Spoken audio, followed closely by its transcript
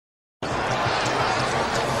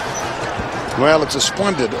Well, it's a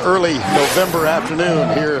splendid early November afternoon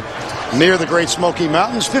here near the Great Smoky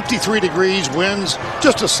Mountains. 53 degrees, winds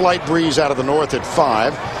just a slight breeze out of the north at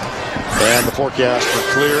 5. And the forecast for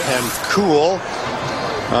clear and cool.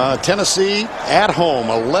 Tennessee at home,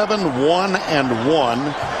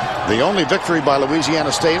 11-1-1. The only victory by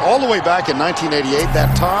Louisiana State all the way back in 1988.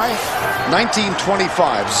 That tie,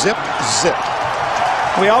 1925. Zip, zip.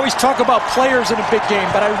 We always talk about players in a big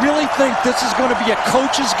game, but I really think this is going to be a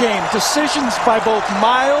coach's game. Decisions by both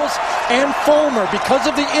Miles and Fulmer because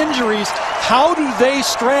of the injuries. How do they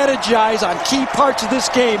strategize on key parts of this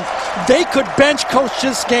game? They could bench coach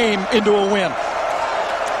this game into a win.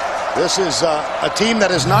 This is a team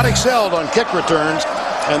that has not excelled on kick returns,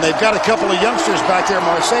 and they've got a couple of youngsters back there,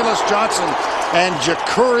 Marcellus Johnson and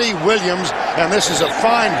Ja'Cory Williams, and this is a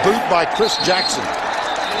fine boot by Chris Jackson.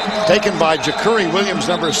 Taken by Ja'Cory Williams,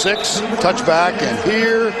 number 6, touchback, and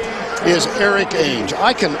here is Eric Ainge.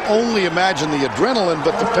 I can only imagine the adrenaline,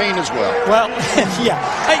 but the pain as well. Well, yeah.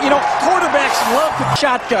 You know, quarterbacks love the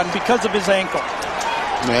shotgun because of his ankle.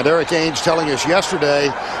 And Eric Ainge telling us yesterday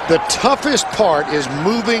the toughest part is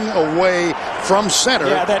moving away from center.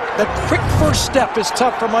 Yeah, that quick first step is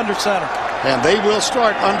tough from under center. And they will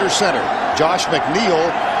start under center. Josh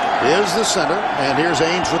McNeil is the center, and here's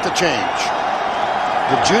Ainge with the change.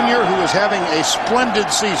 The junior, who is having a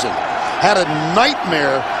splendid season, had a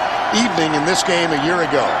nightmare evening in this game a year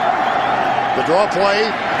ago. The draw play,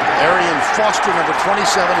 Arian Foster, number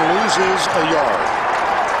 27, loses a yard.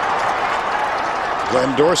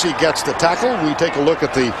 Glenn Dorsey gets the tackle. We take a look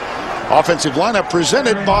at the offensive lineup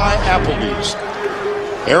presented by Applebee's.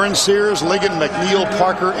 Aaron Sears, Ligon, McNeil,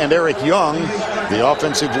 Parker, and Eric Young, the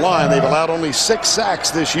offensive line. They've allowed only 6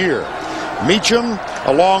 sacks this year. Meacham,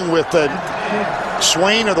 along with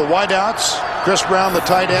Swain are the wideouts. Chris Brown, the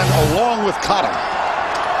tight end, along with Cottom.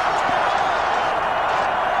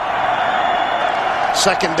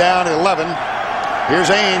 Second down, 11. Here's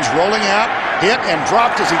Ainge rolling out, hit and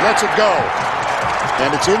dropped as he lets it go.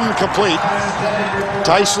 And it's incomplete.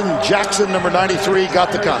 Tyson Jackson, number 93,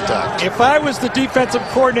 got the contact. If I was the defensive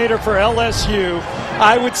coordinator for LSU,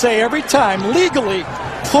 I would say every time, legally,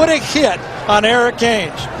 put a hit on Eric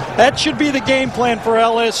Ainge. That should be the game plan for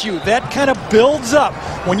LSU. That kind of builds up.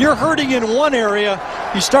 When you're hurting in one area,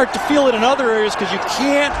 you start to feel it in other areas because you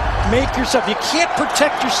can't you can't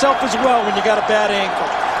protect yourself as well when you got a bad ankle.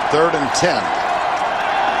 3rd and 10.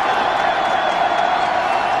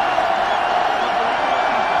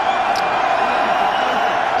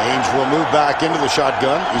 Ainge will move back into the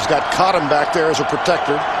shotgun. He's got Cottom back there as a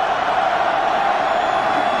protector.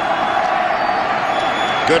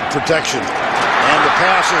 Good protection. And the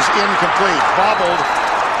pass is incomplete. Bobbled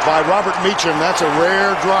by Robert Meacham. That's a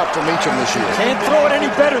rare drop for Meacham this year. Can't throw it any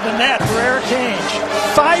better than that for Eric Ainge.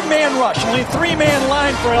 5-man rush. Only 3-man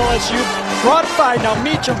line for LSU. Brought 5. Now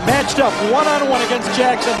Meacham matched up one-on-one against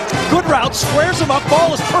Jackson. Good route. Squares him up.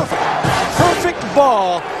 Ball is perfect. Perfect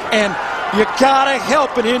ball. And you gotta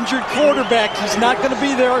help an injured quarterback. He's not going to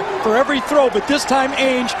be there for every throw, but this time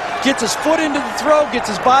Ainge gets his foot into the throw, gets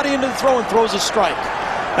his body into the throw, and throws a strike.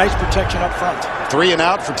 Nice protection up front. 3 and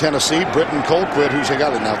out for Tennessee. Britton Colquitt, who's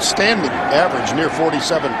got an outstanding average, near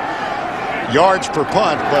 47 yards per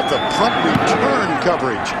punt, but the punt return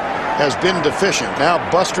coverage has been deficient. Now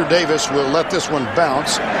Buster Davis will let this one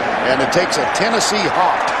bounce, and it takes a Tennessee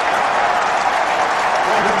hop.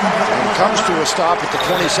 And comes to a stop at the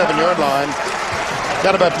 27-yard line.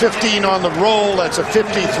 Got about 15 on the roll. That's a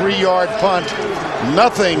 53-yard punt.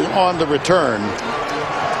 Nothing on the return.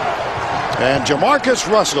 And Jamarcus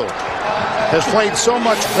Russell has played so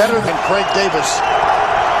much better than Craig Davis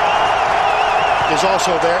is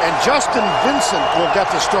also there. And Justin Vincent will get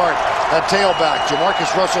the start at tailback. Jamarcus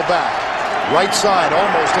Russell back. Right side,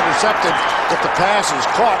 almost intercepted, but the pass is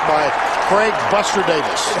caught by Craig Buster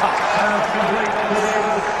Davis.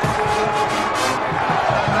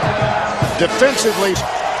 Defensively,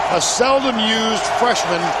 a seldom used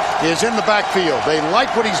freshman is in the backfield. They like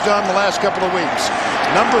what he's done the last couple of weeks.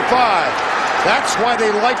 Number 5, that's why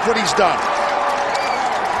they like what he's done.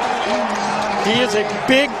 He is a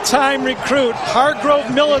big-time recruit.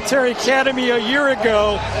 Hargrove Military Academy a year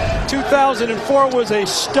ago. 2004 was a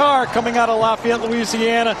star coming out of Lafayette,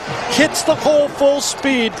 Louisiana. Hits the hole full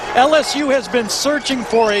speed. LSU has been searching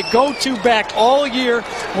for a go-to back all year,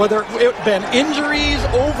 whether it been injuries,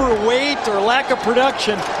 overweight, or lack of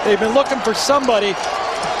production. They've been looking for somebody.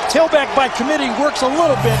 Tailback by committee works a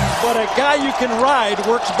little bit, but a guy you can ride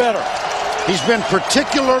works better. He's been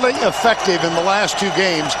particularly effective in the last 2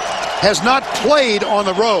 games. Has not played on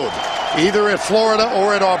the road, either at Florida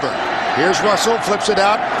or at Auburn. Here's Russell, flips it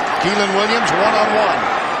out. Keelan Williams, one-on-one.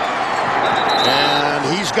 And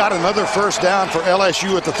he's got got another first down for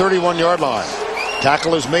LSU at the 31-yard line.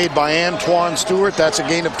 Tackle is made by Antoine Stewart. That's a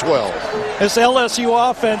gain of 12. This LSU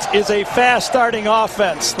offense is a fast-starting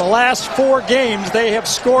offense. The last 4 games, they have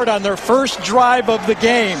scored on their first drive of the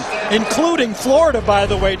game, including Florida, by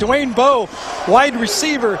the way. Dwayne Bowe, wide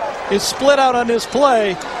receiver, is split out on this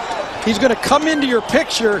play. He's going to come into your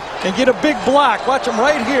picture and get a big block. Watch him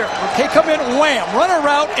right here. Okay, come in, wham, run a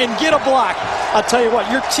route and get a block. I'll tell you what,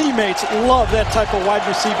 your teammates love that type of wide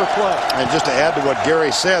receiver play. And just to add to what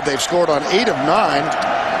Gary said, they've scored on 8 of 9,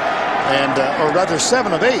 and or rather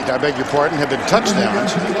 7 of 8, I beg your pardon, have been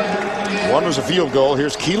touchdowns. 1 was a field goal.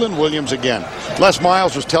 Here's Keelan Williams again. Les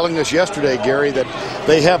Miles was telling us yesterday, Gary, that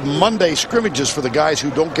they have Monday scrimmages for the guys who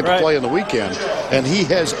don't get to play on the weekend, and he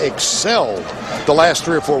has excelled the last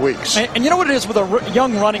 3 or 4 weeks. And you know what it is with a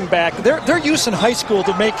young running back? They're used in high school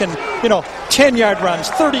to making, 10-yard runs,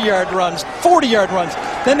 30-yard runs, 40-yard runs.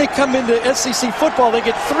 Then they come into SEC football, they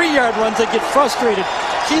get 3-yard runs, they get frustrated.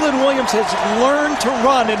 Keelan Williams has learned to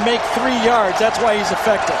run and make 3 yards. That's why he's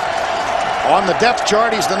effective. On the depth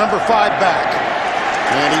chart, he's the number 5 back.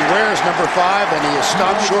 And he wears number 5, and he is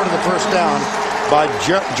stopped short of the first down by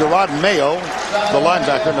Gerard Mayo, the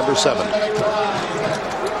linebacker, number 7.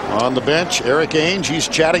 On the bench, Eric Ainge. He's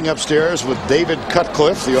chatting upstairs with David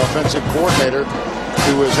Cutcliffe, the offensive coordinator,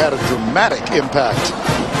 who has had a dramatic impact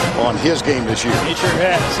on his game this year. He sure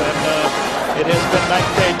has. And it has been night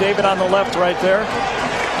and day. David on the left right there,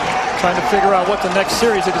 trying to figure out what the next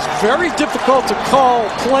series. It is very difficult to call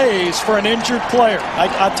plays for an injured player.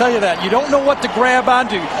 I'll tell you that. You don't know what to grab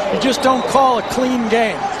onto. You just don't call a clean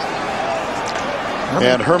game.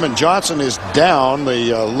 And Herman Johnson is down,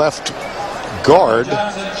 the left guard.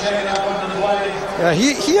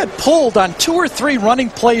 He had pulled on 2 or 3 running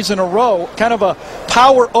plays in a row, kind of a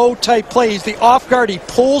power O type plays. The off guard, he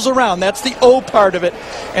pulls around. That's the O part of it.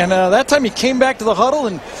 And that time he came back to the huddle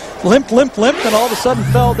and limped, and all of a sudden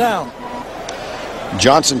fell down.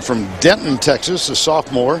 Johnson from Denton, Texas, a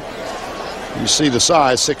sophomore. You see the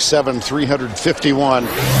size, 6'7", 351.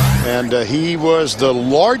 And he was the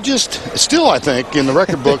largest, still I think, in the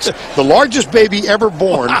record books, the largest baby ever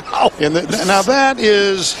born. Wow. Now that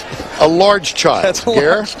is a large child. That's a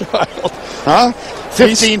large child. Huh?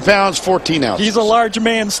 15 pounds, 14 ounces. He's a large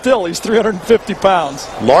man still. He's 350 pounds.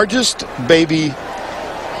 Largest Baby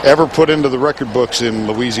ever put into the record books in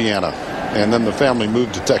Louisiana. And then the family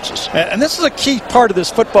moved to Texas. And this is a key part of this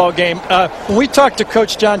football game. When we talked to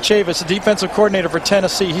Coach John Chavis, the defensive coordinator for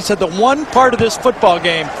Tennessee, he said the one part of this football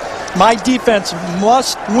game, my defense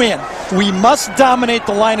must win. We must dominate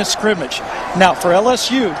the line of scrimmage. Now, for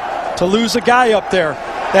LSU to lose a guy up there,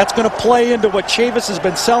 that's going to play into what Chavis has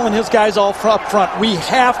been selling his guys all up front. We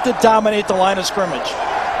have to dominate the line of scrimmage.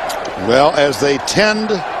 Well, as they tend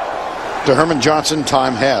to Herman Johnson,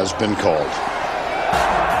 time has been called.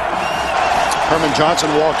 Herman Johnson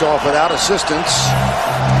walked off without assistance.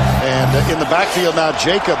 And in the backfield now,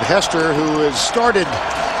 Jacob Hester, who has started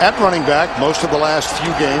at running back most of the last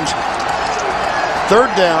few games.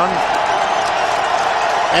 3rd down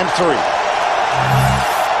and 3.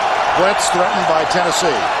 Blitz threatened by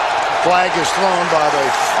Tennessee. Flag is thrown by the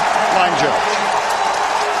line judge.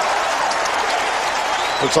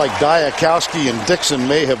 Looks like Diakowski and Dixon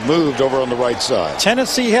may have moved over on the right side.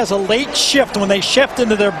 Tennessee has a late shift when they shift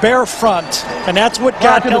into their bare front, and that's what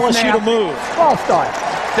got LSU to move. Ball start.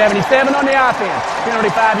 77 on the offense.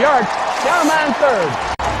 25 yards. Down line 3rd.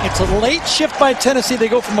 It's a late shift by Tennessee. They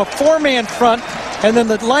go from a 4-man front, and then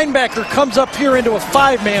the linebacker comes up here into a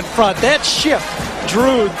 5-man front. That shift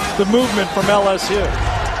drew the movement from LSU.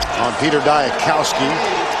 On Peter Diakowski,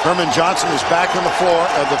 Herman Johnson is back on the floor,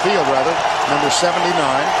 the field rather, number 79,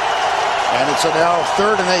 and it's now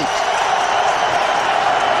 3rd and 8.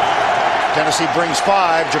 Tennessee brings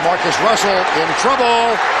 5. Jamarcus Russell in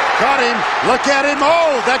trouble. Got him. Look at him.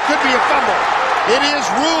 Oh, that could be a fumble. It is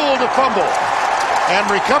ruled a fumble, and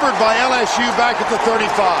recovered by LSU back at the 35.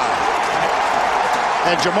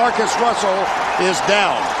 And Jamarcus Russell is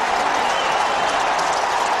down.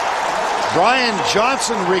 Brian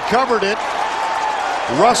Johnson recovered it.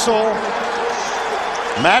 Russell,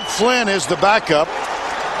 Matt Flynn is the backup,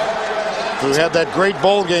 who had that great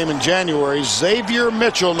bowl game in January. Xavier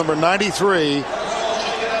Mitchell, number 93,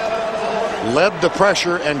 led the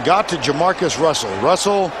pressure and got to Jamarcus Russell.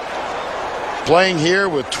 Russell playing here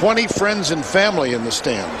with 20 friends and family in the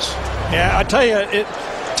stands. Yeah, I tell you,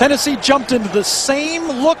 Tennessee jumped into the same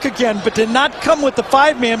look again, but did not come with the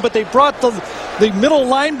 5-man, but they brought the middle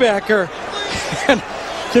linebacker. And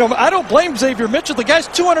I don't blame Xavier Mitchell. The guy's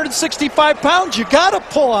 265 pounds. You got to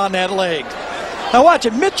pull on that leg. Now watch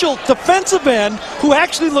it. Mitchell, defensive end, who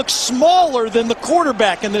actually looks smaller than the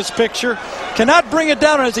quarterback in this picture, cannot bring it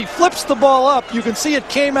down. As he flips the ball up, you can see it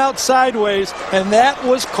came out sideways, and that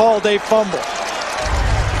was called a fumble.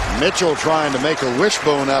 Mitchell trying to make a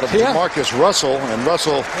wishbone out of Jamarcus Russell, and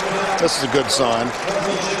Russell, this is a good sign.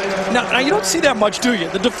 Now you don't see that much, do you?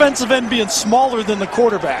 The defensive end being smaller than the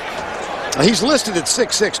quarterback. He's listed at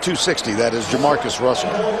 6'6", 260. That is Jamarcus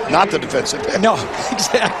Russell, not the defensive end. No,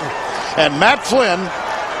 exactly. And Matt Flynn,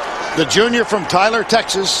 the junior from Tyler,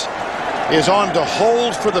 Texas, is on to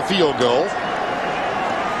hold for the field goal.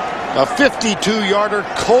 A 52-yarder,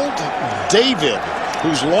 Colt David,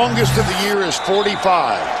 whose longest of the year is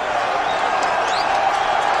 45.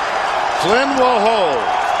 Flynn will hold.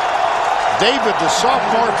 David, the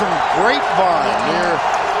sophomore from Grapevine near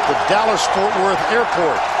the Dallas-Fort Worth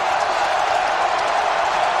Airport.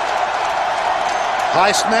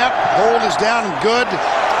 High snap, hold is down and good.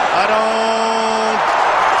 I don't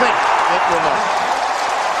think it will not.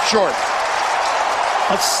 Short.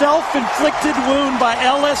 A self-inflicted wound by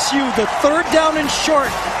LSU. The third down and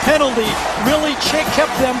short penalty really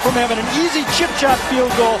kept them from having an easy chip-shot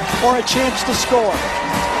field goal or a chance to score.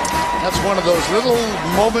 That's one of those little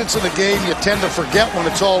moments in the game you tend to forget when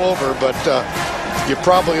it's all over, but you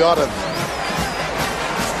probably ought to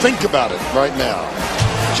think about it right now.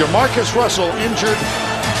 Jamarcus Russell injured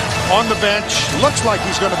on the bench. Looks like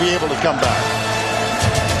he's going to be able to come back.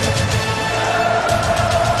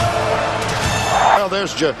 Well,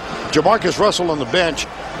 there's Jamarcus Russell on the bench.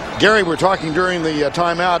 Gary, we're talking during the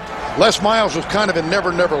timeout. Les Miles was kind of in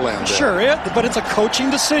Never Never Land there. Sure, but it's a coaching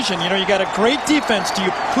decision. You know, you got a great defense. Do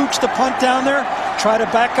you pooch the punt down there, try to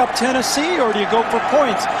back up Tennessee, or do you go for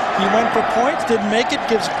points? He went for points, didn't make it,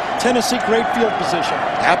 gives Tennessee great field position.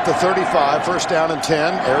 At the 35, first down and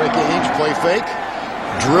 10. Eric Ainge, play fake.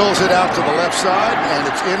 Drills it out to the left side, and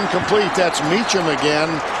it's incomplete. That's Meacham again.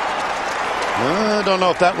 I don't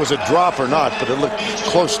know if that was a drop or not, but it looked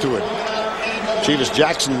close to it. Chivas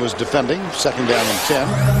Jackson was defending. Second down and 10.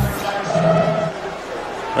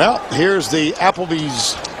 Well, here's the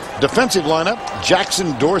Applebee's defensive lineup.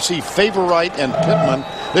 Jackson, Dorsey, Favorite, and Pittman.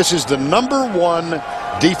 This is the #1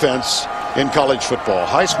 defense in college football.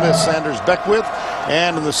 Highsmith, Sanders, Beckwith,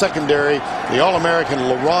 and in the secondary, the All-American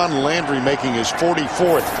LaRon Landry making his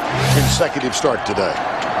 44th consecutive start today.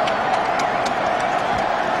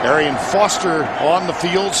 Arian Foster on the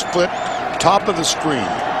field, split top of the screen.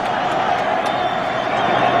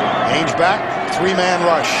 Ainge back, three-man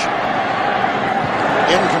rush.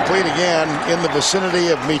 Incomplete again in the vicinity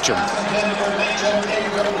of Meacham.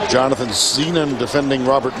 Jonathan Zenon defending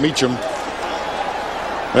Robert Meacham.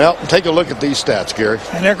 Well, take a look at these stats, Gary.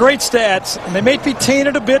 And they're great stats. And they may be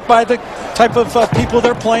tainted a bit by the type of people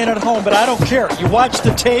they're playing at home, but I don't care. You watch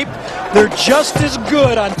the tape, they're just as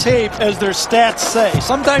good on tape as their stats say.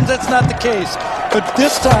 Sometimes that's not the case. But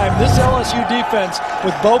this time, this LSU defense,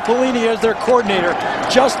 with Bo Pelini as their coordinator,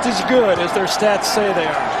 just as good as their stats say they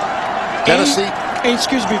are. Tennessee.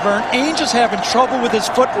 Excuse me, Vern. Ainge is having trouble with his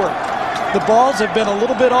footwork. The balls have been a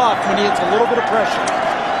little bit off when he hits a little bit of pressure.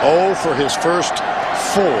 Oh, for his first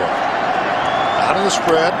 4. Out of the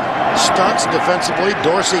spread. Stunts defensively.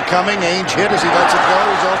 Dorsey coming. Ainge hit as he lets it go.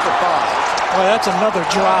 He's 0 for 5. Well, that's another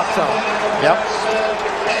drop, though. Yep.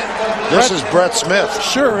 This is Brett Smith.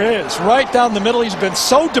 Sure is. Right down the middle. He's been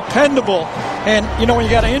so dependable. And, you know, when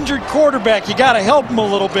you got an injured quarterback, you got to help him a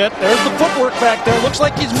little bit. There's the footwork back there. Looks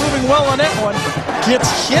like he's moving well on that one. Gets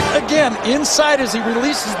hit again inside as he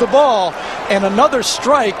releases the ball. And another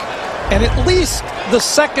strike. And at least the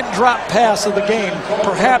second drop pass of the game.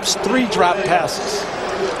 Perhaps 3 drop passes.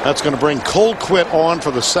 That's going to bring Colquitt on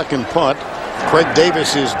for the second punt. Craig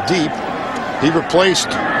Davis is deep. He replaced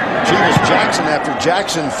Chivas Jackson after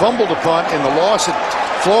Jackson fumbled a punt in the loss at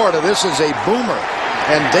Florida. This is a boomer.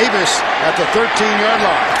 And Davis at the 13-yard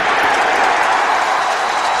line.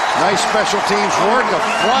 Nice special teams work. A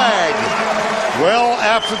flag. Well,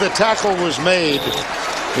 after the tackle was made,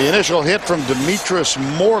 the initial hit from Demetrius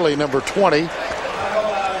Morley, number 20. I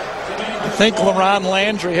think LaRon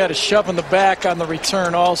Landry had a shove in the back on the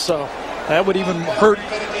return also. That would even hurt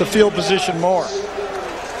the field position more.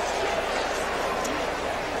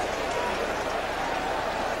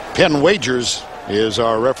 Penn Wagers is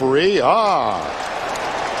our referee. Pointed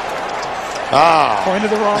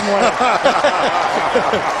the wrong way.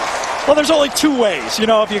 Well, there's only 2 ways. You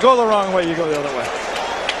know, if you go the wrong way, you go the other way.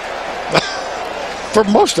 For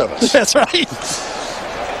most of us. That's right.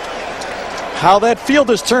 How that field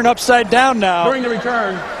is turned upside down now. During the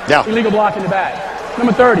return, illegal block in the back.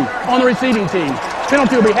 Number 30 on the receiving team.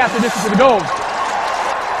 Penalty will be half the distance to the goal.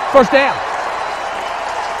 First down.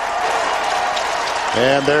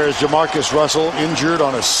 And there's Jamarcus Russell, injured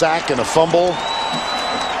on a sack and a fumble.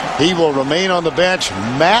 He will remain on the bench.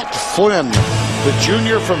 Matt Flynn, the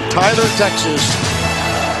junior from Tyler, Texas,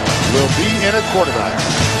 will be in at quarterback.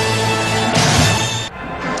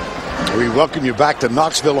 We welcome you back to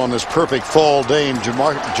Knoxville on this perfect fall day. And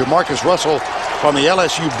Jamarcus Russell on the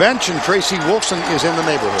LSU bench, and Tracy Wolfson is in the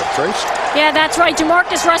neighborhood. Trace? Yeah, that's right.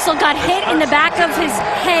 Jamarcus Russell got hit in the back of his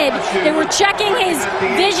head. They were checking his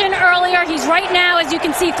vision earlier. He's right now, as you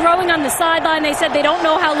can see, throwing on the sideline. They said they don't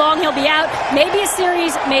know how long he'll be out. Maybe a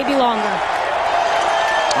series, maybe longer.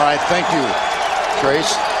 All right, thank you,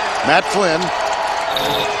 Trace. Matt Flynn.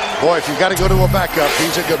 Boy, if you've got to go to a backup,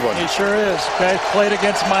 he's a good one. He sure is. Guy played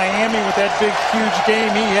against Miami with that big, huge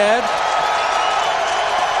game he had.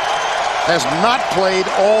 Has not played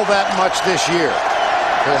all that much this year.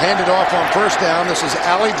 He'll hand it off on first down. This is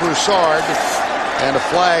Ali Broussard, and a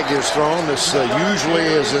flag is thrown. This usually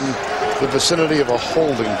is in the vicinity of a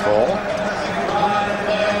holding call.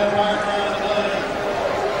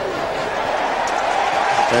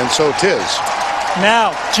 And so 'tis.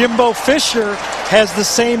 Now, Jimbo Fisher has the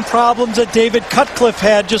same problems that David Cutcliffe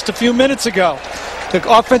had just a few minutes ago. The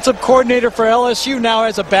offensive coordinator for LSU now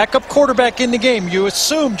has a backup quarterback in the game. You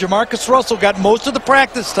assume Jamarcus Russell got most of the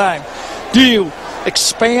practice time. Do you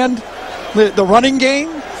expand the running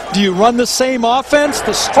game? Do you run the same offense?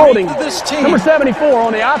 The strength of this team. Number 74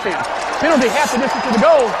 on the offense. Penalty half the distance to the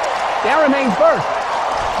goal. Down remains first.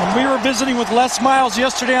 When we were visiting with Les Miles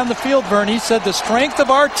yesterday on the field, Vern, he said the strength of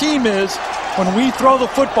our team is when we throw the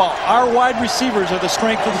football. Our wide receivers are the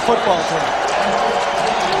strength of the football team.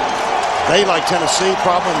 They, like Tennessee,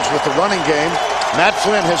 problems with the running game. Matt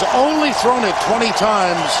Flynn has only thrown it 20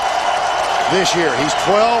 times this year. He's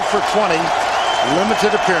 12 for 20,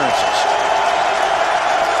 limited appearances.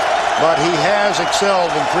 But he has excelled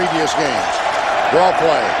in previous games. Well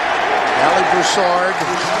played. Ali Broussard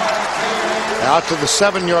out to the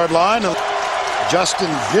 7-yard line.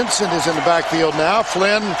 Justin Vincent is in the backfield now.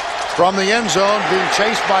 Flynn from the end zone being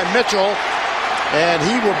chased by Mitchell. And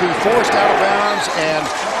he will be forced out of bounds, and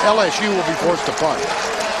LSU will be forced to punt.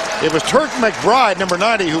 It was Turk McBride, number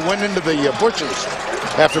 90, who went into the bushes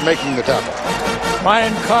after making the tackle.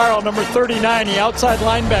 Ryan Carl, number 39, the outside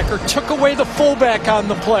linebacker, took away the fullback on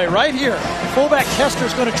the play right here. Fullback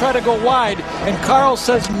Hester's going to try to go wide, and Carl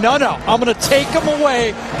says, no, I'm going to take him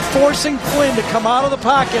away, forcing Flynn to come out of the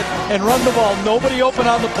pocket and run the ball. Nobody open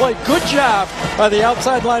on the play. Good job by the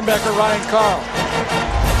outside linebacker, Ryan Carl.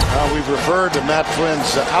 We've referred to Matt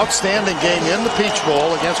Flynn's outstanding game in the Peach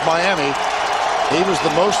Bowl against Miami. He was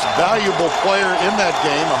the most valuable player in that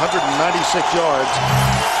game, 196 yards.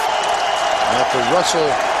 After Russell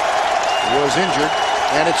was injured,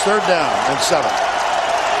 and it's 3rd down and 7.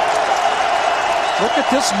 Look at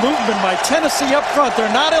this movement by Tennessee up front.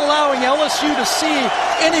 They're not allowing LSU to see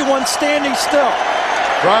anyone standing still.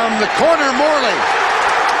 From the corner, Morley.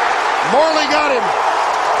 Morley got him.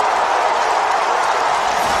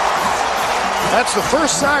 That's the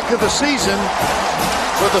first sack of the season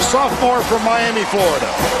for the sophomore from Miami, Florida.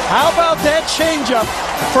 How about that changeup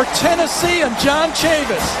for Tennessee and John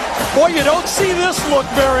Chavis? Boy, you don't see this look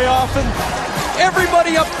very often.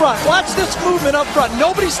 Everybody up front. Watch this movement up front.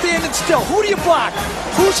 Nobody's standing still. Who do you block?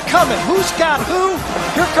 Who's coming? Who's got who?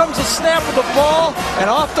 Here comes the snap of the ball, and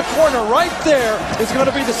off the corner right there is going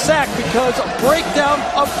to be the sack because of breakdown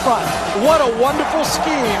up front. What a wonderful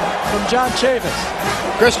scheme from John Chavis.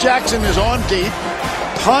 Chris Jackson is on deep.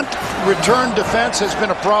 Punt return defense has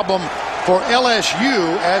been a problem for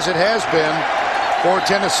LSU, as it has been for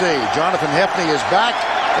Tennessee. Jonathan Hefney is back,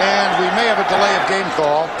 and we may have a delay of game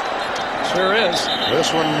call. Sure is.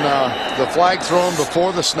 This one, the flag thrown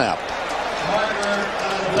before the snap.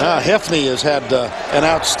 Hefney has had an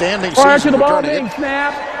outstanding season. Prior to the ball being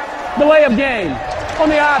snapped, delay of game on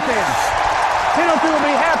the offense. Penalty will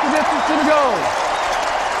be half the distance to the goal.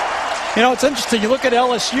 You know, it's interesting. You look at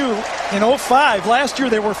LSU in 05. Last year,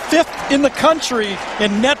 they were 5th in the country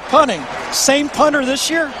in net punting. Same punter this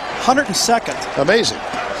year, 102nd. Amazing.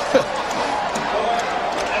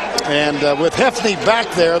 And with Hefney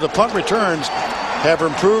back there, the punt returns have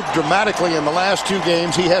improved dramatically in the last 2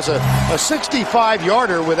 games. He has a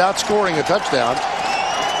 65-yarder without scoring a touchdown.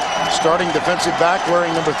 Starting defensive back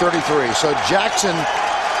wearing number 33. So Jackson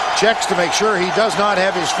checks to make sure he does not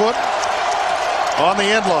have his foot on the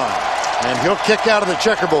end line. And he'll kick out of the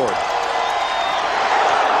checkerboard.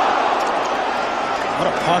 What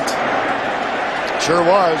a punt. Sure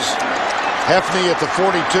was. Hefney at the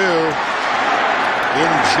 42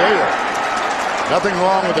 in jail. Nothing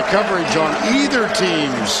wrong with the coverage on either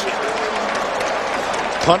team's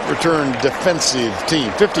punt return defensive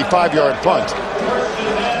team. 55-yard punt.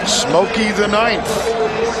 Smokey the ninth.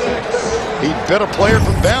 He bit a player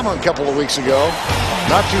from Bama a couple of weeks ago.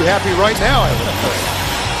 Not too happy right now, I would think.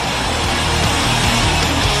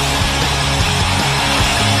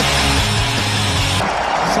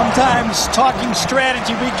 Sometimes talking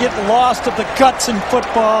strategy, we get lost of the guts in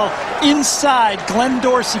football. Inside, Glenn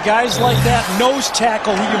Dorsey, guys like that, nose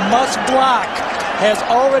tackle who you must block, has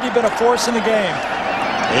already been a force in the game.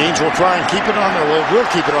 Ainge will try and keep it on the, will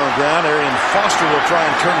keep it on the ground. Arian Foster will try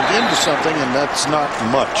and turn it into something, and that's not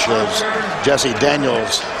much as Jesse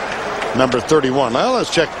Daniels, number 31. Well, let's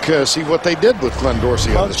check, see what they did with Glenn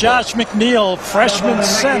Dorsey. Well, on this Josh McNeil, freshman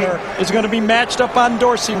center, is going to be matched up on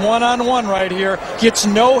Dorsey one-on-one right here. Gets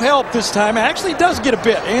no help this time. Actually does get a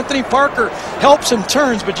bit. Anthony Parker helps and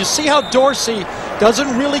turns, but you see how Dorsey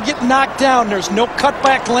doesn't really get knocked down. There's no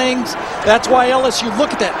cutback lanes. That's why LSU,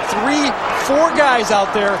 look at that, 3-4 guys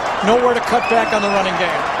out there, nowhere to cut back on the running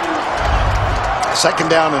game. 2nd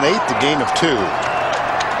down and 8, the gain of 2.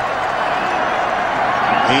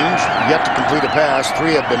 Ainge yet to complete a pass.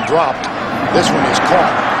 3 have been dropped. This one is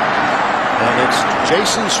caught. And it's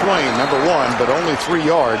Jason Swain, number 1, but only 3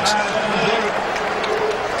 yards.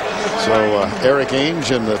 So Eric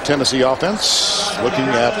Ainge and the Tennessee offense looking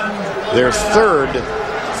at their third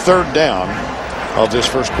down of this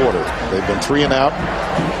first quarter. They've been 3 and out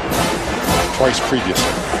twice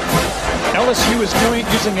previously. LSU is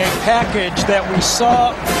using a package that we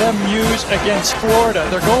saw them use against Florida.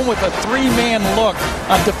 They're going with a 3-man look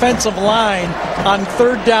on defensive line on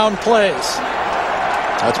 3rd down plays.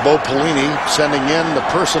 That's Bo Pelini sending in the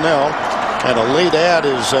personnel, and a late add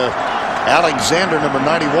is Alexander, number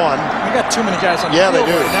 91. We got too many guys on the field field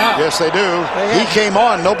they do. right now. Yes, they do. He came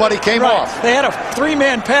on. Nobody came off. They had a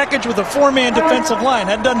 3-man package with a 4-man defensive line.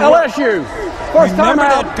 That doesn't LSU. work. Remember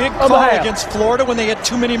that big call against Florida when they had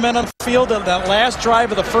too many men on the field? That last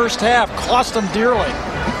drive of the first half cost them dearly.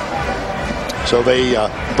 So they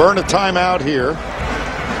burn a timeout here.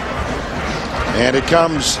 And it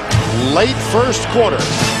comes late first quarter.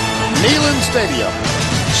 Neyland Stadium.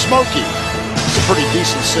 Smoky. It's a pretty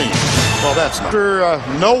decent scene. Well, that's not. After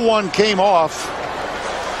no one came off,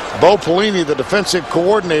 Bo Pelini, the defensive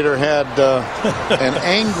coordinator, had an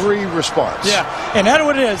angry response. Yeah, and that's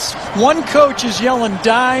what it is. One coach is yelling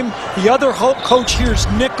dime. The other coach hears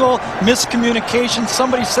nickel, miscommunication.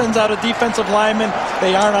 Somebody sends out a defensive lineman.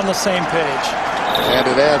 They aren't on the same page. And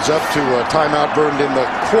it adds up to a timeout burned in the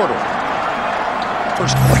quarter.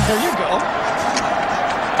 First quarter, there you go.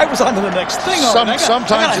 I was on to the next thing. Sometimes I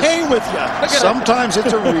gotta hang with you. Sometimes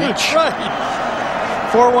it's a reach. Right.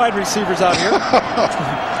 4 wide receivers out here.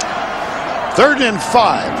 3rd and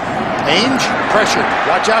 5. Ainge pressured.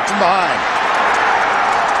 Watch out from behind.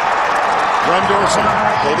 Glenn Dorsey.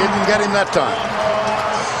 They didn't get him that time.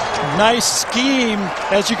 Nice scheme.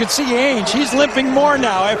 As you can see, Ainge, he's limping more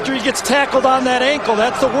now after he gets tackled on that ankle.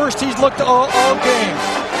 That's the worst he's looked all game.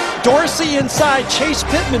 Dorsey inside, Chase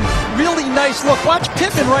Pittman, really nice look. Watch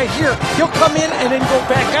Pittman right here. He'll come in and then go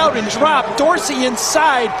back out and drop. Dorsey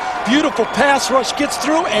inside, beautiful pass rush, gets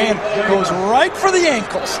through and goes right for the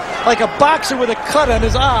ankles. Like a boxer with a cut on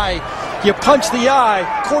his eye. You punch the eye,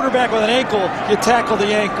 quarterback with an ankle, you tackle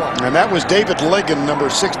the ankle. And that was David Legan,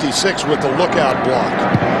 number 66, with the lookout block.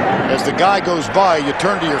 As the guy goes by, you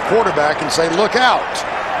turn to your quarterback and say, look out.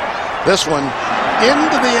 This one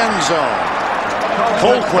into the end zone.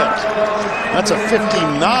 Colquitt. That's a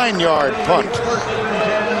 59-yard punt.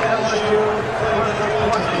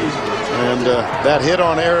 And that hit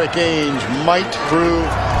on Eric Ainge might prove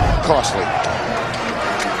costly.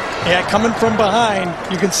 Yeah, coming from behind,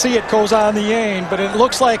 you can see it goes on the Ainge, but it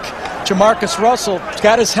looks like Jamarcus Russell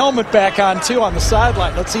got his helmet back on, too, on the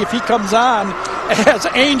sideline. Let's see if he comes on as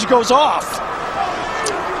Ainge goes off.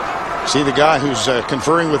 See the guy who's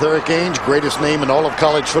conferring with Eric Ainge, greatest name in all of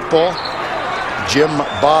college football? Jim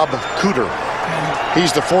Bob Cooter.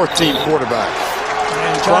 He's the 4th team quarterback.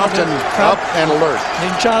 Crompton up and alert.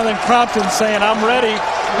 And Jonathan Crompton saying, I'm ready.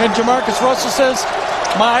 And Jamarcus Russell says,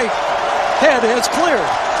 my head has cleared.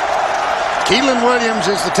 Keelan Williams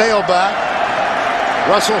is the tailback.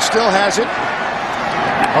 Russell still has it.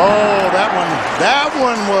 Oh, that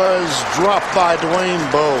one was dropped by Dwayne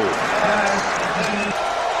Bowe.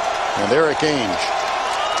 And Eric Ainge.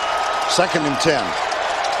 2nd and 10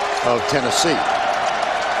 of Tennessee.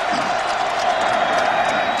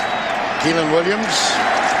 Keelan Williams.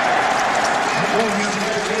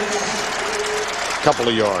 Couple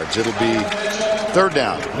of yards. It'll be third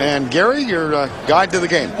down. And Gary, your guide to the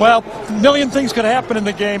game. Well, a million things could happen in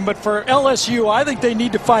the game, but for LSU, I think they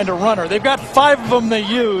need to find a runner. They've got 5 of them they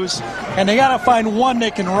use, and they got to find one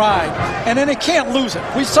they can ride. And then they can't lose it.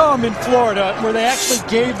 We saw them in Florida where they actually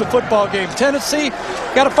gave the football game. Tennessee,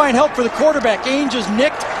 got to find help for the quarterback. Ainge is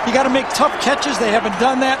nicked. You got to make tough catches. They haven't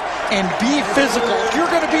done that. And be physical. If you're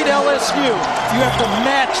going to beat LSU, you have to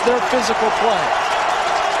match their physical play.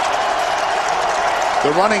 The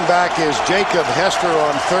running back is Jacob Hester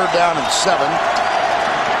on 3rd down and 7.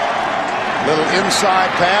 Little inside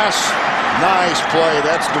pass. Nice play.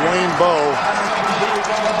 That's Dwayne Bowe.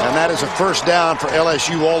 And that is a first down for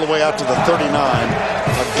LSU all the way out to the 39.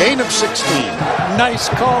 A gain of 16. Nice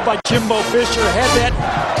call by Jimbo Fisher. Had that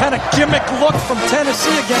kind of gimmick look from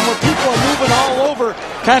Tennessee again where people are moving all over.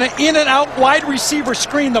 Kind of in and out wide receiver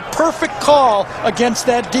screen. The perfect call against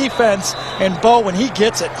that defense. And Bowe, when he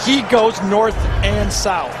gets it, he goes north and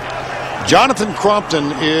south. Jonathan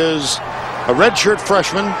Crompton is a redshirt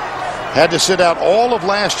freshman. Had to sit out all of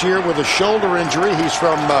last year with a shoulder injury. He's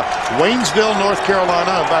from Waynesville, North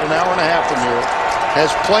Carolina, about an hour and a half from here.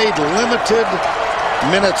 Has played limited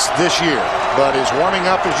minutes this year, but is warming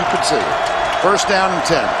up, as you can see. First down and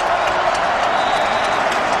 10.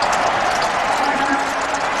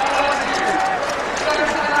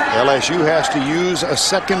 LSU has to use a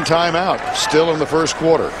second timeout, still in the first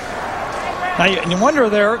quarter. Now you wonder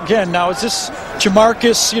there again. Now is this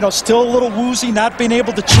Jamarcus, still a little woozy, not being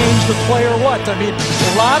able to change the play or what? I mean,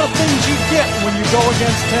 a lot of things you get when you go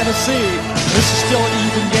against Tennessee. This is still an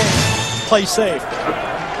even game. Play safe.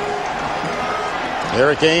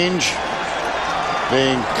 Eric Ainge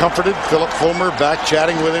being comforted. Philip Fulmer back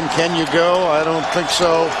chatting with him. Can you go? I don't think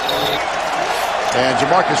so. And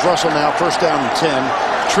Jamarcus Russell now first down and 10.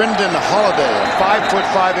 Trendon Holiday, a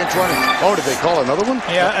 5'5" running. Oh, did they call another one?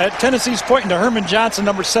 Yeah, Tennessee's pointing to Herman Johnson,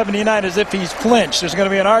 number 79, as if he's clinched. There's going to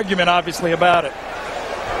be an argument, obviously, about it.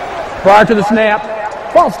 Prior to the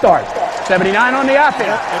snap, false start. 79 on the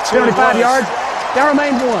offense. 75 yards. That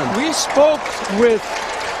remains 1. We spoke with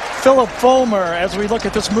Philip Fulmer as we look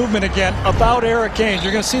at this movement again about Eric Ainge.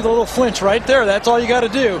 You're going to see the little flinch right there. That's all you got to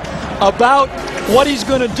do. About what he's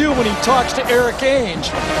going to do when he talks to Eric Ainge.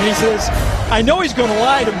 And he says, I know he's going to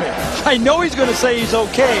lie to me. I know he's going to say he's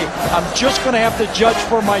okay. I'm just going to have to judge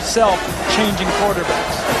for myself changing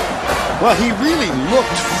quarterbacks. Well, he really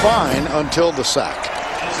looked fine until the sack.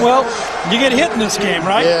 Well, you get hit in this game,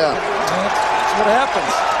 right? Yeah. That's what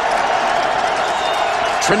happens.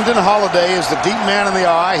 Trendon Holiday is the deep man in the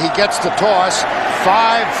eye. He gets the toss.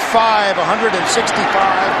 5'5", 165,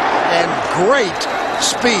 and great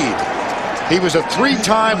speed. He was a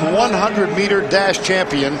 3-time 100-meter dash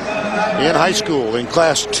champion in high school in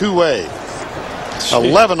Class 2A.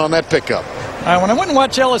 11 on that pickup. When I went and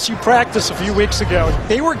watched LSU practice a few weeks ago,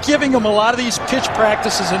 they were giving him a lot of these pitch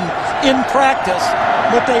practices in practice,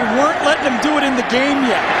 but they weren't letting him do it in the game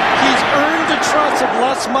yet. He's earned the trust of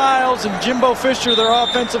Les Miles and Jimbo Fisher, their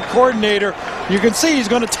offensive coordinator. You can see he's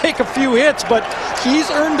going to take a few hits, but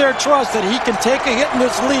he's earned their trust that he can take a hit in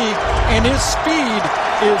this league, and his speed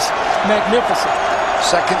is magnificent.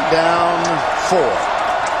 Second down, 4.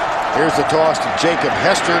 Here's the toss to Jacob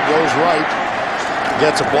Hester, goes right.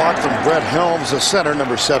 Gets a block from Brett Helms, the center,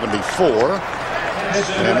 number 74.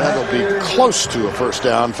 And that'll be close to a first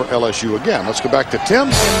down for LSU again. Let's go back to Tim.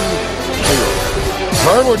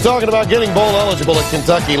 Vern, we're talking about getting bowl eligible at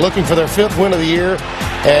Kentucky, looking for their 5th win of the year.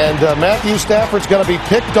 And Matthew Stafford's going to be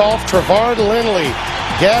picked off. Trevard Lindley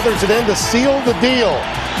gathers it in to seal the deal.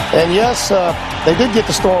 And yes, they did get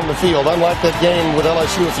to storm the field, unlike that game with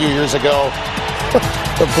LSU a few years ago.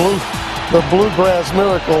 the Bluegrass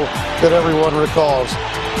miracle that everyone recalls.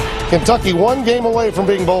 Kentucky 1 game away from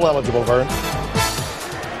being bowl eligible, Vern.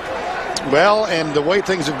 Well, and the way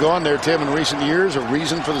things have gone there, Tim, in recent years, a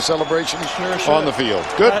reason for the celebration on the field.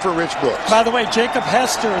 Good for Rich Brooks. By the way, Jacob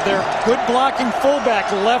Hester, their good blocking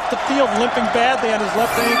fullback, left the field limping badly on his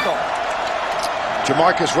left ankle.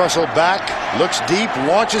 Jamarcus Russell back, looks deep,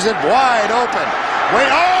 launches it wide open. Wait,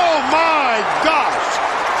 oh my gosh!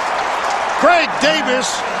 Craig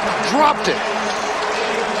Davis dropped it.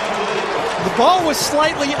 The ball was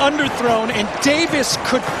slightly underthrown, and Davis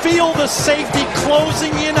could feel the safety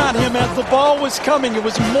closing in on him as the ball was coming. It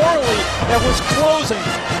was Morley that was closing.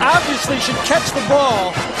 Obviously should catch the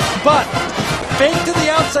ball, but fake to the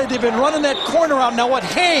outside. They've been running that corner out. Now it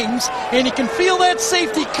hangs, and he can feel that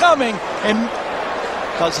safety coming, and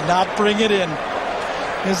does not bring it in.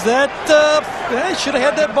 Is that, he should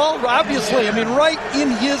have had that ball, obviously. I mean, right in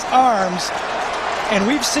his arms. And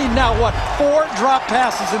we've seen now, 4 drop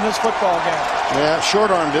passes in this football game. Yeah,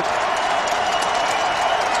 short-armed it.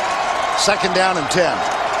 Second down and 10.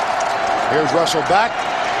 Here's Russell back.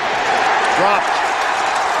 Dropped.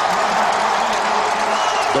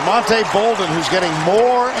 DeMonte Bolden, who's getting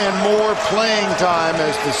more and more playing time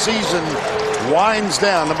as the season winds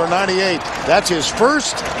down, number 98. That's his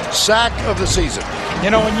first sack of the season. You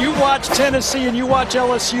know, when you watch Tennessee and you watch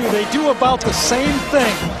LSU, they do about the same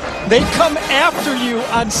thing. They come after you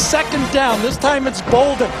on second down. This time it's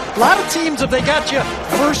Bolden. A lot of teams, if they got you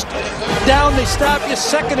first down, they stop you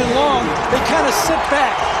second and long. They kind of sit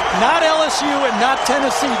back. Not LSU and not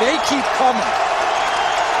Tennessee. They keep coming.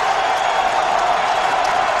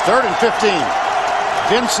 3rd and 15.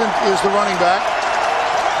 Vincent is the running back.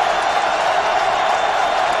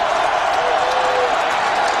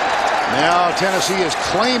 Now Tennessee is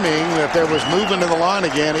claiming that there was movement in the line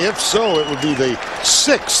again. If so, it would be the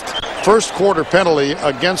 6th first quarter penalty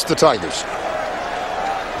against the Tigers.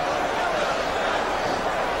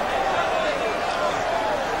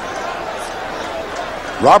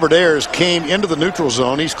 Robert Ayers came into the neutral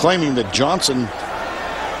zone. He's claiming that Johnson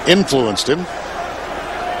influenced him.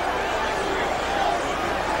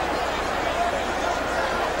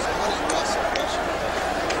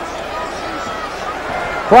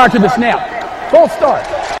 Prior to the snap, false start,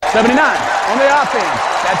 79 on the offense.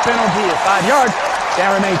 That penalty is 5 yards.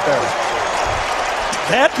 Down remains 30.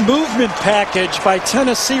 That movement package by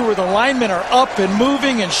Tennessee, where the linemen are up and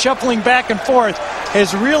moving and shuffling back and forth,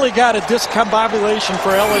 has really got a discombobulation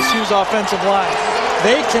for LSU's offensive line.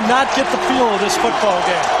 They cannot get the feel of this football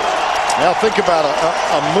game. Now think about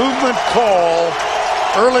a movement call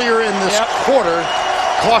earlier in this quarter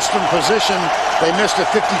cost them position. They missed a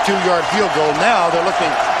 52-yard field goal. Now they're looking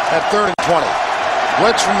at 3rd and 20.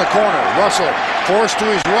 Blitz from the corner. Russell forced to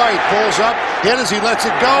his right, pulls up, hit as he lets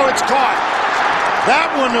it go. It's caught.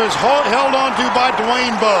 That one was held on to by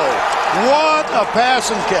Dwayne Bowe. What a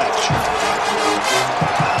pass and catch.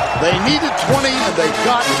 They needed 20 and they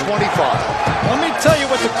got 25. Let me tell you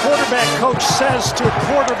what the quarterback coach says to a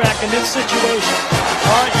quarterback in this situation.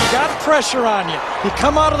 All right, you got pressure on you. You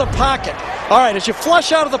come out of the pocket. All right, as you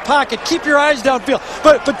flush out of the pocket, keep your eyes downfield.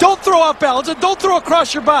 But don't throw off balance and don't throw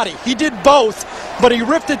across your body. He did both, but he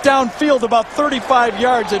ripped it downfield about 35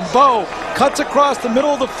 yards, and Bowe cuts across the middle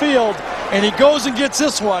of the field, and he goes and gets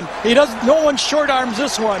this one. He doesn't. No one short arms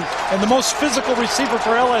this one, and the most physical receiver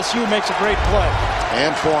for LSU makes a great play.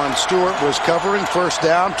 Antoine Stewart was covering, first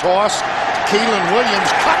down, toss. Keelan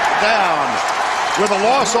Williams cut down with a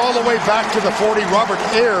loss all the way back to the 40. Robert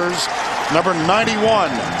Ayers, number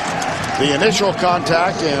 91. The initial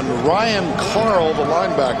contact, and Ryan Carl, the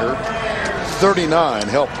linebacker, 39,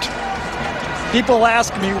 helped. People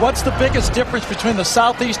ask me, what's the biggest difference between the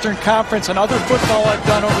Southeastern Conference and other football I've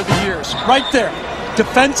done over the years? Right there.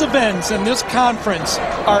 Defensive ends in this conference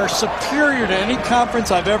are superior to any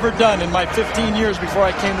conference I've ever done in my 15 years before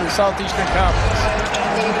I came to the Southeastern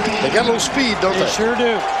Conference. They got a little speed, don't they? They sure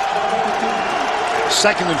do.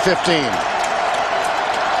 2nd and 15.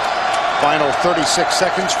 Final 36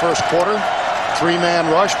 seconds, first quarter. 3-man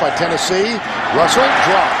rush by Tennessee. Russell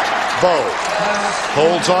dropped. Bowe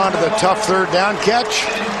holds on to the tough 3rd down catch.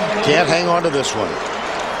 Can't hang on to this one.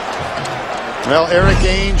 Well, Eric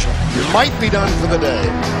Ainge might be done for the day.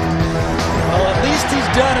 Well, at least he's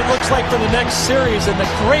done, it looks like, for the next series. And the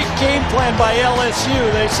great game plan by LSU.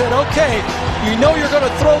 They said, okay, you know you're going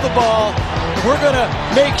to throw the ball. We're going to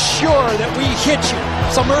make sure that we hit you.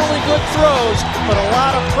 Some early good throws, but a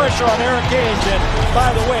lot of pressure on Eric Ainge. And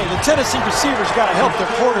by the way, the Tennessee receivers got to help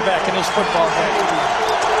their quarterback in this football game.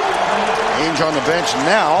 Ainge on the bench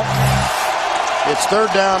now. It's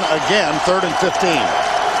 3rd down again, 3rd and 15.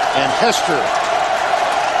 And Hester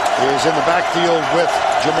is in the backfield with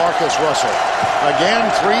Jamarcus Russell. Again,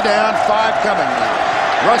 3 down, 5 coming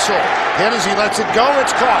now. Russell hit as he lets it go.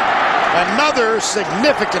 It's caught. Another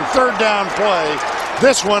significant 3rd down play.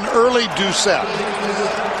 This one early Doucette.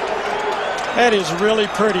 That is really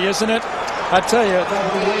pretty, isn't it? I tell you,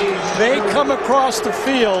 they come across the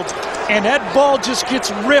field, and that ball just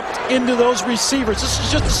gets ripped into those receivers. This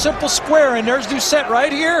is just a simple square, and there's Doucette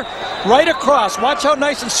right here, right across. Watch how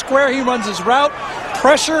nice and square he runs his route.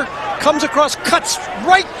 Pressure comes across, cuts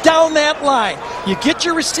right down that line. You get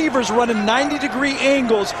your receivers running 90-degree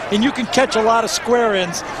angles, and you can catch a lot of square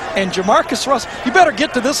ends. And Jamarcus Russell, you better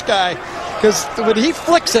get to this guy, because when he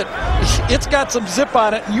flicks it, it's got some zip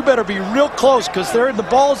on it, and you better be real close, because the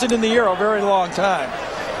ball isn't in the air a very long time.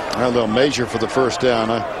 Well, they'll measure for the first down.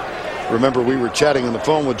 I remember we were chatting on the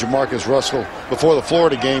phone with Jamarcus Russell before the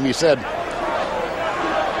Florida game. He said,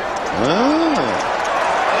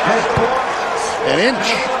 an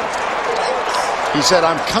inch. He said,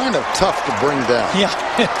 I'm kind of tough to bring down. Yeah.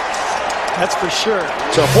 That's for sure.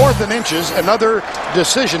 So 4th and inches, another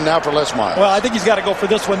decision now for Les Miles. Well, I think he's got to go for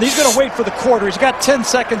this one. He's going to wait for the quarter. He's got 10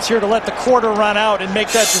 seconds here to let the quarter run out and make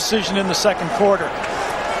that decision in the second quarter.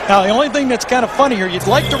 Now, the only thing that's kind of funny here, you'd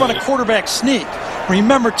like to run a quarterback sneak.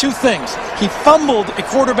 Remember two things. He fumbled a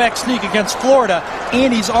quarterback sneak against Florida,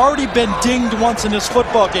 and he's already been dinged once in this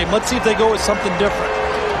football game. Let's see if they go with something different.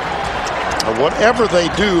 Whatever they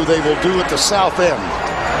do, they will do at the south end,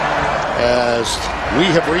 as we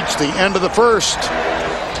have reached the end of the first.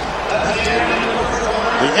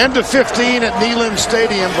 The end of 15 at Neyland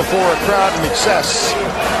Stadium before a crowd in excess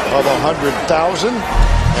of 100,000.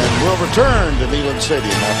 And we'll return to Neyland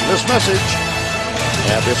Stadium after this message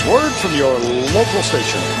and this word from your local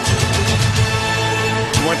station.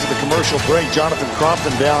 We went to the commercial break. Jonathan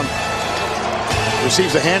Crompton down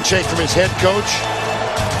receives a handshake from his head coach.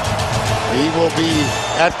 He will be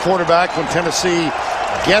at quarterback when Tennessee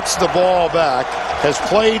gets the ball back. Has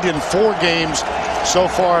played in 4 games so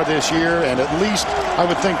far this year, and at least, I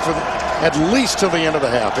would think, for at least till the end of the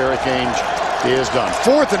half, Eric Ainge is done.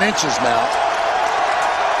 4th and inches now.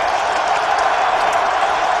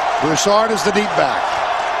 Broussard is the deep back.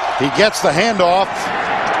 He gets the handoff,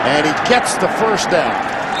 and he gets the first down.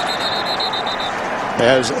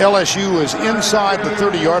 As LSU is inside the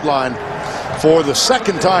 30-yard line for the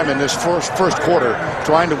second time in this first quarter,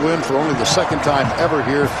 trying to win for only the second time ever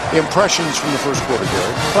here. Impressions from the first quarter,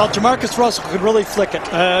 Gary? Well, Jamarcus Russell could really flick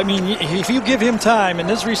it. I mean, if you give him time, and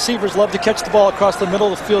his receivers love to catch the ball across the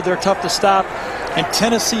middle of the field, they're tough to stop. And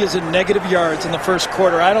Tennessee is in negative yards in the first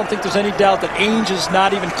quarter. I don't think there's any doubt that Ainge is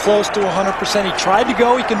not even close to 100%. He tried to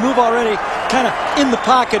go. He can move already kind of in the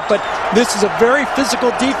pocket, but this is a very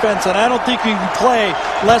physical defense, and I don't think you can play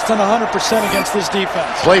less than 100% against this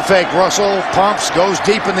defense. Play fake. Russell pumps, goes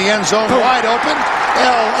deep in the end zone, wide open.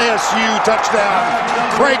 LSU touchdown.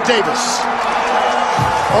 Craig Davis.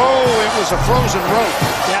 Oh, it was a frozen rope.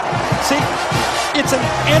 Yeah. See, it's an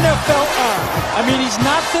NFL arm. I mean, he's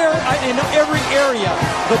not there in every area,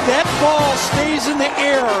 but that ball stays in the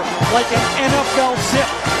air like an NFL zip.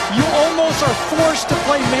 You almost are forced to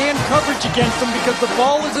play man coverage against them because the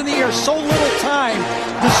ball is in the air so little time.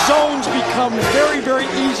 The zones become very, very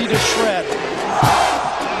easy to shred.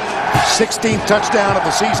 16th touchdown of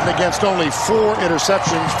the season against only 4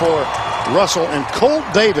 interceptions for Russell. And Colt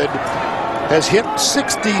David has hit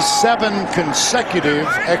 67 consecutive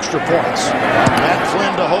extra points. Matt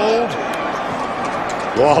Flynn to hold.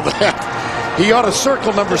 Well, he ought to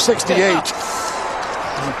circle number 68.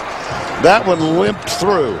 That one limped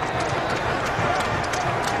through.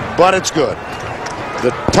 But it's good.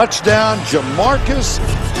 The touchdown, Jamarcus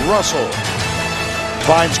Russell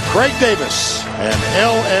finds Craig Davis, and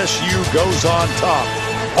LSU goes on top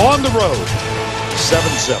on the road,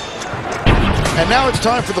 7-7. And now it's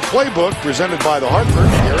time for the playbook presented by the Hartford.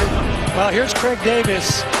 Gary? Well, here's Craig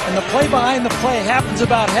Davis, and the play behind the play happens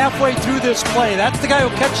about halfway through this play. That's the guy who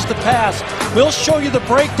catches the pass. We'll show you the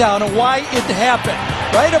breakdown of why it happened.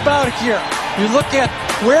 Right about here, you look at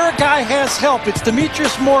where a guy has help. It's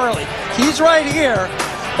Demetrius Morley. He's right here.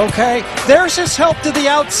 Okay, there's his help to the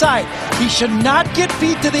outside. He should not get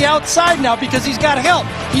beat to the outside now because he's got help.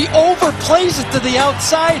 He overplays it to the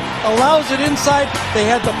outside, allows it inside. They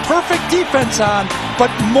had the perfect defense on, but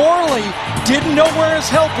Morley didn't know where his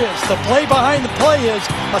help is. The play behind the play is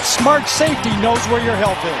a smart safety knows where your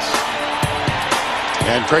help is.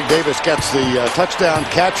 And Craig Davis gets the touchdown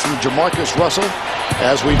catch from Jamarcus Russell.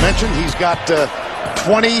 As we mentioned, he's got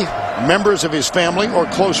 20 members of his family or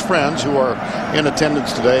close friends who are in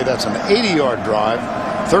attendance today. That's an 80-yard drive,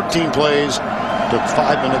 13 plays, took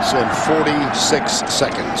 5 minutes and 46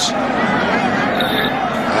 seconds.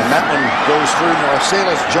 And that one goes through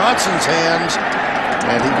Marcellus Johnson's hands,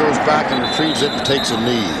 and he goes back and retrieves it and takes a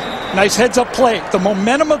knee. Nice heads-up play. The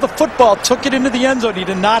momentum of the football took it into the end zone. He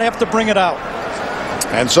did not have to bring it out.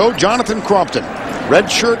 And so Jonathan Crompton,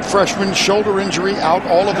 redshirt freshman, shoulder injury, out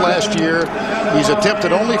all of last year. He's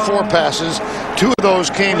attempted only 4 passes. 2 of those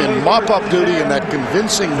came in mop-up duty in that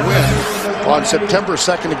convincing win on September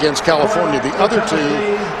 2nd against California. The other 2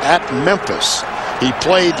 at Memphis. He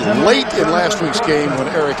played late in last week's game when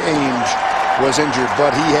Eric Ainge was injured,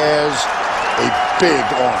 but he has a big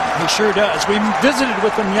arm. He sure does. We visited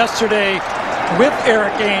with him yesterday with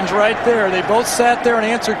Eric Ainge right there. They both sat there and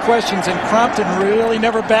answered questions, and Crompton really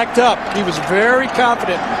never backed up. He was very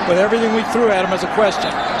confident with everything we threw at him as a question.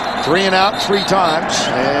 3 and out 3 times,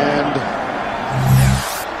 and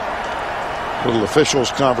little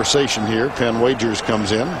officials conversation here. Penn Wagers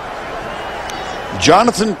comes in.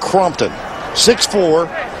 Jonathan Crompton, 6'4",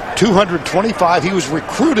 225. He was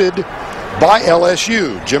recruited by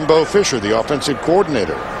LSU. Jimbo Fisher, the offensive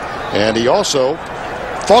coordinator. And he also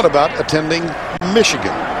thought about attending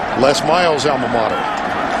Michigan, Les Miles' alma mater,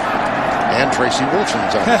 and Tracy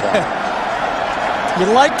Wilson's alma mater. You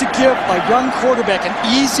like to give a young quarterback an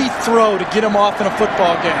easy throw to get him off in a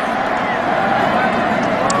football game.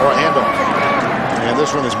 Or a handoff. And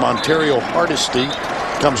this one is Montario Hardesty.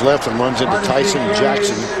 Comes left and runs into Tyson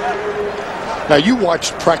Jackson. Now, you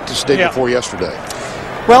watched practice day before yesterday.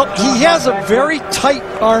 Well, he has a very tight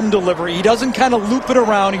arm delivery. He doesn't kind of loop it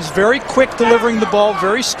around. He's very quick delivering the ball,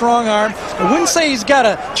 very strong arm. I wouldn't say he's got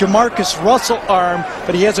a Jamarcus Russell arm,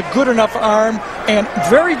 but he has a good enough arm and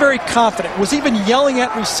very, very confident. Was even yelling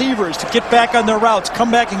at receivers to get back on their routes,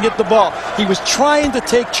 come back and get the ball. He was trying to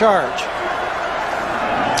take charge.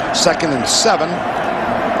 2nd and 7.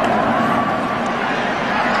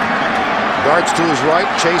 Darts to his right,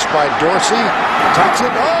 chased by Dorsey. Tucks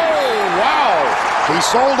it. Oh, wow. He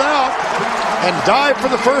sold out and dived for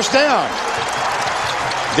the first down.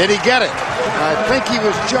 Did he get it? I think he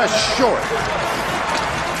was just short.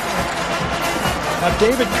 Now,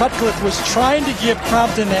 David Cutcliffe was trying to give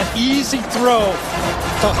Crompton that easy throw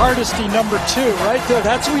to Hardesty, number 2, right there.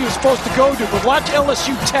 That's who he was supposed to go to. But watch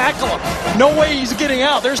LSU tackle him. No way he's getting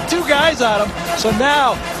out. There's 2 guys on him. So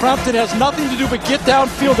now Crompton has nothing to do but get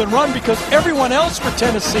downfield and run because everyone else for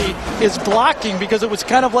Tennessee is blocking because it was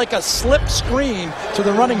kind of like a slip screen to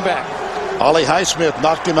the running back. Ollie Highsmith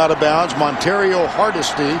knocked him out of bounds. Montario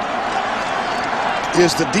Hardesty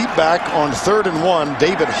is the deep back on 3rd and 1.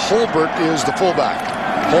 David Holbert is the fullback.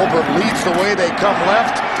 Holbert leads the way. They come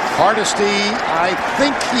left. Hardesty, I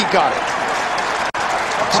think he got it.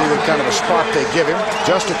 See what kind of a spot they give him.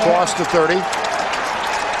 Just across the 30.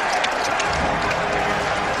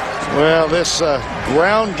 Well, this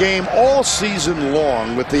ground game all season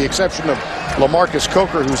long, with the exception of LaMarcus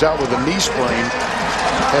Coker, who's out with a knee sprain,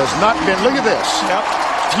 has not been. Look at this.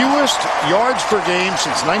 Fewest yards per game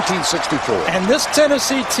since 1964. And this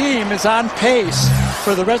Tennessee team is on pace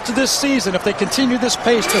for the rest of this season, if they continue this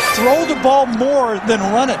pace, to throw the ball more than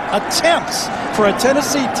run it. Attempts for a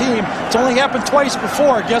Tennessee team. It's only happened twice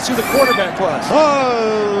before. Guess who the quarterback was?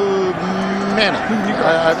 Oh, man.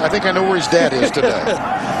 I think I know where his dad is today.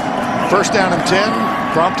 1st down and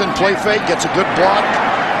 10. Crompton play fake, gets a good block.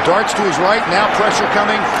 Darts to his right. Now pressure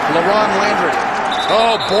coming. LaRon Landry.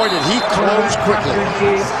 Oh, boy, did he close quickly.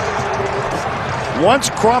 Once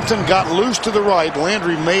Crompton got loose to the right,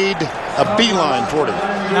 Landry made a beeline toward him.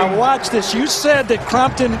 Now watch this. You said that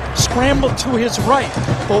Crompton scrambled to his right.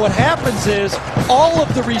 But what happens is all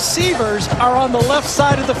of the receivers are on the left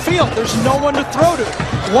side of the field. There's no one to throw to.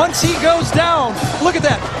 Once he goes down, look at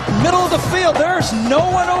that. Middle of the field, there's no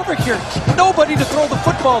one over here. Nobody to throw the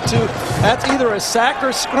football to. That's either a sack or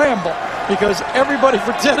a scramble, because everybody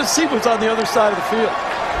for Tennessee was on the other side of the field.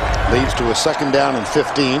 Leads to a 2nd down and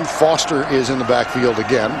 15. Foster is in the backfield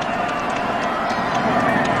again.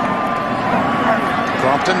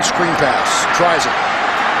 Crompton, screen pass, tries it,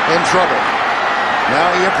 in trouble. Now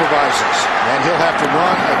he improvises, and he'll have to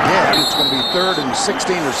run again. It's going to be 3rd and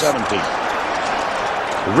 16 or 17.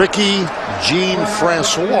 Ricky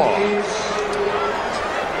Jean-Francois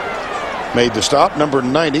made the stop, number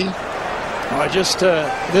 90.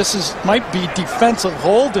 This might be defensive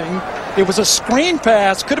holding. It was a screen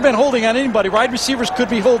pass. Could have been holding on anybody. Wide receivers could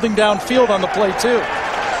be holding downfield on the play, too.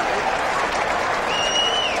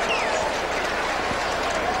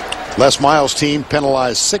 Les Miles' team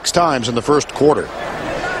penalized 6 times in the first quarter.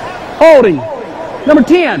 Holding. Number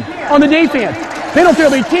 10 on the defense. Penalty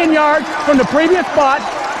will be 10 yards from the previous spot.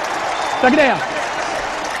 2nd down.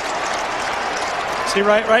 See,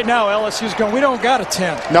 right now, LSU's going, we don't got a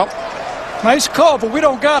 10. Nope. Nice call, but we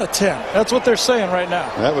don't got a 10. That's what they're saying right now.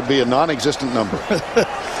 That would be a non-existent number.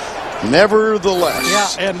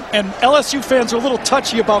 Nevertheless. Yeah, and LSU fans are a little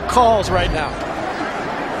touchy about calls right now.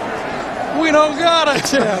 We don't got a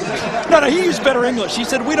 10. No, he used better English. He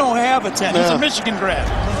said, we don't have a 10. He's a Michigan grad.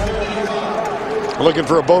 We're looking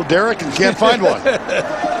for a Bo Derek and can't find one.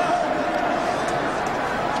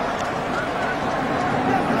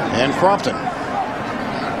 And Crompton.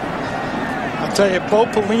 I'll tell you, Bo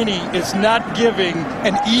Pelini is not giving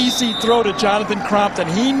an easy throw to Jonathan Crompton.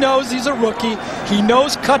 He knows he's a rookie. He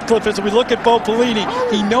knows Cutcliffe, as we look at Bo Pelini,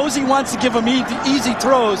 he knows he wants to give him easy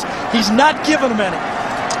throws. He's not giving him any.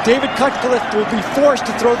 David Cutcliffe will be forced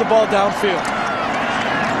to throw the ball downfield.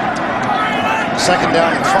 2nd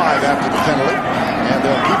down and 5 after the penalty. And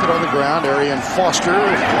they'll keep it on the ground. Arian Foster,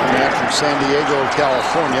 young man from San Diego,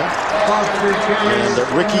 California. And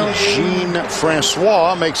Ricky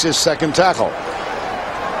Jean-Francois makes his 2nd tackle.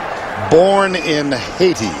 Born in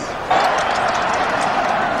Haiti.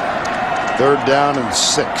 3rd down and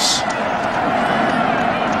 6.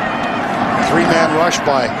 3-man rush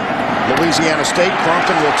by Louisiana State.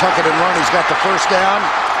 Crompton will tuck it and run. He's got the first down,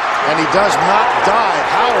 and he does not dive.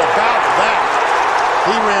 How about that?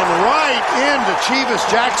 He ran right into Chivas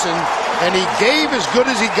Jackson, and he gave as good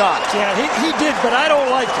as he got. Yeah, he did, but I don't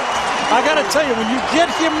like it. I got to tell you, when you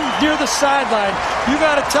get him near the sideline, you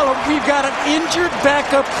got to tell him we've got an injured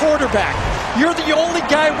backup quarterback. You're the only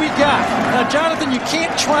guy we got. Now, Jonathan, you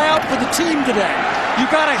can't try out for the team today. You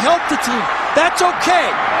got to help the team. That's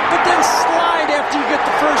okay, but then slide after you get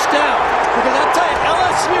the first down. Because I tell you,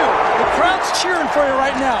 LSU, the crowd's cheering for you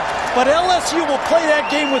right now, but LSU will play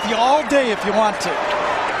that game with you all day if you want to.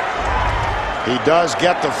 He does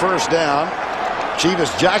get the first down.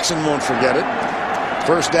 Chivas Jackson won't forget it.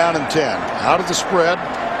 First down and 10. Out of the spread,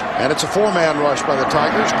 and it's a four-man rush by the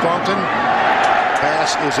Tigers. Crompton,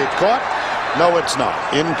 pass, is it caught? No, it's not.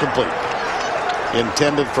 Incomplete.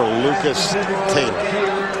 Intended for Lucas Taylor.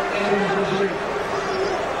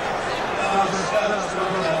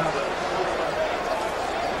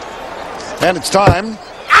 And it's time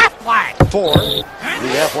for the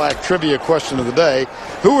Aflac trivia question of the day.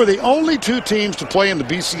 Who are the only two teams to play in the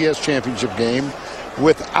BCS championship game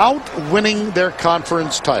without winning their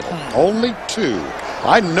conference title? Only two.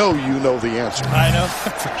 I know you know the answer. I know.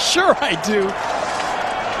 For sure I do.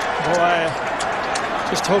 Boy, I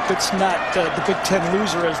just hope it's not the Big Ten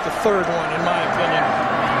loser as the third one, in my opinion.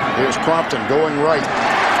 Here's Crompton going right.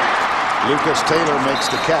 Lucas Taylor makes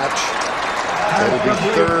the catch. It'll be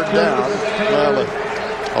third down. Well,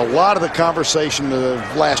 a lot of the conversation the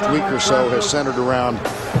last week or so has centered around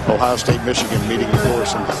Ohio State, Michigan meeting, of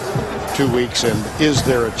course, in 2 weeks. And is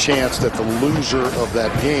there a chance that the loser of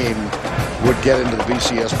that game would get into the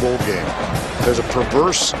BCS bowl game? There's a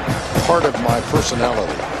perverse part of my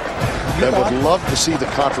personality that would love to see the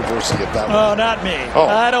controversy of that one. Oh, not me. Oh.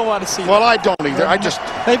 I don't want to see Well, that. I don't either.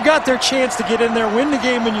 They've got their chance to get in there, win the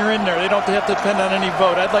game when you're in there. They don't have to depend on any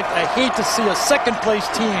vote. I hate to see a second-place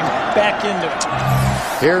team back into it.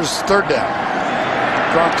 Here's third down.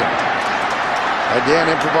 Crompton again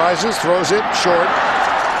improvises, throws it short.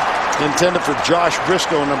 Intended for Josh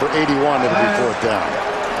Briscoe, number 81. It'll be fourth down.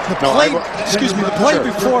 The play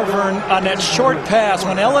before, Vern, on that short pass,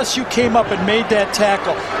 when LSU came up and made that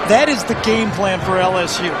tackle, that is the game plan for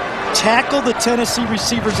LSU. Tackle the Tennessee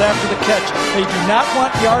receivers after the catch. They do not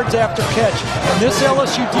want yards after catch. And this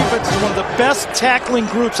LSU defense is one of the best tackling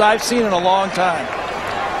groups I've seen in a long time.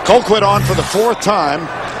 Colquitt on for the fourth time.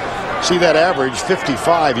 See that average,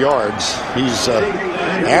 55 yards. He's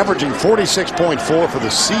averaging 46.4 for the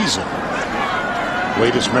season.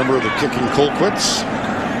 Latest member of the Kicking Colquitts.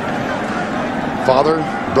 Father,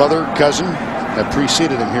 brother, cousin have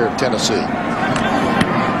preceded him here at Tennessee.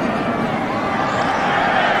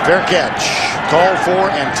 Fair catch. Called for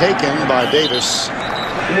and taken by Davis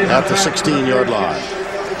at the 16-yard line.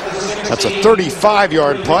 That's a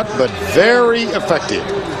 35-yard punt, but very effective.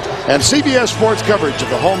 And CBS Sports coverage of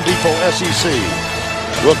the Home Depot SEC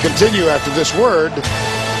will continue after this word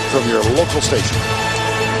from your local station.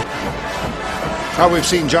 Now we've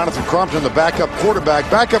seen Jonathan Crompton, the backup quarterback.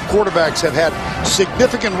 Backup quarterbacks have had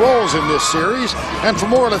significant roles in this series. And for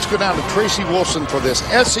more, let's go down to Tracy Wilson for this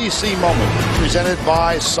SEC moment presented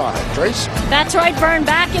by Sonic. Trace? That's right, Vern.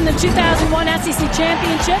 Back in the 2001 SEC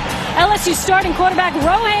Championship, LSU starting quarterback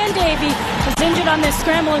Rohan Davey was injured on this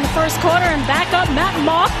scramble in the first quarter, and backup Matt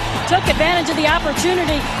Mock took advantage of the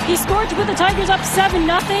opportunity. He scored to put the Tigers up 7-0.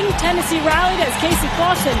 Tennessee rallied as Casey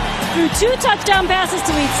Clausen threw 2 touchdown passes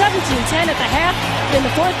to lead 17-10 at the half. In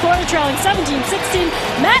the fourth quarter, trailing 17-16,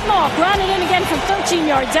 Matt Mock grounded in again from 13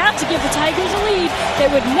 yards out to give the Tigers a lead they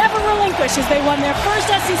would never relinquish as they won their first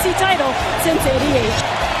SEC title since '88.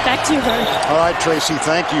 Back to you, Vern. All right, Tracy,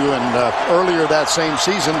 thank you. And earlier that same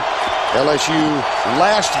season, LSU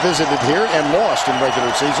last visited here and lost in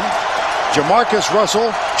regular season. Jamarcus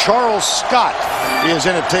Russell, Charles Scott is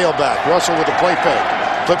in at tailback. Russell with a play fake.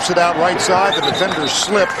 Flips it out right side. The defender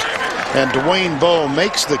slipped, and Dwayne Bowe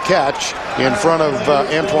makes the catch in front of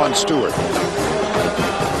Antoine Stewart.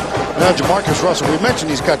 Now, Jamarcus Russell, we mentioned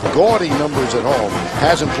he's got gaudy numbers at home.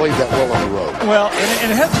 Hasn't played that well on the road. Well, and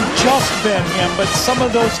it hasn't just been him, but some of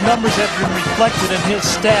those numbers have been reflected in his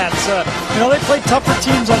stats. They played tougher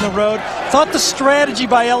teams on the road. Thought the strategy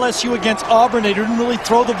by LSU against Auburn, they didn't really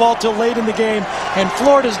throw the ball till late in the game, and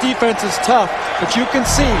Florida's defense is tough. But you can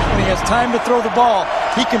see when he has time to throw the ball,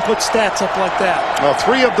 he can put stats up like that. Well,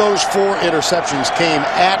 3 of those 4 interceptions came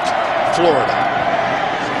at Florida.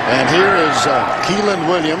 And here is Keelan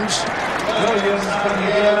Williams.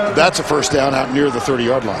 That's a first down out near the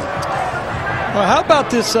 30-yard line. Well, how about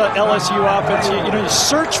this LSU offense? You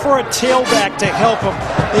search for a tailback to help them.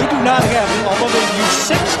 They do not have, although they've used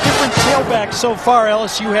 6 different tailbacks so far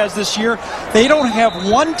LSU has this year, they don't have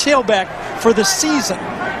one tailback for the season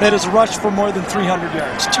that has rushed for more than 300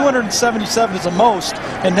 yards. 277 is the most,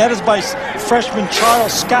 and that is by freshman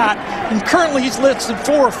Charles Scott. And currently he's listed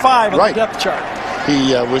 4 or 5 on the depth chart.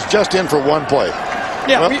 He was just in for 1 play.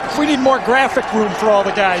 Yeah, well, we need more graphic room for all the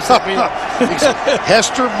guys. That we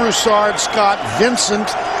Hester, Broussard, Scott, Vincent,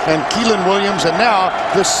 and Keelan Williams. And now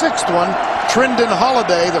the 6th one, Trendon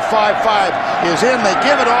Holiday, the 5'5", is in. They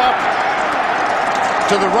give it off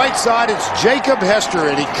to the right side. It's Jacob Hester,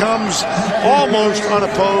 and he comes almost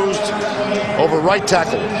unopposed over right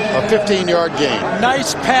tackle. A 15-yard gain.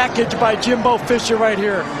 Nice package by Jimbo Fisher right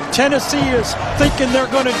here. Tennessee is thinking they're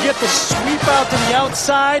going to get the sweep out to the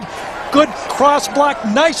outside. Good cross block,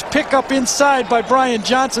 nice pickup inside by Brian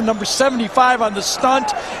Johnson, number 75 on the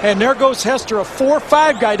stunt. And there goes Hester, a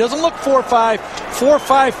 4'5" guy. Doesn't look 4'5",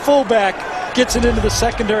 4'5" fullback. Gets it into the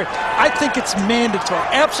secondary. I think it's mandatory,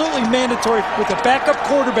 absolutely mandatory with the backup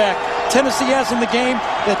quarterback Tennessee has in the game,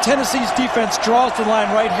 that Tennessee's defense draws the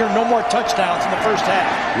line right here. No more touchdowns in the first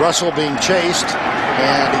half. Russell being chased,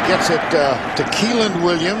 and he gets it to Keelan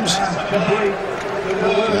Williams.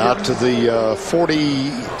 Out to the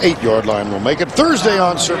 48-yard line. We'll make it Thursday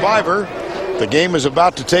on Survivor. The game is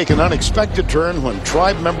about to take an unexpected turn when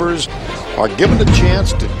tribe members are given a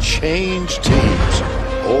chance to change teams.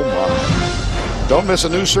 Oh my. Don't miss a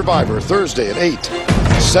new Survivor Thursday at 8,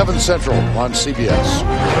 7 Central on CBS.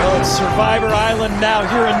 Well, it's Survivor Island now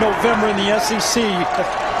here in November in the SEC.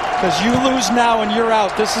 Because you lose now and you're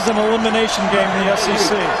out. This is an elimination game in the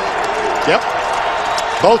SEC. Yep.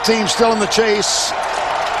 Both teams still in the chase.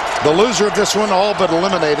 The loser of this one all but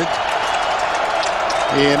eliminated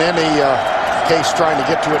in any case trying to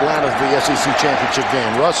get to Atlanta for the SEC championship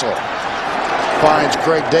game. Russell finds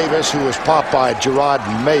Craig Davis, who was popped by Gerard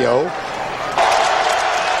Mayo.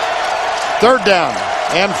 3rd down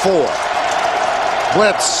and 4.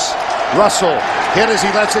 Blitz. Russell hit as he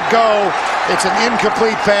lets it go. It's an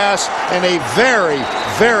incomplete pass and a very,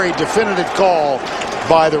 very definitive call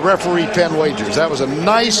by the referee, Penn Wagers. That was a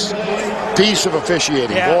nice piece of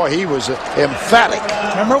officiating. Yeah. Boy, he was emphatic.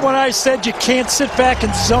 Remember when I said you can't sit back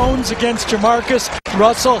in zones against Jamarcus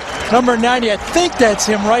Russell? Number 90, I think that's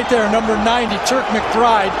him right there, number 90, Turk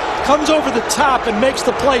McBride, comes over the top and makes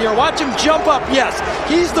the play here. Watch him jump up. Yes,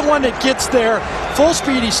 he's the one that gets there full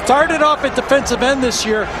speed. He started off at defensive end this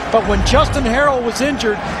year, but when Justin Harrell was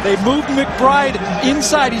injured, they moved McBride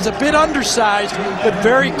inside. He's a bit undersized, but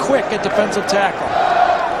very quick at defensive tackle.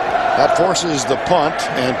 That forces the punt,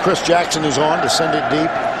 and Chris Jackson is on to send it deep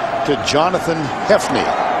to Jonathan Hefney.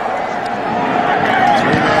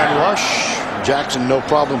 3-man rush. Jackson no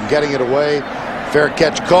problem getting it away. Fair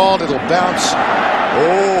catch called. It'll bounce.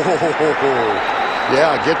 Oh,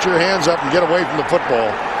 yeah, get your hands up and get away from the football.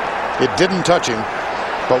 It didn't touch him,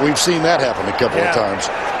 but we've seen that happen a couple of times.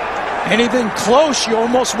 Anything close, you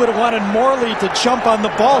almost would have wanted Morley to jump on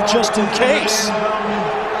the ball just in case.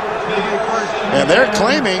 And they're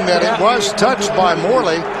claiming that it was touched by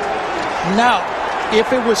Morley. Now,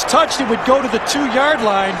 if it was touched, it would go to the 2-yard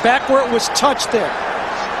line, back where it was touched there.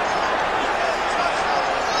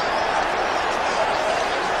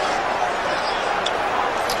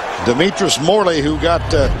 Demetrius Morley, who got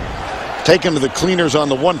taken to the cleaners on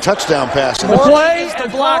the 1 touchdown pass. The play the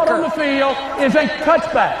blocker on the field is a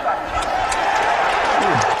touchback.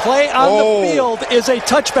 Play on the field is a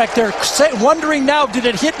touchback. They're wondering now, did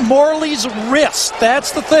it hit Morley's wrist?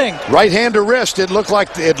 That's the thing. Right hand to wrist. It looked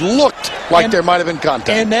like there might have been contact.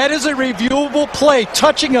 And that is a reviewable play.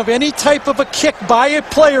 Touching of any type of a kick by a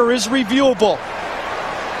player is reviewable.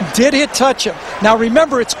 Did it touch him? Now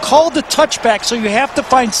remember, it's called a touchback, so you have to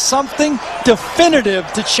find something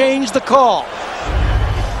definitive to change the call.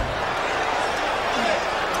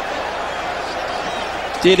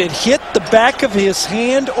 Did it hit the back of his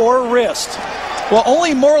hand or wrist? Well,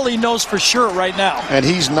 only Morley knows for sure right now. And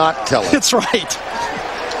he's not telling. That's right.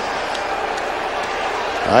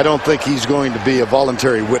 I don't think he's going to be a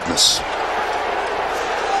voluntary witness.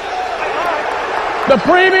 The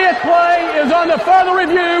previous play is under further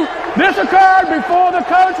review. This occurred before the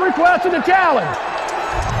coach requested a challenge.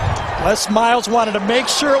 Les Miles wanted to make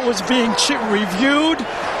sure it was being reviewed.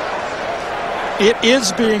 It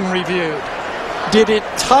is being reviewed. Did it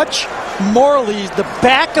touch Morley, the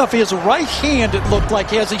back of his right hand, it looked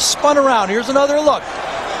like, as he spun around? Here's another look.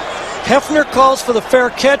 Hefner calls for the fair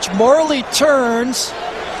catch. Morley turns.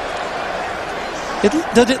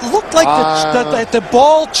 Did it look like the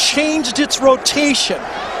ball changed its rotation?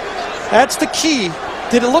 That's the key.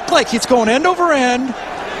 Did it look like he's going end over end?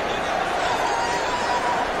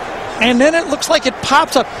 and then it looks like it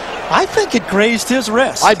pops up. I think it grazed his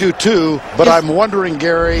wrist. I do too, but I'm wondering,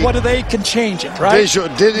 Gary, whether they can change it, right?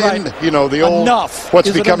 You know, the old, enough.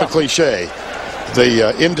 what's become a cliche,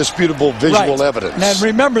 the indisputable visual evidence. And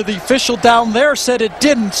remember, the official down there said it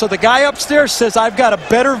didn't, so the guy upstairs says, I've got a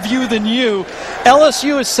better view than you.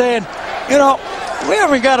 LSU is saying, you know, we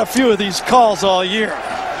haven't got a few of these calls all year.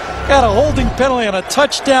 Got a holding penalty on a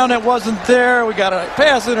touchdown that wasn't there. We got a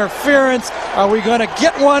pass interference. Are we going to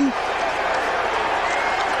get one?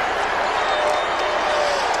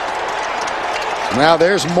 Now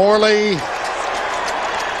there's Morley.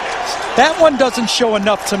 That one doesn't show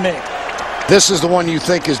enough to me. This is the one you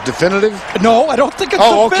think is definitive? No, I don't think it's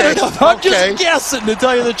definitive. Okay. I'm just guessing, to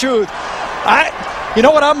tell you the truth. You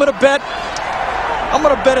know what I'm going to bet? I'm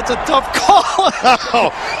going to bet it's a tough call.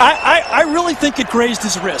 I really think it grazed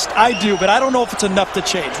his wrist. I do, but I don't know if it's enough to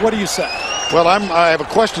change. What do you say? Well, I have a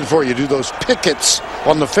question for you. Do those pickets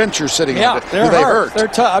on the fence you're sitting on, do they hurt? They're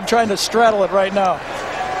tough. I'm trying to straddle it right now.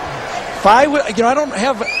 If I would, you know, I don't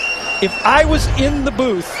have. If I was in the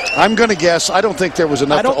booth, I'm going to guess. I don't think there was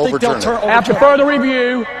enough to overturn it. After further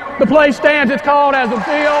review, the play stands. It's called as a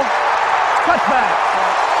field touchback.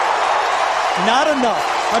 Not enough.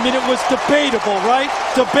 I mean, it was debatable, right?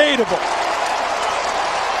 Debatable.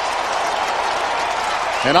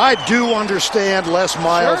 And I do understand Les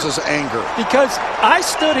Miles' anger. Because I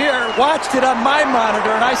stood here, watched it on my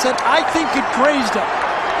monitor, and I said, I think it grazed him.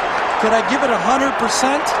 Could I give it 100%?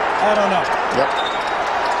 I don't know. Yep.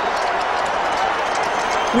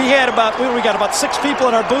 We got about 6 people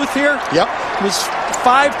in our booth here. Yep. It was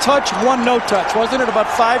 5 touch, 1 no touch, wasn't it? About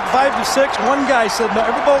 5 to 6. One guy said no.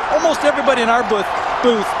 Almost everybody in our booth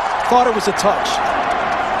thought it was a touch.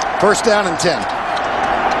 First down and 10.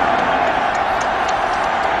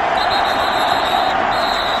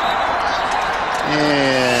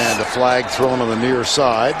 And a flag thrown on the near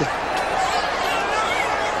side.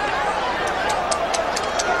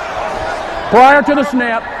 Prior to the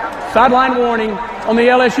snap, sideline warning on the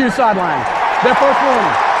LSU sideline. Their first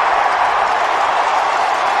warning.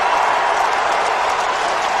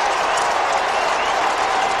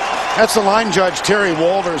 That's the line judge, Terry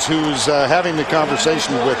Walters, who's having the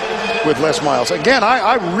conversation with Les Miles. Again,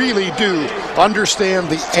 I really do understand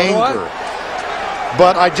the anger,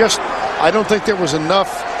 but I don't think there was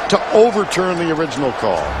enough to overturn the original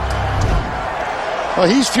call. Well,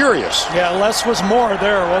 he's furious. Yeah, Les was more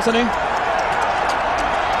there, wasn't he?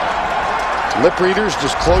 Lip readers,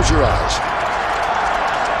 just close your eyes.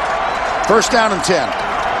 First down and 10.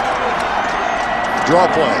 Draw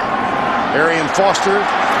play. Arian Foster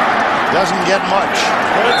doesn't get much.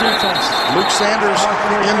 What a defense. Luke Sanders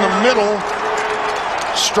in the middle.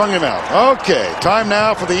 Strung him out. Okay, time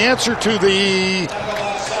now for the answer to the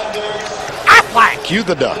Cue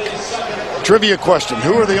the duck. Trivia question.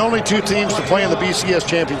 Who are the only 2 teams to play in the BCS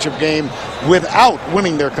championship game without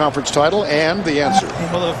winning their conference title? And the answer.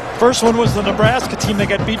 Well, the first one was the Nebraska team that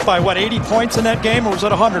got beat by, 80 points in that game? Or was it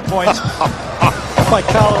 100 points? By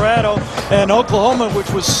Colorado. And Oklahoma, which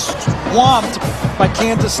was swamped by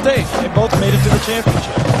Kansas State. They both made it to the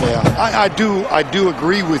championship. Yeah, I do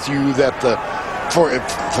agree with you that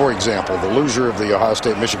for example, the loser of the Ohio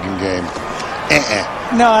State-Michigan game,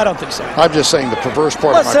 No, I don't think so. I'm just saying the perverse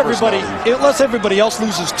part of my personality. Unless everybody else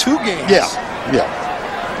loses 2 games. Yeah.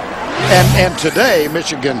 And today,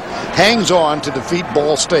 Michigan hangs on to defeat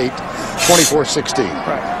Ball State 24-16.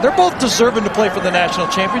 Right. They're both deserving to play for the national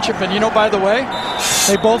championship. And, you know, by the way,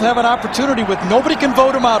 they both have an opportunity with nobody can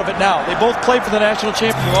vote them out of it now. They both play for the national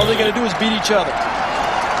championship. All they got to do is beat each other.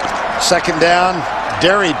 Second down,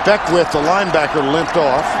 Derry Beckwith, the linebacker, limped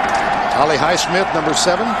off. Ollie Highsmith, number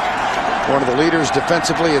 7. One of the leaders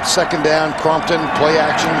defensively at second down. Crompton, play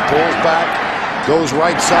action, pulls back, goes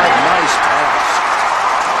right side. Nice pass.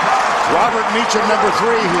 Robert Meacham, number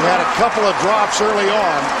 3, who had a couple of drops early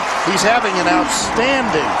on. He's having an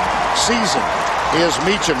outstanding season. Is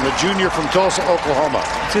Meacham, the junior from Tulsa, Oklahoma.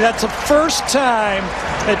 See, that's the first time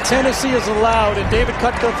that Tennessee is allowed, and David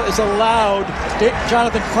Cutcliffe is allowed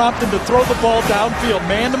Jonathan Crompton to throw the ball downfield.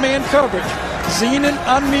 Man-to-man coverage. Zenon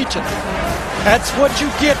on Meacham. That's what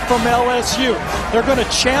you get from LSU. They're going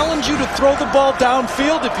to challenge you to throw the ball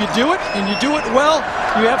downfield. If you do it, and you do it well,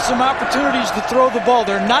 you have some opportunities to throw the ball.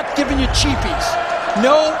 They're not giving you cheapies.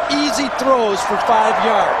 No easy throws for 5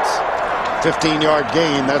 yards. 15-yard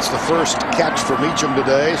gain. That's the first catch for Meacham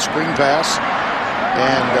today. Screen pass.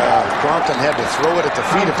 And Crompton had to throw it at the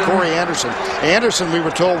feet of Corey Anderson. Anderson, we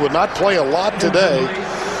were told, would not play a lot today.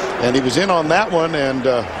 And he was in on that one, and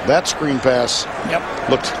that screen pass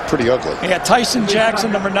looked pretty ugly. Yeah, Tyson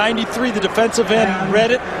Jackson, number 93, the defensive end,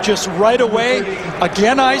 read it just right away.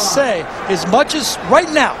 Again, I say, as much as right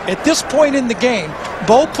now, at this point in the game,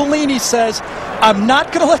 Bo Pelini says, I'm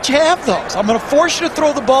not going to let you have those. I'm going to force you to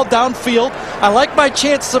throw the ball downfield. I like my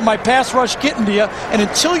chances of my pass rush getting to you, and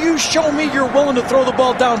until you show me you're willing to throw the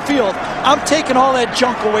ball downfield, I'm taking all that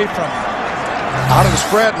junk away from you. Out of the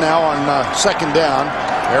spread now on second down.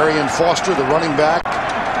 Arian Foster, the running back,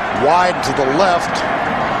 wide to the left.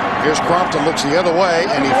 Here's Crompton, looks the other way,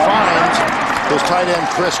 and he finds his tight end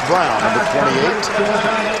Chris Brown, number 28.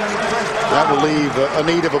 That will leave a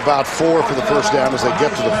need of about 4 for the first down as they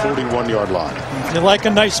get to the 41-yard line. You like a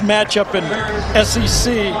nice matchup in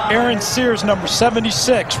SEC. Aaron Sears, number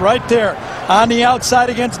 76, right there on the outside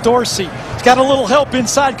against Dorsey. He's got a little help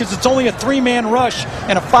inside because it's only a 3-man rush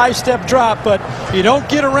and a 5-step drop, but you don't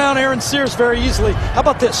get around Aaron Sears very easily. How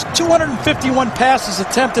about this? 251 passes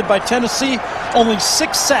attempted by Tennessee, only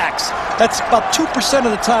 6 sacks. That's about 2%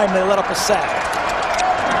 of the time they let up a sack.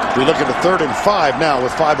 We look at the 3rd and 5 now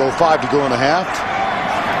with 5:05 to go in the half.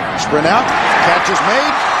 Sprint out, catch is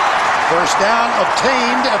made. First down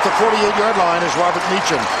obtained at the 48-yard line as Robert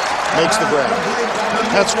Meacham makes the grab.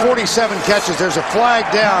 That's 47 catches. There's a flag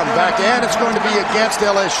down back, and it's going to be against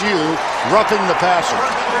LSU, roughing the passer.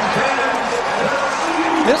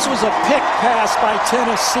 This was a pick pass by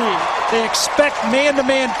Tennessee. They expect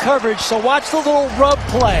man-to-man coverage, so watch the little rub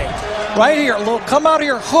play. Right here, a little come out of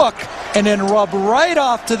your hook, and then rub right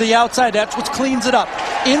off to the outside. That's what cleans it up.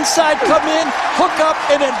 Inside, come in, hook up,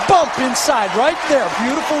 and then bump inside right there.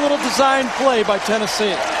 Beautiful little design play by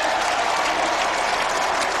Tennessee.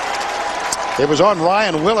 It was on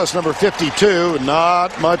Ryan Willis, number 52.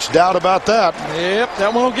 Not much doubt about that. Yep,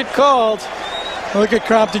 that one will get called. Look at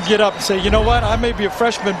Crompton get up and say, you know what, I may be a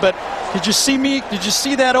freshman, but did you see me? Did you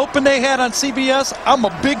see that open they had on CBS? I'm a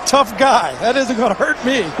big, tough guy. That isn't going to hurt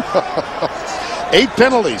me. 8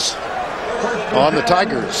 penalties on the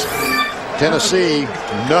Tigers. Tennessee,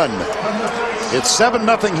 none. It's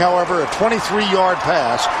 7-0, however, a 23-yard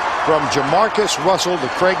pass from Jamarcus Russell to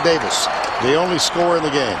Craig Davis, the only score in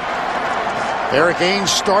the game. Eric Ainge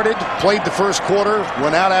started, played the first quarter,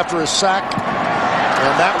 went out after a sack,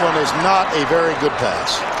 and that one is not a very good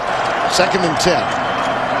pass. 2nd and 10.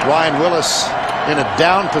 Ryan Willis in a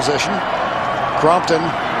down position. Crompton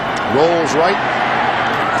rolls right.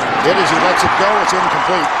 Hit as he lets it go. It's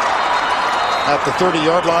incomplete. At the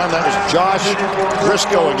 30-yard line, that was Josh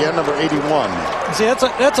Briscoe again, number 81. See,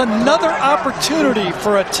 that's another opportunity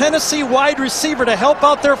for a Tennessee wide receiver to help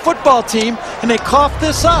out their football team, and they cough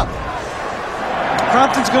this up.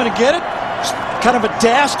 Crompton's going to get it. Kind of a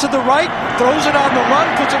dash to the right, throws it on the run,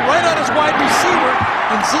 puts it right on his wide receiver,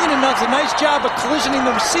 and Zenon does a nice job of collisioning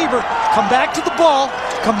the receiver. Come back to the ball,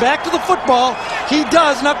 come back to the football. He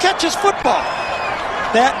does. Now catch his football.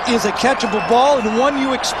 That is a catchable ball, and one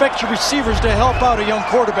you expect your receivers to help out a young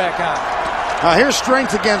quarterback on. Now here's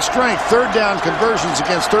strength against strength. 3rd down conversions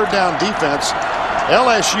against 3rd down defense.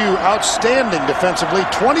 LSU outstanding defensively,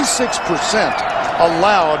 26%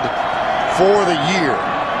 allowed for the year.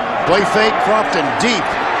 Play fake, Crompton deep.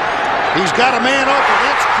 He's got a man open.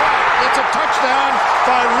 It's caught. It's a touchdown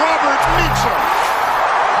by Robert Meacham.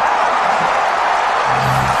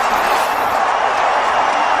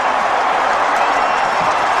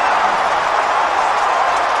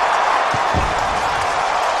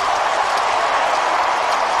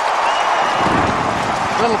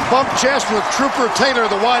 Little bump chest with Trooper Taylor,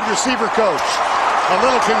 the wide receiver coach. A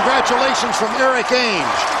little congratulations from Eric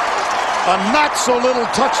Ainge. A not-so-little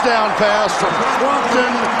touchdown pass from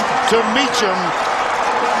Crompton to Meacham.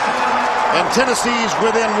 And Tennessee's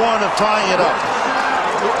within 1 of tying it up.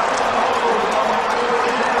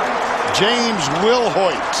 James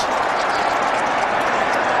Wilhoit.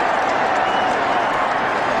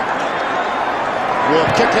 Will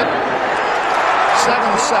kick it.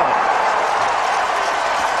 7-7.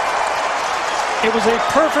 It was a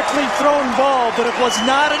perfectly thrown ball, but it was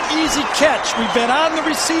not an easy catch. We've been on the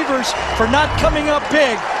receivers for not coming up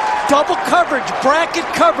big. Double coverage, bracket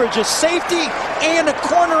coverage, a safety and a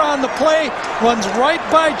corner on the play. Runs right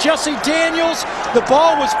by Jesse Daniels. The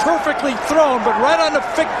ball was perfectly thrown, but right on the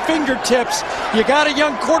fingertips. You got a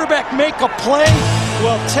young quarterback make a play.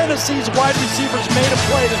 Well, Tennessee's wide receivers made a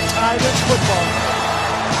play to tie this football.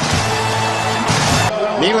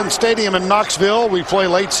 Neyland Stadium in Knoxville. We play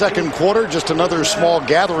late 2nd quarter. Just another small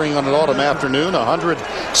gathering on an autumn afternoon.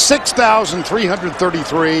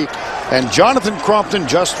 106,333. And Jonathan Crompton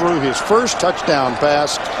just threw his first touchdown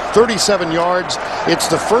pass, 37 yards. It's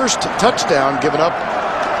the first touchdown given up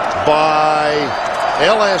by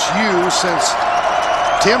LSU since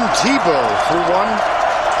Tim Tebow threw one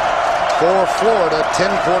for Florida 10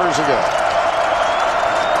 quarters ago.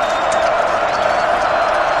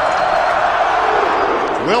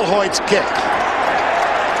 Will Hoyt's kick.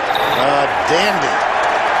 Dandy.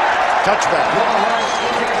 Touchback.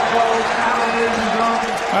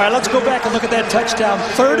 All right, let's go back and look at that touchdown.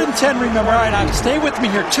 3rd and 10, remember. All right, now stay with me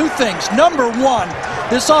here. 2 things. Number 1,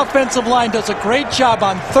 this offensive line does a great job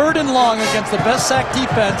on 3rd and long against the best sack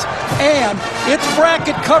defense, and it's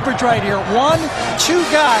bracket coverage right here. 1, 2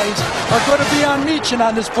 guys are going to be on Meechin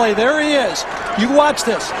on this play. There he is. You watch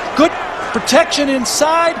this. Good protection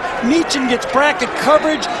inside. Meechin gets bracket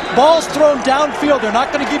coverage. Ball's thrown downfield. They're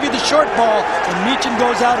not going to give you the short ball, and Meechin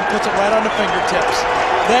goes out and puts it right on the fingertips.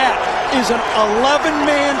 That is an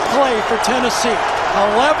 11-man play for Tennessee.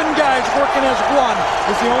 11 guys working as one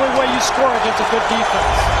is the only way you score against a good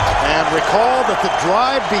defense. And recall that the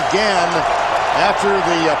drive began after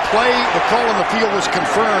the call on the field was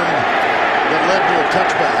confirmed that led to a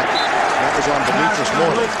touchback. That was on Demetrius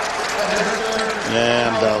Morley.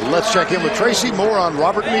 And let's check in with Tracy. More on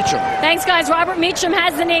Robert Meechin. Thanks, guys. Robert Meechin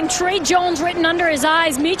has the name Trey Jones written under his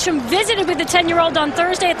eyes. Meechin visited with the 10-year-old on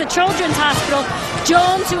Thursday at the Children's Hospital.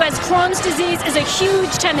 Jones, who has Crohn's disease, is a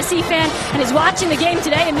huge Tennessee fan and is watching the game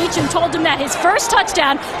today. And Meechin told him that his first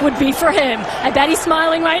touchdown would be for him. I bet he's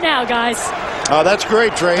smiling right now, guys. That's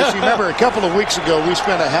great, Trace. You remember a couple of weeks ago, we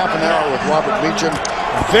spent a half an hour with Robert Meechin.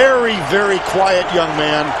 Very, very quiet young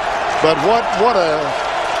man. But what a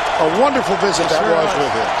wonderful visit that was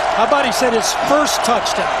with him. How about he said his first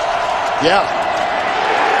touchdown? Yeah.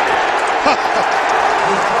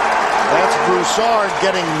 That's Broussard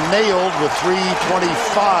getting nailed with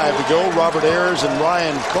 3:25 to go. Robert Ayers and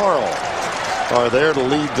Ryan Carl are there to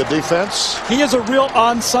lead the defense. He is a real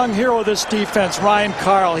unsung hero of this defense, Ryan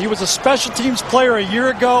Carl. He was a special teams player a year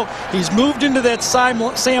ago. He's moved into that Sam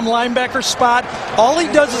linebacker spot. All he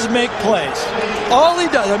does is make plays. All he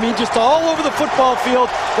does. I mean, just all over the football field,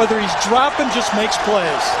 whether he's dropping, just makes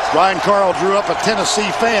plays. Ryan Carl drew up a Tennessee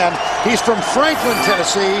fan. He's from Franklin,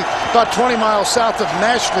 Tennessee, about 20 miles south of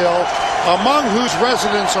Nashville, among whose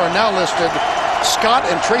residents are now listed Scott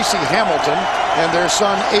and Tracy Hamilton and their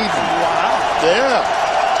son Aiden. Wow. Yeah,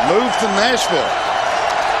 moved to Nashville.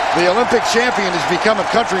 The Olympic champion has become a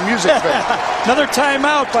country music fan. Another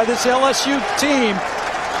timeout by this LSU team.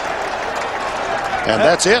 And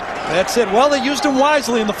that's it. That's it. Well, they used him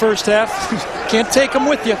wisely in the first half. Can't take him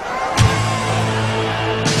with you.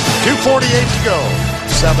 2:48 to go.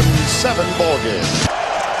 7-7 ball game.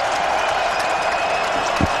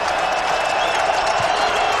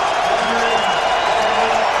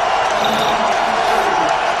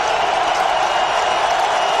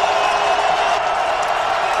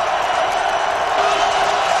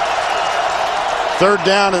 Third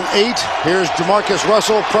down and 8. Here's Jamarcus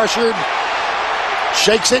Russell, pressured.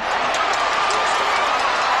 Shakes it.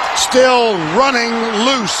 Still running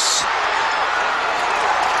loose.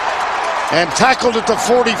 And tackled at the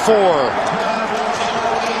 44.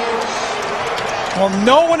 Well,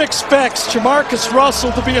 no one expects Jamarcus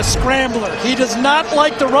Russell to be a scrambler. He does not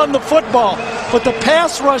like to run the football, but the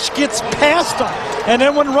pass rush gets past him. And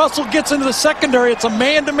then when Russell gets into the secondary, it's a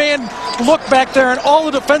man-to-man look back there, and all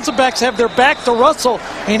the defensive backs have their back to Russell,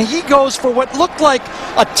 and he goes for what looked like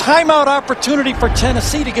a timeout opportunity for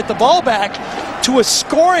Tennessee to get the ball back to a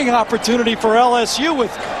scoring opportunity for LSU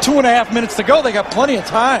with 2.5 minutes to go. They got plenty of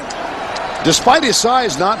time. Despite his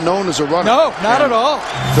size, not known as a runner. No, not at all.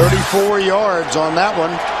 34 yards on that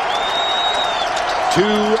one.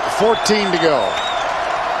 2:14 to go.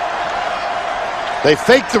 They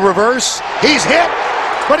fake the reverse. He's hit,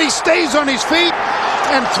 but he stays on his feet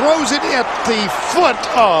and throws it at the foot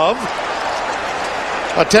of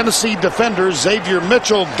a Tennessee defender. Xavier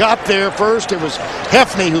Mitchell got there first. It was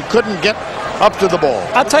Hefney who couldn't get up to the ball.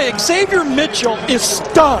 I'll tell you, Xavier Mitchell is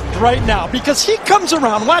stunned right now because he comes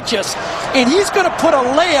around, watch this, and he's going to put a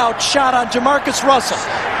layout shot on Jamarcus Russell.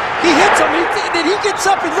 He hits him, and he gets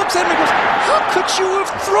up and looks at him and goes, how could you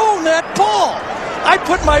have thrown that ball? I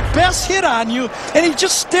put my best hit on you, and he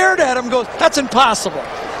just stared at him and goes, that's impossible.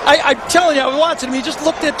 I'm telling you, I was watching him, he just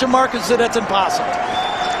looked at Jamarcus and said, that's impossible.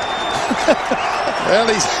 Well,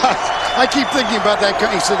 I keep thinking about that.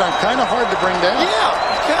 He said, I'm kind of hard to bring down. Yeah,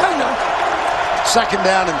 kind of. Second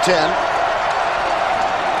down and 10.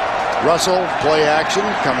 Russell, play action,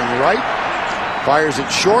 coming right. Fires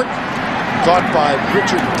it short. Caught by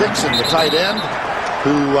Richard Dixon, the tight end,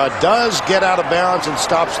 who does get out of bounds and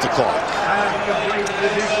stops the clock.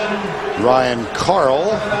 Ryan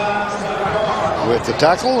Carl with the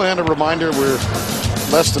tackle, and a reminder, we're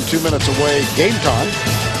less than 2 minutes away game time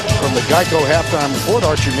from the Geico halftime report.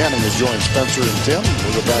 Archie Manning has joined Spencer and Tim.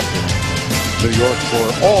 We'll go back to New York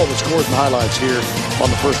for all the scores and highlights here on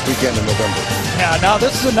the first weekend in November. Yeah, now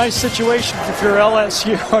this is a nice situation if you're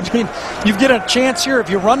LSU. I mean, you get a chance here if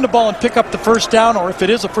you run the ball and pick up the first down, or if it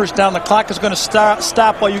is a first down, the clock is going to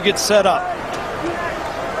stop while you get set up.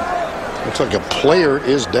 Looks like a player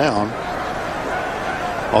is down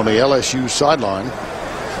on the LSU sideline.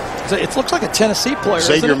 It looks like a Tennessee player.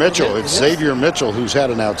 Xavier Mitchell. It's Xavier Mitchell who's had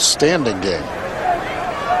an outstanding game.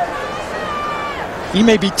 He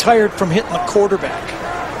may be tired from hitting the quarterback.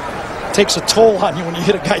 Takes a toll on you when you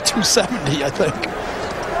hit a guy 270, I think.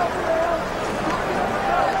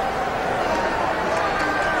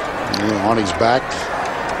 Yeah, on his back.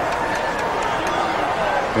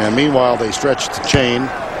 And meanwhile, they stretched the chain,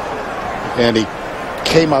 and he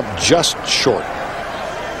came up just short.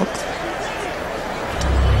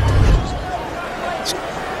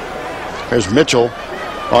 There's Mitchell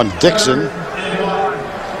on Dixon.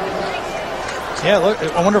 Yeah, look,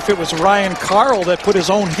 I wonder if it was Ryan Carl that put his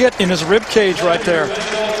own hit in his rib cage right there.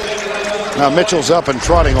 Now Mitchell's up and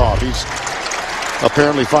trotting off. He's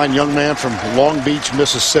apparently a fine young man from Long Beach,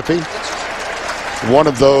 Mississippi. One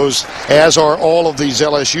of those, as are all of these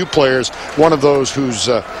LSU players, one of those whose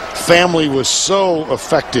family was so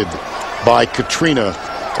affected by Katrina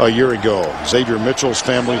a year ago. Xavier Mitchell's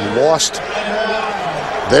family lost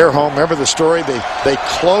their home. Remember the story? They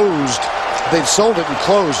closed. They'd sold it and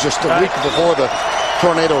closed just a week before the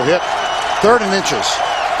tornado hit. 3rd and inches.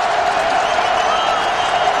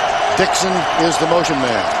 Dixon is the motion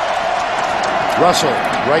man. Russell,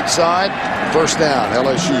 right side, first down,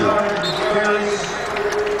 LSU.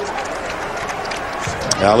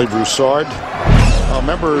 Ali Broussard.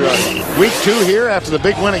 Remember week 2 here after the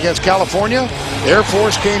big win against California? Air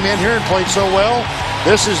Force came in here and played so well.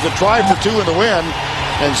 This is the try for 2 in the win.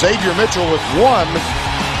 And Xavier Mitchell with one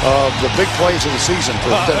of the big plays of the season for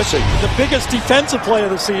Tennessee. The biggest defensive play of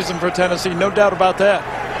the season for Tennessee, no doubt about that.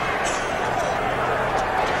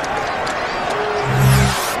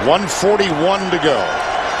 1:41 to go.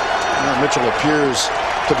 Now Mitchell appears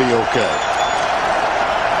to be okay.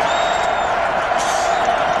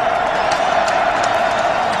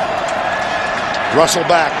 Russell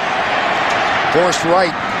back. Forced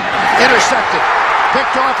right. Intercepted.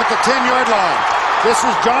 Picked off at the 10-yard line. This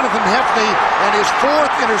is Jonathan Hefney and his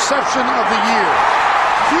 4th interception of the year.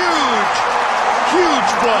 Huge, huge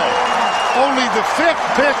play. Only the 5th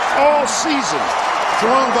pick all season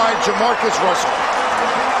thrown by Jamarcus Russell.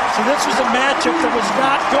 So this was a matchup that was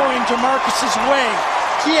not going Jamarcus's way.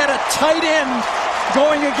 He had a tight end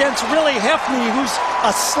going against Willie Hefney, who's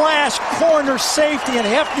a slash corner safety, and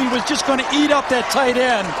Hefney was just going to eat up that tight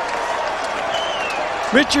end.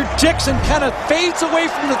 Richard Dixon kind of fades away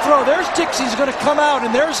from the throw. There's Dixie, he's going to come out,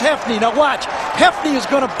 and there's Hefney. Now watch, Hefney is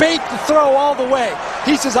going to bait the throw all the way.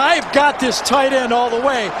 He says, I've got this tight end all the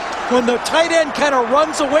way. When the tight end kind of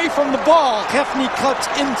runs away from the ball, Hefney cuts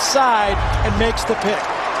inside and makes the pick.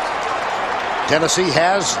 Tennessee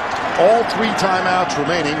has all 3 timeouts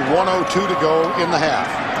remaining, 1:02 to go in the half.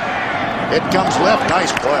 It comes left,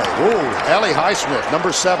 nice play. Ooh, Allie Highsmith,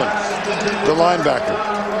 number 7, the linebacker.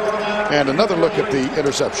 And another look at the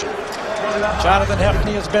interception. Jonathan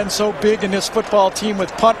Hefney has been so big in this football team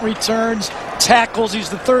with punt returns, tackles. He's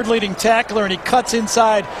the 3rd leading tackler, and he cuts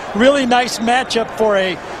inside. Really nice matchup for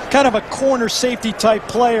a kind of a corner safety type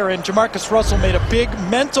player, and Jamarcus Russell made a big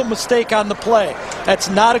mental mistake on the play. That's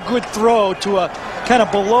not a good throw to a kind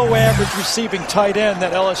of below average receiving tight end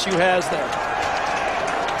that LSU has there.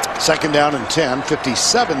 2nd down and 10,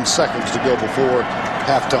 57 seconds to go before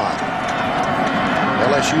halftime.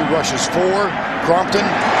 LSU rushes 4. Crompton,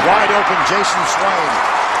 wide open, Jason Swain.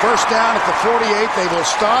 First down at the 48. They will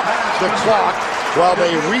stop the clock while they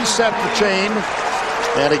reset the chain.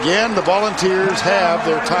 And again, the Volunteers have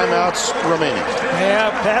their timeouts remaining. Yeah,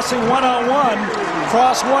 passing one-on-one.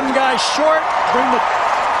 Cross one guy short, bring the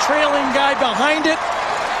trailing guy behind it.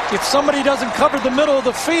 If somebody doesn't cover the middle of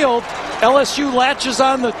the field, LSU latches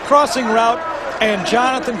on the crossing route, and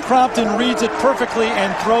Jonathan Crompton reads it perfectly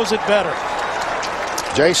and throws it better.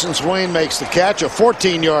 Jason Swain makes the catch, a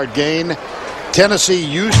 14-yard gain. Tennessee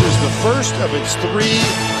uses the first of its 3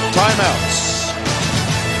 timeouts.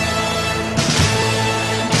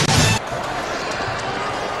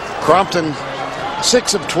 Crompton,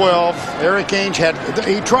 6 of 12. Eric Ainge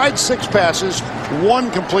he tried 6 passes,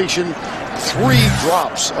 1 completion, 3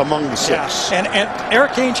 drops among the 6. Yeah. And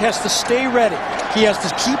Eric Ainge has to stay ready. He has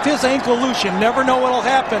to keep his ankle loose. You never know what'll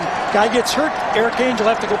happen. Guy gets hurt, Eric Ainge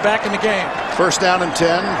will have to go back in the game. First down and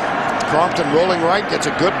 10. Crompton rolling right, gets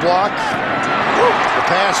a good block. The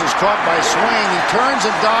pass is caught by Swain. He turns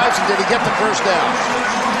and dives, and did he get the first down?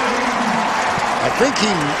 I think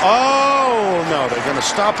he, oh no, they're going to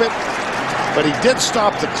stop it. but he did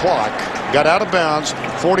stop the clock. Got out of bounds,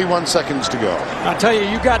 41 seconds to go. I'll tell you,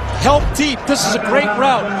 you got help deep. This is a great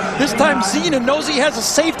route. This time Zenon knows he has a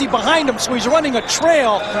safety behind him, so he's running a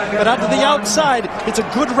trail, but out to the outside. It's a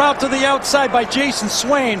good route to the outside by Jason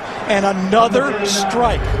Swain, and another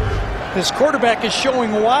strike. This quarterback is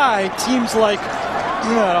showing why teams like,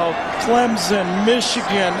 Clemson,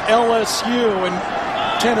 Michigan, LSU, and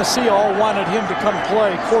Tennessee all wanted him to come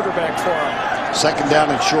play quarterback for them. Second down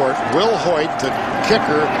and short. Will Hoyt, the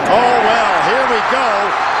kicker. Oh, well, here we go.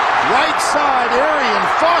 Right side, Arian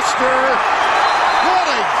Foster. What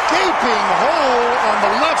a gaping hole on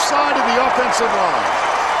the left side of the offensive line.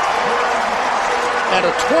 And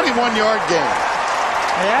a 21-yard gain.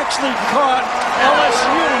 They actually caught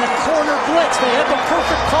LSU in a corner blitz. They had the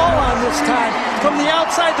perfect call on this time. From the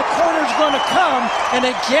outside, the corner's going to come, and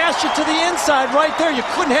they gash it to the inside right there. You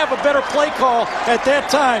couldn't have a better play call at that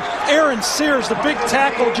time. Aaron Sears, the big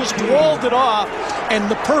tackle, just walled it off,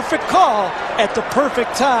 and the perfect call at the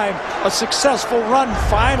perfect time. A successful run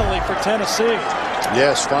finally for Tennessee.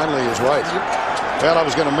 Yes, finally is right. Well, I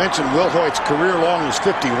was going to mention Will Hoyt's career long is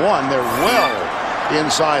 51. They're well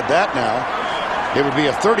inside that now. It would be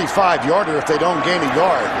a 35-yarder if they don't gain a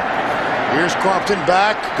yard. Here's Crumpton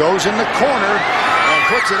back, goes in the corner, and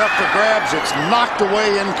puts it up for grabs. It's knocked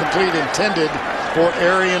away, incomplete, intended for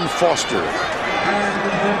Arian Foster.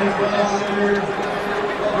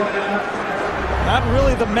 Not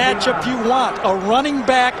really the matchup you want. A running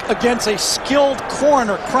back against a skilled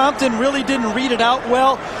corner. Crompton really didn't read it out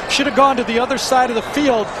well. Should have gone to the other side of the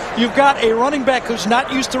field. You've got a running back who's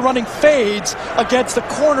not used to running fades against the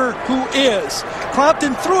corner who is.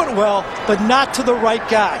 Crompton threw it well, but not to the right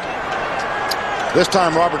guy. This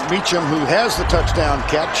time Robert Meacham, who has the touchdown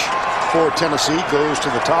catch for Tennessee, goes to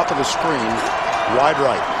the top of the screen, wide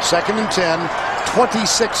right. 2nd and 10,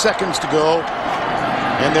 26 seconds to go.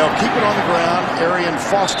 And they'll keep it on the ground. Arian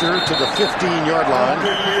Foster to the 15-yard line.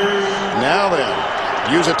 Now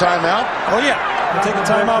then, use a timeout. Oh, yeah. We'll take a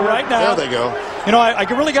timeout right now. There they go. You know, I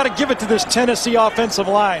really got to give it to this Tennessee offensive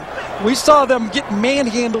line. We saw them get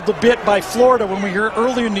manhandled a bit by Florida when we were here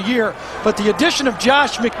earlier in the year, but the addition of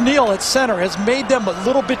Josh McNeil at center has made them a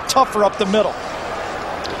little bit tougher up the middle.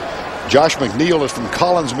 Josh McNeil is from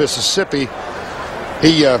Collins, Mississippi.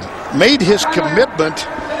 He made his commitment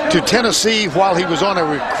to Tennessee while he was on a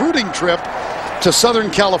recruiting trip to Southern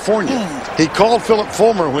California. He called Philip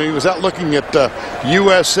Fulmer when he was out looking at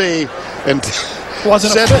USC and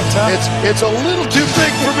said, it's a little too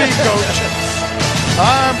big for me, coach.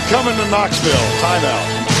 I'm coming to Knoxville.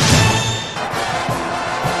 Timeout.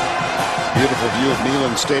 Beautiful view of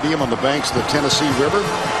Neyland Stadium on the banks of the Tennessee River,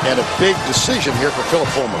 and a big decision here for Philip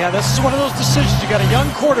Fulmer. Yeah, this is one of those decisions. You got a young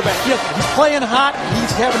quarterback. He's playing hot.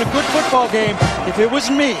 He's having a good football game. If it was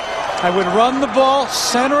me, I would run the ball,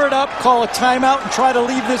 center it up, call a timeout, and try to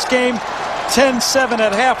leave this game 10-7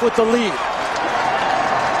 at half with the lead.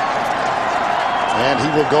 And he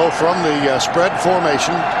will go from the spread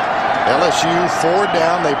formation. LSU 4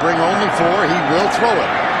 down. They bring only 4. He will throw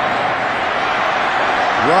it.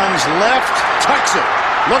 Runs left, tucks it,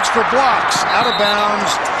 looks for blocks, out of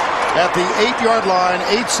bounds at the 8-yard line,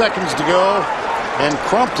 8 seconds to go, and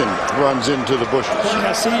Crumpton runs into the bushes.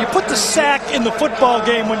 Yeah, see, you put the sack in the football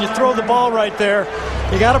game when you throw the ball right there.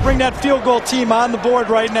 You got to bring that field goal team on the board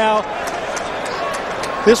right now.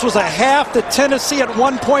 This was a half that Tennessee at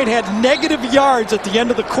one point had negative yards at the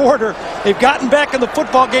end of the quarter. They've gotten back in the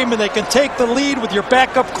football game, and they can take the lead with your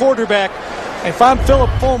backup quarterback. If I'm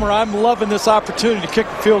Philip Fulmer, I'm loving this opportunity to kick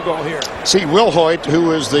the field goal here. See, Will Hoyt,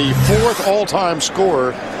 who is the 4th all-time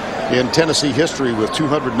scorer in Tennessee history with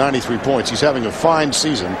 293 points. He's having a fine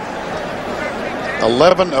season.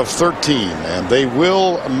 11 of 13, and they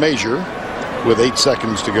will measure with 8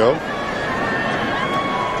 seconds to go.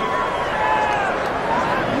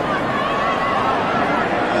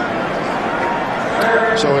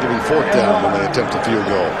 So it'll be 4th down when they attempt a field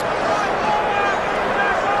goal.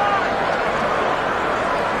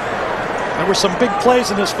 There were some big plays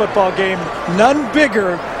in this football game, none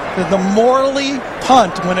bigger than the Morley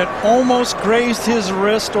punt when it almost grazed his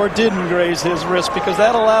wrist or didn't graze his wrist, because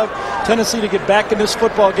that allowed Tennessee to get back in this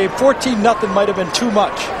football game. 14-0 might have been too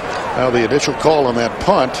much. Now, the initial call on that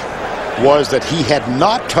punt was that he had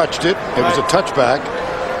not touched it. It was a touchback.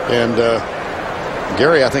 And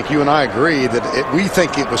Gary, I think you and I agree that we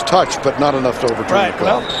think it was touched, but not enough to overturn the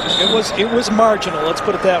call. Well, it was marginal. Let's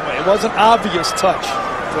put it that way. It wasn't obvious touch.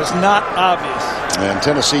 It was not obvious. And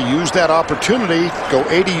Tennessee used that opportunity to go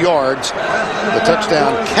 80 yards. The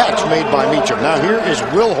touchdown catch made by Meacham. Now here is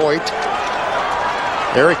Will Hoyt.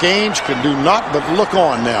 Eric Ainge can do not but look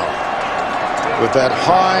on now with that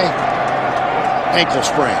high ankle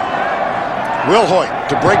sprain. Wilhoit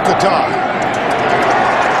to break the tie.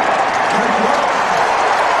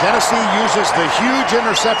 Tennessee uses the huge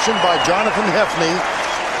interception by Jonathan Hefney.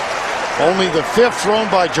 Only the 5th thrown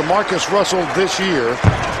by Jamarcus Russell this year.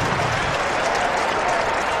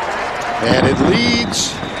 And it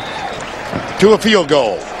leads to a field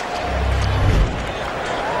goal.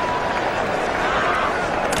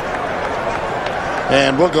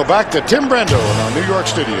 And we'll go back to Tim Brando in our New York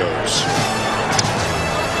studios.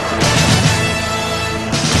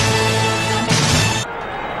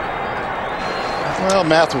 Well,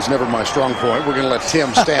 math was never my strong point. We're going to let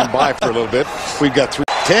Tim stand by for a little bit. We've got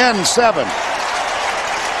 10-7.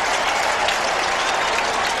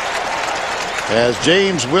 As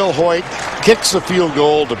James Wilhoit kicks a field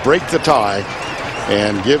goal to break the tie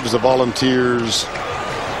and gives the Volunteers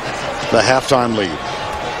the halftime lead.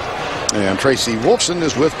 And Tracy Wolfson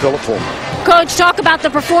is with Philip Fulmer. Coach, talk about the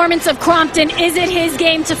performance of Crompton. Is it his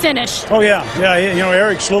game to finish? Oh, yeah. You know,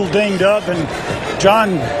 Eric's a little dinged up, and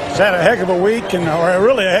John's had a heck of a week and or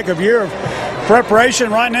really a heck of a year of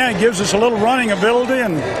preparation. Right now, he gives us a little running ability,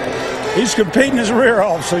 and he's competing his rear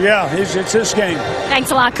off. So, yeah, it's his game.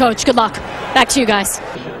 Thanks a lot, Coach. Good luck. Back to you guys.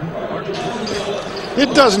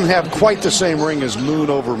 It doesn't have quite the same ring as Moon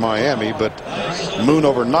over Miami, but Moon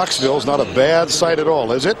over Knoxville is not a bad sight at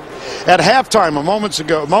all, is it? At halftime moments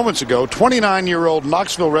ago, 29-year-old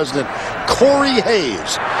Knoxville resident Corey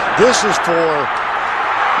Hayes. This is for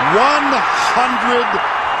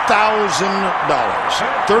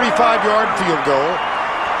 $100,000. 35-yard field goal.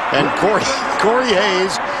 And Corey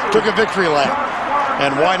Hayes took a victory lap.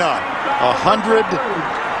 And why not?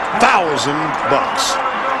 $100,000.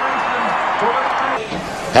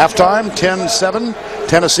 Halftime, 10-7.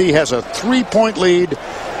 Tennessee has a 3-point lead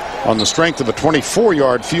on the strength of a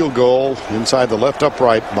 24-yard field goal inside the left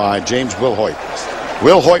upright by James Wilhoit.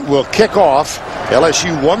 Wilhoit will kick off.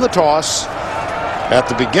 LSU won the toss at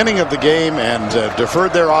the beginning of the game and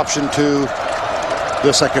deferred their option to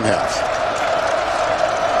the second half.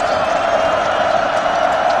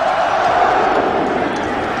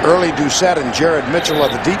 Early Doucette and Jared Mitchell are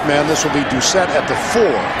the deep men. This will be Doucette at the 4.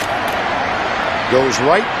 Goes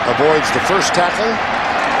right, avoids the first tackle,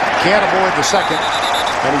 can't avoid the second,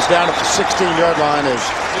 and he's down at the 16-yard line as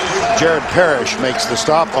Jared Parrish makes the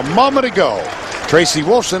stop a moment ago. Tracy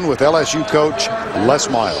Wolfson with LSU coach Les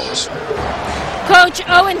Miles. Coach,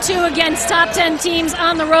 0-2 against top 10 teams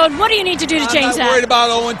on the road. What do you need to do to change that? I'm not worried about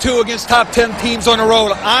 0-2 against top 10 teams on the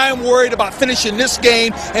road. I'm worried about finishing this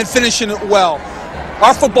game and finishing it well.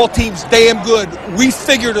 Our football team's damn good. We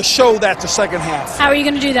figure to show that the second half. How are you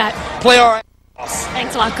going to do that? Play our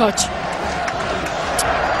Thanks a lot, Coach.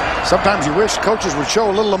 Sometimes you wish coaches would show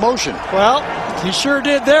a little emotion. Well, he sure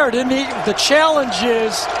did there, didn't he? The challenge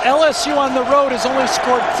is LSU on the road has only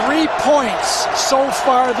scored 3 points so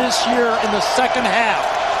far this year in the second half.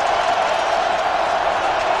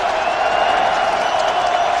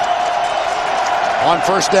 On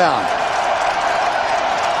first down.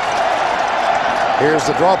 Here's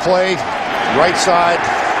the draw play, right side.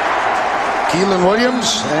 Keelan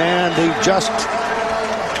Williams, and he just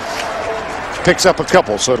picks up a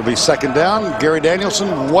couple, so it'll be second down. Gary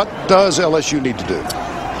Danielson, what does LSU need to do?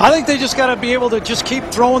 I think they just got to be able to just keep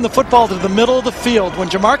throwing the football to the middle of the field. When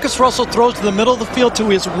Jamarcus Russell throws to the middle of the field to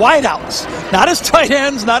his wideouts, not his tight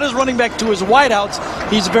ends, not his running back, to his wideouts,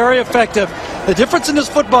 he's very effective. The difference in this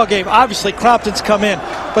football game, obviously Crompton's come in,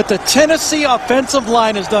 but the Tennessee offensive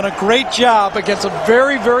line has done a great job against a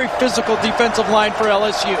very, very physical defensive line for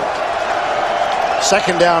LSU.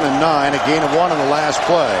 Second down and 9, a gain of 1 on the last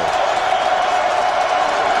play.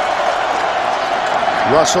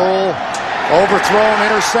 Russell overthrown,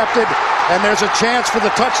 intercepted, and there's a chance for the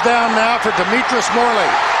touchdown now for Demetrius Morley.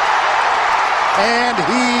 And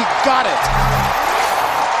he got it.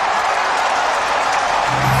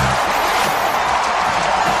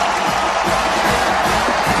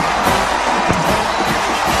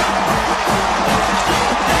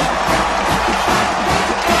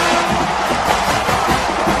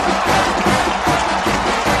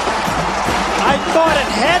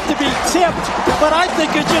 Had to be tipped, but I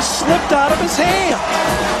think it just slipped out of his hand.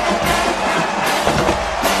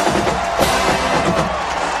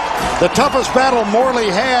 The toughest battle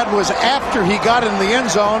Morley had was after he got in the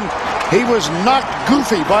end zone. He was knocked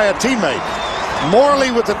goofy by a teammate.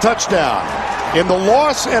 Morley with the touchdown. In the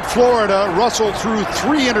loss at Florida, Russell threw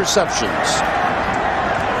 3 interceptions.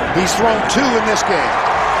 He's thrown 2 in this game.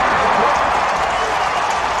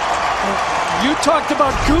 You talked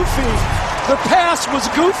about goofy. The pass was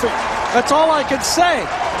goofy. That's all I can say.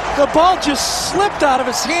 The ball just slipped out of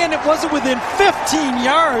his hand. It wasn't within 15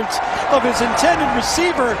 yards of his intended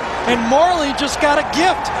receiver, and Morley just got a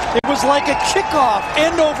gift. It was like a kickoff,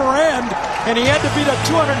 end over end, and he had to beat a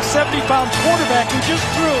 270-pound quarterback who just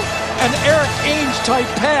threw an Eric Ainge-type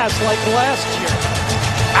pass like last year.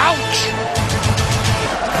 Ouch!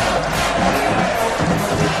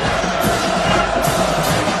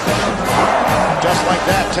 Just like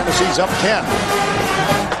that, Tennessee's up 10.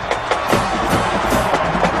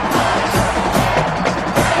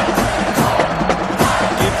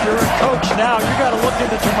 If you're a coach now, you got to look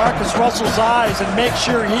into Jamarcus Russell's eyes and make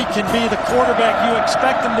sure he can be the quarterback you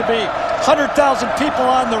expect him to be. 100,000 people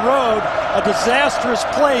on the road, a disastrous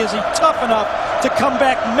play. Is he tough enough to come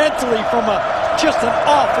back mentally from just an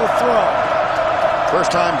awful throw? First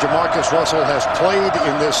time Jamarcus Russell has played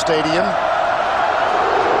in this stadium.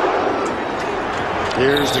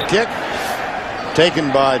 Here's the kick,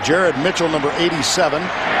 taken by Jared Mitchell, number 87.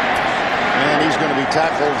 And he's going to be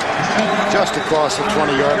tackled just across the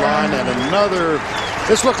 20-yard line. And another,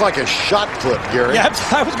 this looked like a shot put, Gary. Yeah,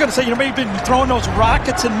 I was going to say, you know, maybe been throwing those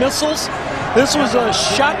rockets and missiles. This was a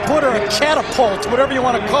shot put or a catapult, whatever you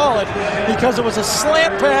want to call it, because it was a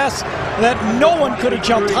slant pass that no one could have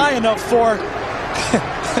jumped high enough for.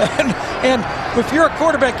 and if you're a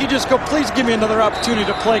quarterback, you just go, please give me another opportunity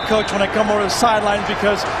to play, coach, when I come over to the sidelines,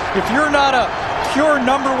 because if you're not a pure #1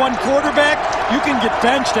 quarterback, you can get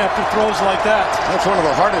benched after throws like that. That's one of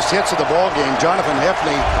the hardest hits of the ball game. Jonathan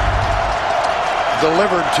Heffney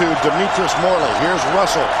delivered to Demetrius Morley. Here's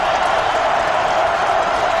Russell.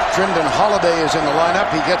 Trindon Holiday is in the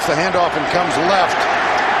lineup. He gets the handoff and comes left.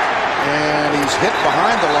 And he's hit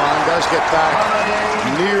behind the line, does get back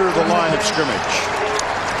near the line of scrimmage.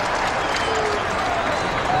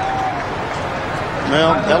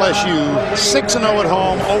 Well, LSU 6-0 at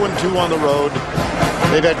home, 0-2 on the road.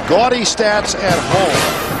 They've had gaudy stats at home,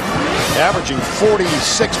 averaging 46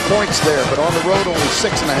 points there, but on the road only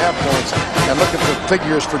 6.5 points. And look at the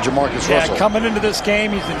figures for Jamarcus Russell. Yeah, coming into this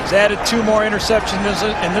game, he's added 2 more interceptions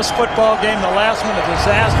in this football game. The last one, a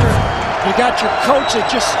disaster. You got your coach that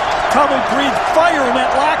just probably breathed fire in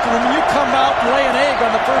that locker room, and you come out and lay an egg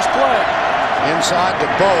on the first play. Inside to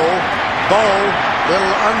Bowe. Bowe,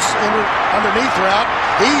 little underneath route.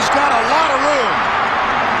 He's got a lot of room.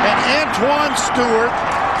 And Antoine Stewart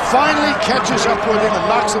finally catches up with him and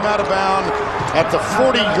knocks him out of bounds at the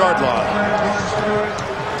 40-yard line.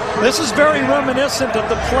 This is very reminiscent of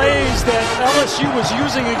the plays that LSU was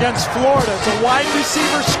using against Florida. It's a wide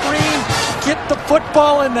receiver screen. Get the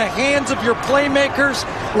football in the hands of your playmakers.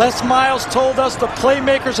 Les Miles told us the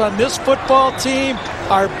playmakers on this football team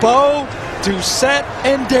are Bowe, Doucette,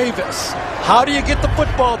 and Davis. How do you get the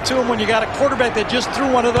football to him when you got a quarterback that just threw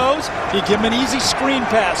one of those? You give him an easy screen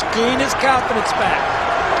pass, gain his confidence back.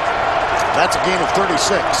 That's a gain of 36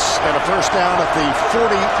 and a first down at the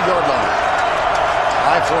 40-yard line.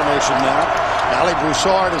 High formation now. Ali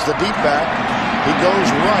Broussard is the deep back. He goes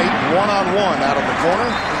right, one-on-one out of the corner.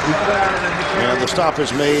 And the stop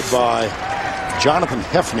is made by Jonathan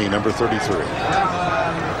Heffney, number 33.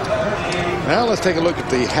 Now let's take a look at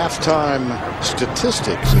the halftime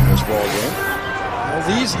statistics in this ball game.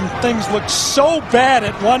 Well, these things look so bad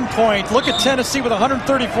at one point. Look at Tennessee with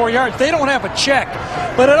 134 yards. They don't have a check,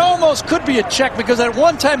 but it almost could be a check because at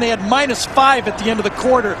one time they had -5 at the end of the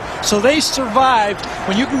quarter. So they survived.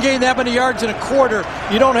 When you can gain that many yards in a quarter,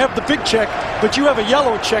 you don't have the big check, but you have a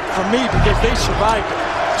yellow check for me because they survived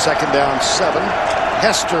it. Second down, 7.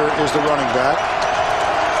 Hester is the running back.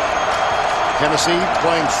 Tennessee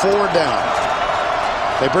playing 4 down.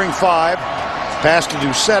 They bring 5. Pass to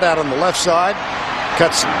Doucette out on the left side.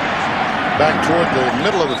 Cuts back toward the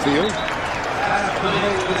middle of the field.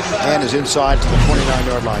 And is inside to the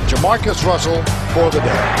 29-yard line. Jamarcus Russell for the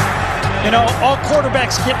day. You know, all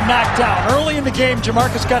quarterbacks get knocked down. Early in the game,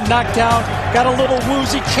 Jamarcus got knocked down, got a little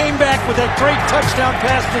woozy, came back with that great touchdown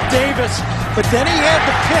pass to Davis. But then he had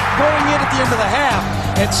the pick going in at the end of the half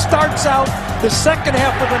and starts out the second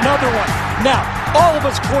half with another one. Now, all of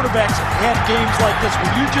us quarterbacks have had games like this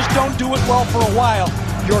where you just don't do it well for a while.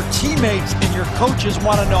 Your teammates and your coaches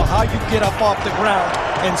want to know how you get up off the ground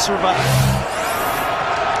and survive.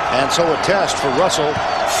 And so a test for Russell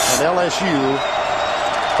and LSU.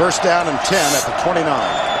 First down and 10 at the 29.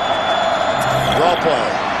 Draw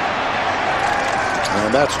play.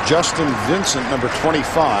 And that's Justin Vincent, number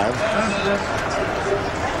 25.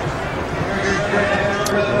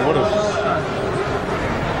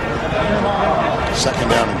 Second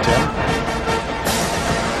down and 10.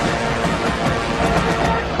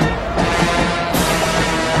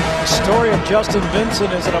 The story of Justin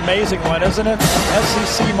Vincent is an amazing one, isn't it?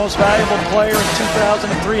 SEC most valuable player in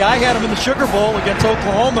 2003. I had him in the Sugar Bowl against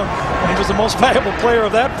Oklahoma when he was the most valuable player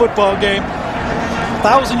of that football game.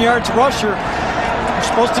 1,000 yards rusher. He's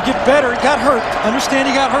supposed to get better. He got hurt. Understand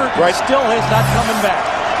he got hurt. Right. Still is not coming back.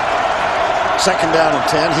 Second down and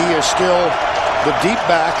 10. He is still the deep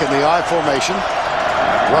back in the I formation.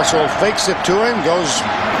 Russell fakes it to him, goes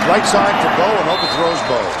right side for Bo, and overthrows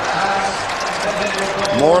Bo.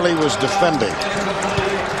 Morley was defending.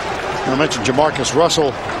 I mentioned Jamarcus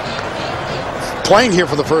Russell playing here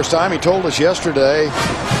for the first time. He told us yesterday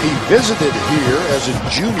he visited here as a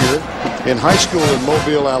junior in high school in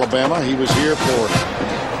Mobile, Alabama. He was here for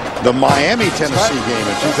the Miami-Tennessee game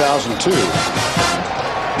in 2002.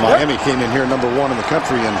 Miami came in here #1 in the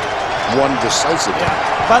country and won decisively. Yeah.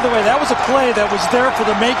 By the way, that was a play that was there for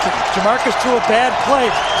the making. Jamarcus threw a bad play.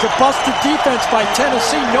 The busted defense by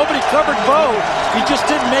Tennessee. Nobody covered Bo. He just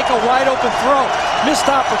didn't make a wide-open throw. Missed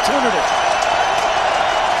opportunity.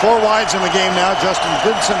 4 wides in the game now. Justin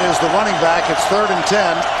Goodson is the running back. It's 3rd and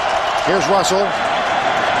 10. Here's Russell.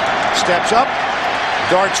 Steps up.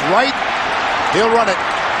 Darts right. He'll run it.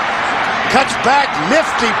 Cuts back.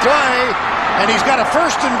 Nifty play. And he's got a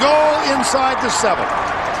 1st and goal inside the 7.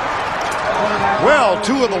 Well,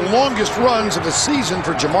 2 of the longest runs of the season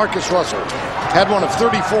for Jamarcus Russell. Had one of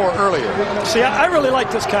 34 earlier. See, I really like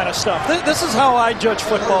this kind of stuff. This is how I judge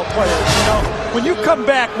football players. You know, when you come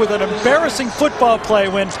back with an embarrassing football play,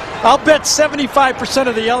 when I'll bet 75%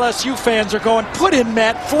 of the LSU fans are going, put in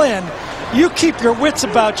Matt Flynn. You keep your wits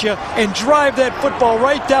about you and drive that football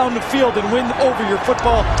right down the field and win over your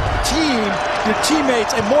football team, your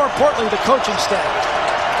teammates, and more importantly, the coaching staff.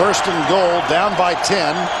 1st and goal, down by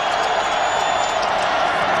 10.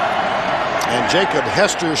 And Jacob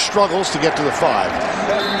Hester struggles to get to the 5.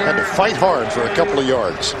 Had to fight hard for a couple of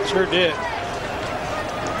yards. Sure did.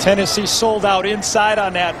 Tennessee sold out inside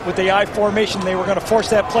on that with the I formation. They were going to force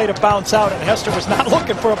that play to bounce out, and Hester was not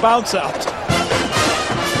looking for a bounce out.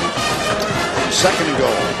 2nd and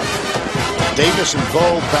goal. Davis and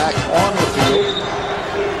Bo back on the field.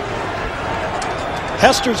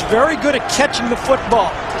 Hester's very good at catching the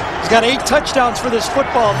football. He's got 8 touchdowns for this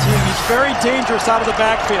football team. He's very dangerous out of the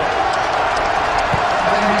backfield.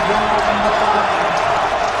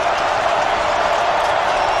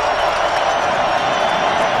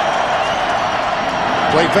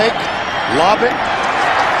 Play fake, lob it.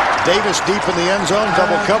 Davis deep in the end zone,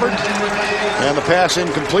 double covered. And the pass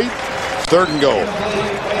incomplete. 3rd and goal.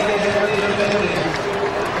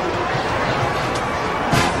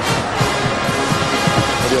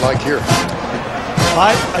 What do you like here?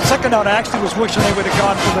 My second down actually was wishing they would have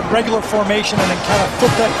gone for the regular formation and then kind of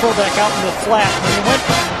put that fullback out in the flat. When they went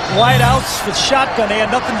wide outs with shotgun, they had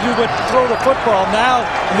nothing to do but throw the football. Now,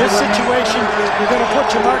 in this situation, you're going to put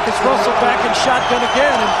Jamarcus Russell back in shotgun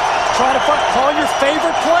again and try to call your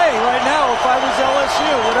favorite play right now if I was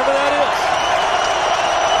LSU, whatever that is.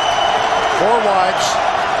 4 wides.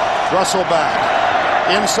 Russell back.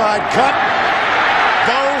 Inside cut.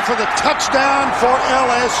 Bo for the touchdown for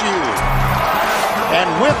LSU. And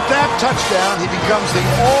with that touchdown, he becomes the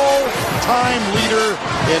all-time leader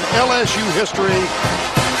in LSU history.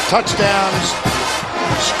 Touchdowns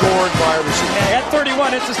scored by a receiver. Yeah, at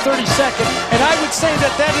 31, it's his 32nd. And I would say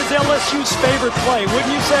that that is LSU's favorite play,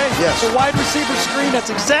 wouldn't you say? Yes. The wide receiver screen, that's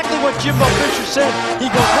exactly what Jimbo Fisher said. He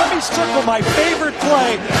goes, let me circle my favorite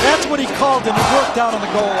play. That's what he called, and it worked down on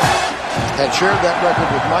the goal line. Had shared that record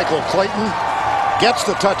with Michael Clayton. Gets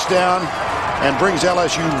the touchdown and brings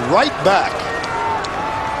LSU right back.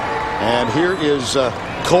 And here is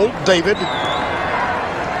Colt David.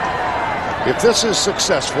 If this is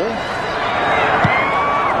successful,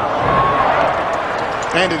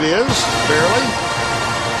 and it is, barely,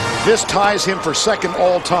 this ties him for 2nd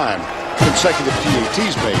all-time consecutive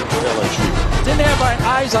PATs made for LSU. Didn't have my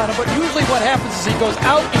eyes on him, but usually what happens is he goes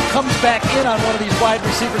out and comes back in on one of these wide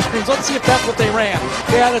receiver screens. Let's see if that's what they ran.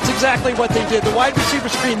 Yeah, that's exactly what they did. The wide receiver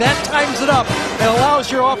screen, that times it up and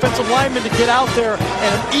allows your offensive lineman to get out there,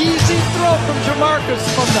 and an easy throw from Jamarcus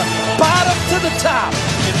from the bottom to the top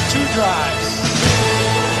in 2 drives.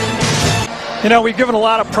 You know, we've given a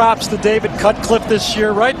lot of props to David Cutcliffe this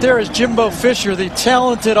year. Right there is Jimbo Fisher, the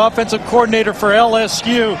talented offensive coordinator for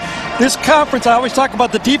LSU. This conference, I always talk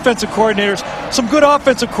about the defensive coordinators. Some good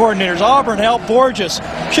offensive coordinators. Auburn, Al Borges.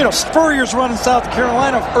 You know, Spurrier's running South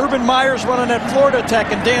Carolina. Urban Meyer's running at Florida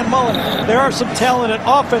Tech, and Dan Mullen. There are some talented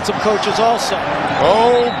offensive coaches also.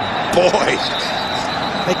 Oh, boy.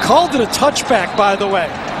 They called it a touchback, by the way.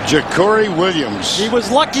 Ja'Cory Williams. He was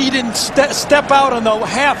lucky he didn't step out on the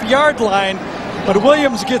half-yard line, but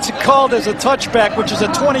Williams gets it called as a touchback, which is a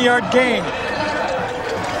 20-yard gain.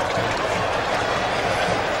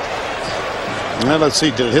 Now let's see,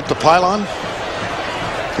 did it hit the pylon?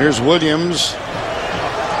 Here's Williams.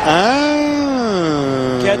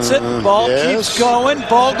 Gets it. Ball keeps going.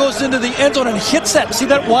 Ball goes into the end zone and hits that. See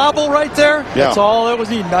that wobble right there? Yeah. That's all it was.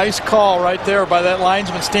 A nice call right there by that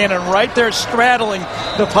linesman standing right there straddling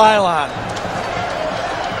the pylon.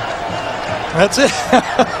 That's it.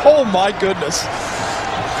 Oh, my goodness.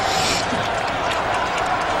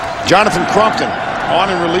 Jonathan Crompton on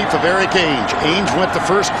in relief of Eric Ainge. Ainge went the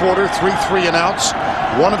first quarter, 3 3-and-outs,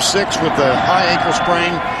 1 of 6 with the high ankle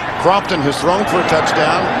sprain. Crompton has thrown for a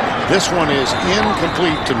touchdown. This one is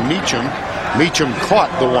incomplete to Meacham. Meacham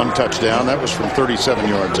caught the 1 touchdown. That was from 37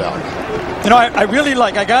 yards out. You know, I really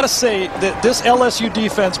like, I got to say, that this LSU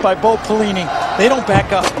defense by Bo Pelini, they don't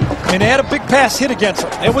back up. I mean, they had a big pass hit against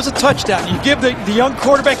them. It was a touchdown. You give the young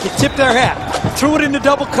quarterback, you tip their hat. Threw it into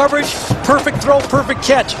double coverage, perfect throw, perfect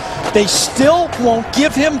catch. They still won't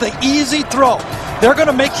give him the easy throw. They're going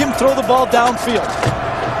to make him throw the ball downfield.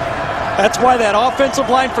 That's why that offensive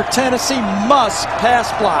line for Tennessee must pass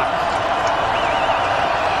block.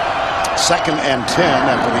 2nd and 10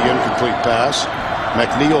 after the incomplete pass.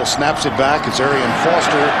 McNeil snaps it back as Arian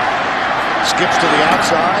Foster skips to the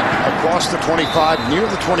outside across the 25 near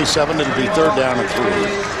the 27. It'll be 3rd down and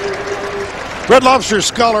 3. Red Lobster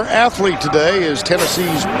Scholar athlete today is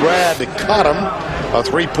Tennessee's Brad Cottom, a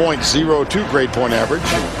 3.02 grade point average,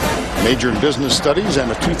 major in business studies, and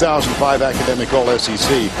a 2005 academic All-SEC.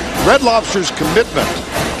 Red Lobster's commitment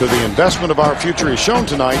to the investment of our future is shown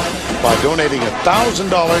tonight by donating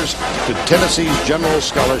 $1,000 to Tennessee's General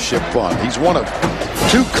Scholarship Fund. He's one of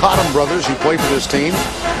 2 Cottom brothers who play for this team.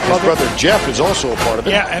 His brother Jeff is also a part of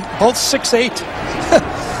it. Yeah, and both 6'8".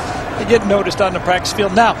 They get noticed on the practice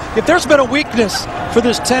field. Now, if there's been a weakness for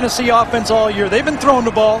this Tennessee offense all year, they've been throwing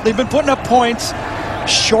the ball, they've been putting up points,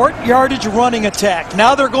 short yardage running attack.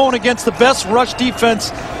 Now they're going against the best rush defense,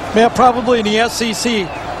 probably in the SEC.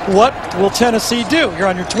 What will Tennessee do? You're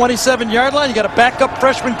on your 27-yard line. You got a backup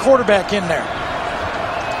freshman quarterback in there.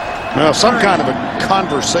 Well, some kind of a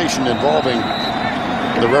conversation involving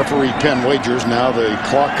the referee, Ken Wagers. Now the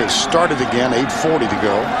clock has started again, 8:40 to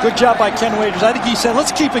go. Good job by Ken Wagers. I think he said,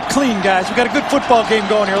 let's keep it clean, guys. We got a good football game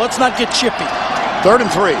going here. Let's not get chippy. 3rd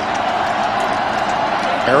and 3.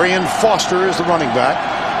 Arian Foster is the running back.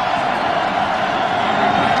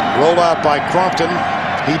 Rolled out by Crompton.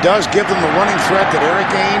 He does give them the running threat that Eric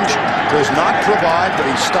Ainge does not provide, but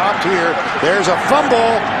he's stopped here. There's a fumble,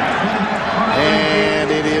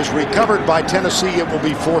 and it is recovered by Tennessee. It will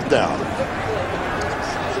be 4th down.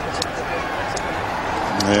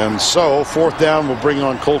 And so 4th down will bring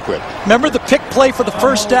on Colquitt. Remember the pick play for the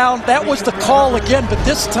 1st down? That was the call again, but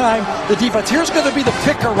this time the defense. Here's going to be the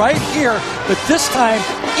picker right here, but this time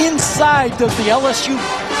inside does the LSU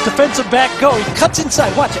defensive back go. He cuts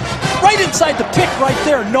inside. Watch it. Right inside the pick right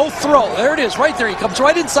there. No throw. There it is right there. He comes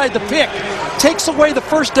right inside the pick. Takes away the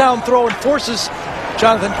 1st down throw and forces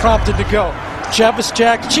Jonathan Crompton to go. Chiefus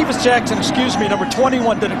Jackson, number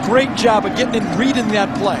 21, did a great job of getting in, reading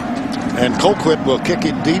that play. And Colquitt will kick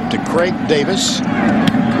it deep to Craig Davis,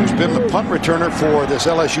 who's been the punt returner for this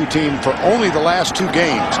LSU team for only the last 2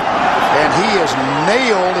 games. And he is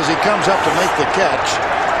nailed as he comes up to make the catch.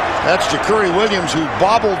 That's Ja'Cory Williams, who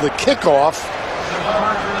bobbled the kickoff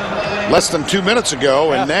less than 2 minutes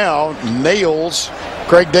ago, and now nails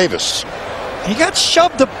Craig Davis. He got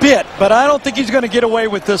shoved a bit, but I don't think he's going to get away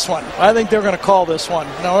with this one. I think they're going to call this one.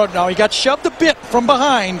 No, he got shoved a bit from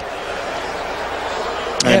behind.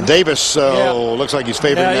 And Davis looks like he's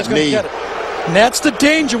favoring that knee. And that's the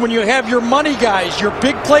danger when you have your money guys, your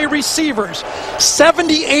big play receivers.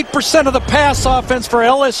 78% of the pass offense for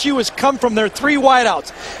LSU has come from their 3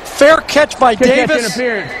 wideouts. Fair catch by Davis.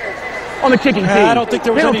 On the kicking team. I don't think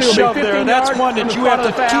there was any shove there. That's one that you have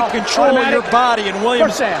to keep control of your body, and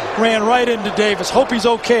Williams ran right into Davis. Hope he's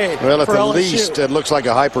okay. Well, at the least, it looks like a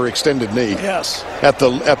hyperextended knee. Yes. At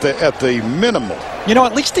the minimum. You know,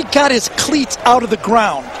 at least he got his cleats out of the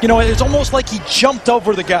ground. You know, it's almost like he jumped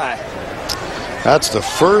over the guy. That's the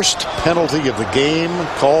first penalty of the game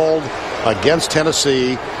called against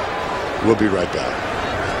Tennessee. We'll be right back.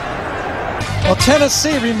 Well,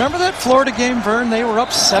 Tennessee, remember that Florida game, Vern? They were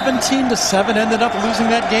up 17-7, ended up losing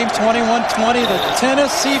that game 21-20. The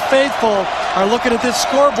Tennessee faithful are looking at this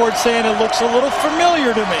scoreboard saying it looks a little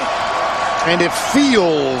familiar to me. And it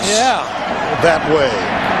feels that way.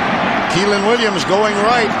 Keelan Williams going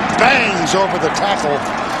right, bangs over the tackle,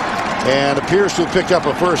 and appears to have picked up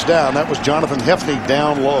a 1st down. That was Jonathan Hefney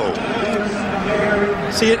down low.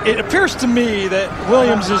 See, it appears to me that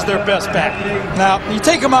Williams is their best back. Now, you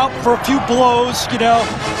take him out for a few blows, you know,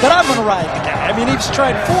 but I'm going to ride the guy. I mean, he's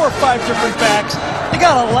tried 4 or 5 different backs. You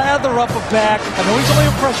got to lather up a back. I know he's only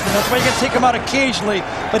a freshman. That's why you got to take him out occasionally.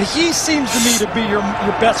 But he seems to me to be your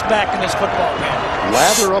best back in this football game.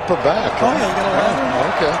 Lather up a back. Oh, yeah, you got to lather him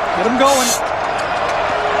up. Okay. Get him going.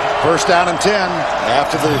 First down and 10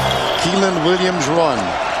 after the Keelan Williams run.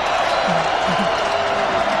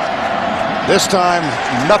 This time,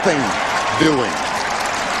 nothing doing.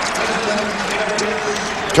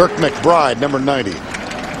 Turk McBride, number 90.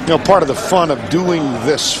 You know, part of the fun of doing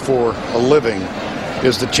this for a living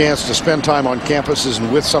is the chance to spend time on campuses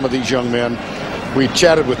and with some of these young men. We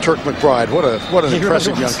chatted with Turk McBride. What an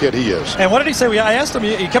impressive young kid he is. And what did he say? I asked him,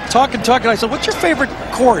 he kept talking. I said, what's your favorite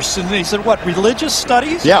course? And he said, what, religious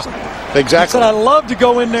studies? Yeah, exactly. He said, I love to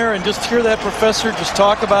go in there and just hear that professor just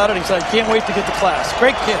talk about it. He said, I can't wait to get to class.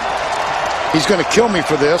 Great kid. He's going to kill me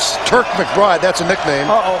for this. Turk McBride, that's a nickname.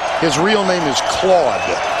 His real name is Claude.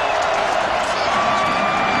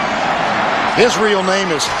 His real name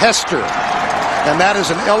is Hester. And that is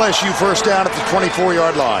an LSU first down at the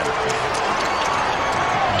 24-yard line.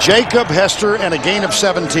 Jacob Hester and a gain of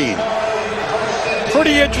 17.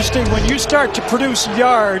 Pretty interesting. When you start to produce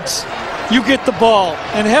yards, you get the ball.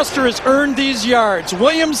 And Hester has earned these yards.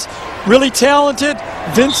 Williams, really talented.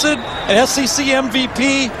 Vincent, an SEC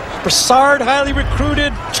MVP. Broussard, highly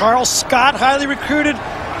recruited. Charles Scott, highly recruited.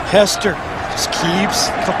 Hester just keeps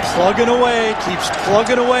plugging away,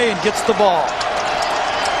 and gets the ball.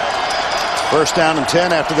 First down and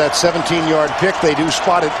 10 after that 17-yard pick. They do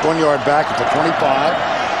spot it 1 yard back at the 25.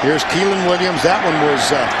 Here's Keelan Williams. That one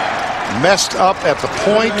was messed up at the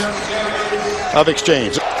point of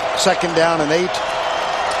exchange. Second down and 8.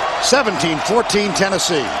 17-14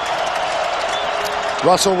 Tennessee.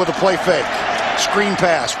 Russell with a play fake. Screen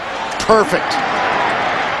pass. Perfect.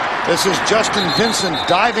 This is Justin Vincent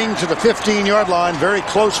diving to the 15-yard line, very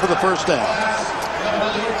close for the first down.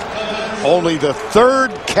 Only the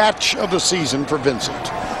 3rd catch of the season for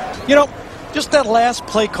Vincent. You know, just that last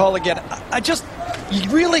play call again, you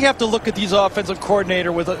really have to look at these offensive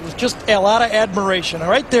coordinator with just a lot of admiration.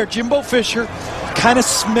 Right there, Jimbo Fisher kind of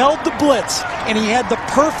smelled the blitz, and he had the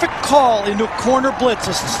perfect call into a corner blitz,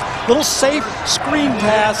 a little safe screen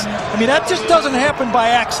pass. I mean, that just doesn't happen by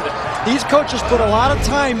accident. These coaches put a lot of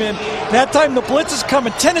time in. That time the blitz is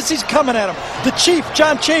coming. Tennessee's coming at him. The chief,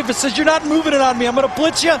 John Chavis, says, you're not moving it on me. I'm going to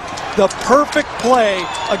blitz you. The perfect play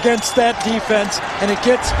against that defense, and it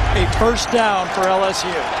gets a first down for LSU.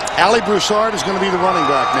 Ali Broussard is going to be the running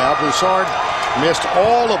back now. Broussard missed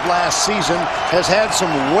all of last season, has had some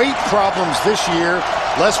weight problems this year.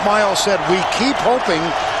 Les Miles said, we keep hoping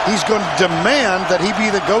he's going to demand that he be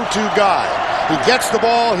the go-to guy. He gets the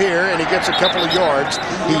ball here, and he gets a couple of yards.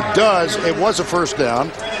 He does. It was a first down.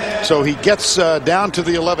 So he gets down to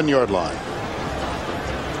the 11-yard line.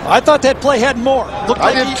 I thought that play had more.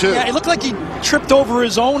 I did too. Yeah, it looked like he tripped over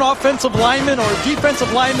his own offensive lineman or a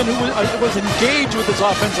defensive lineman who was engaged with his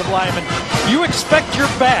offensive lineman. You expect your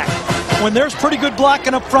back, when there's pretty good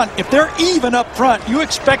blocking up front, if they're even up front, you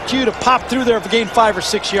expect you to pop through there for gain 5 or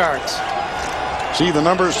 6 yards. See the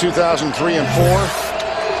numbers, 2003 and 4.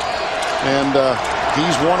 And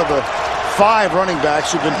he's one of the 5 running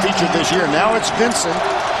backs who've been featured this year. Now it's Vincent,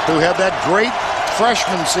 who had that great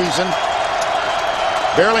freshman season.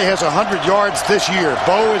 Barely has 100 yards this year.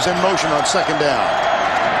 Bo is in motion on second down.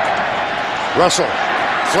 Russell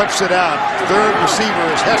flips it out. Third receiver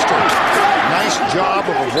is Hester. Nice job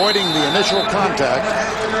of avoiding the initial contact.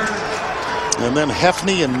 And then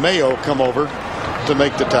Hefney and Mayo come over to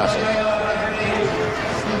make the tackle.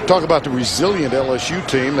 Talk about the resilient LSU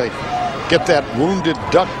team. They get that wounded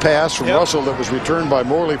duck pass from Russell that was returned by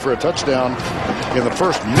Morley for a touchdown in the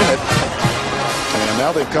first minute. And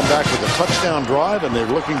now they've come back with a touchdown drive, and they're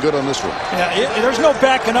looking good on this one. Yeah, there's no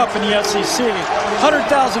backing up in the SEC. 100,000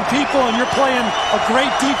 people, and you're playing a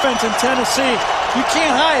great defense in Tennessee. You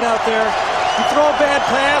can't hide out there. You throw a bad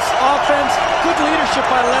pass, offense, good leadership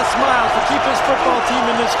by Les Miles to keep his football team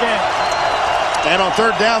in this game. And on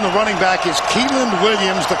third down, the running back is Keelan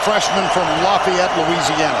Williams, the freshman from Lafayette,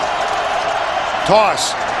 Louisiana.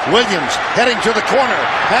 Toss. Williams heading to the corner,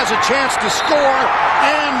 has a chance to score,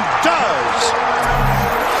 and does.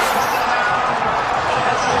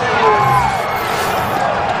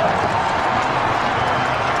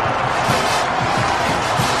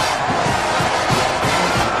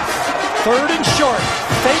 Third and short.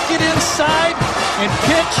 Fake it inside and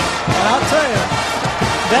pitch. And I'll tell you,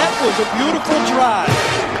 that was a beautiful drive.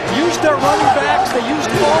 Used their running backs. They used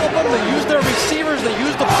all of them. They used their receivers. They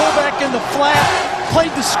used the fullback in the flat.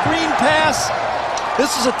 Played the screen pass.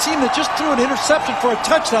 This is a team that just threw an interception for a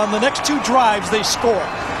touchdown. The next 2 drives, they score.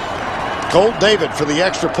 Colt David for the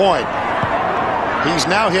extra point. He's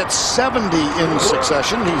now hit 70 in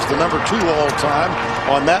succession. He's the number 2 all-time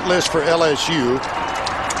on that list for LSU.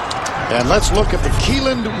 And let's look at the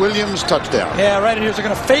Keeland Williams touchdown. Yeah, right in here. They're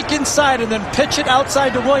going to fake inside and then pitch it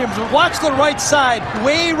outside to Williams. Watch the right side,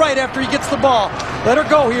 way right after he gets the ball. Let her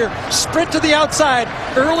go here. Sprint to the outside.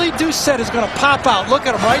 Early Doucette is going to pop out. Look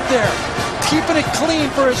at him right there. Keeping it clean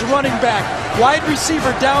for his running back. Wide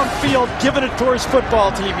receiver downfield, giving it to his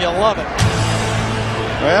football team. You love it.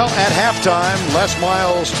 Well, at halftime, Les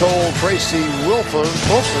Miles told Tracy Wilson,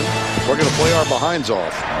 we're going to play our behinds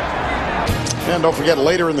off. And don't forget,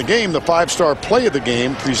 later in the game, the 5-star play of the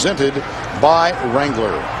game presented by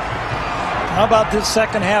Wrangler. How about this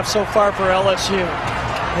second half so far for LSU?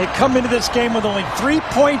 They come into this game with only 3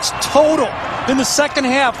 points total in the second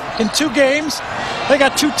half. In 2 games, they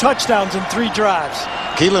got 2 touchdowns in 3 drives.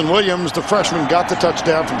 Keelan Williams, the freshman, got the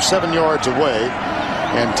touchdown from 7 yards away.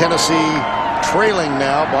 And Tennessee trailing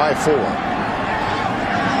now by 4.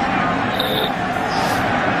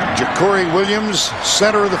 Ja'Cory Williams,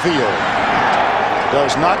 center of the field,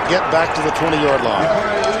 does not get back to the 20-yard line.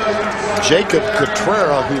 Jacob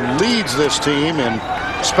Catrera, who leads this team in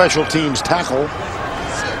special teams tackle,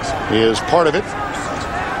 is part of it.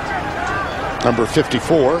 Number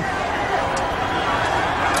 54.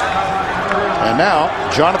 And now,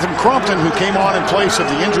 Jonathan Crompton, who came on in place of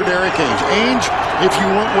the injured Eric Ainge. Ainge, if you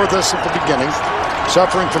weren't with us at the beginning,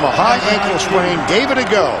 suffering from a high ankle sprain, gave it a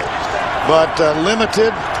go, but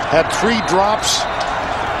limited, had 3 drops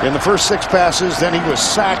in the first 6 passes. Then he was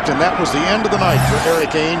sacked, and that was the end of the night for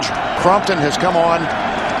Eric Ainge. Crompton has come on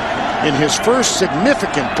in his first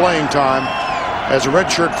significant playing time as a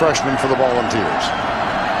redshirt freshman for the Volunteers.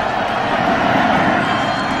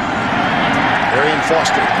 Arian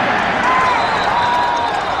Foster.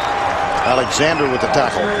 Alexander with the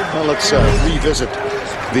tackle. Well, let's revisit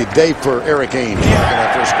the day for Eric Ainge in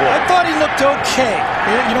that first quarter. I thought he looked okay.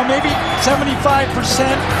 You know, maybe 75%,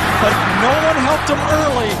 but no one helped him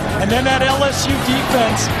early. And then that LSU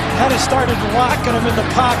defense kind of started locking him in the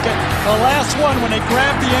pocket. The last one, when they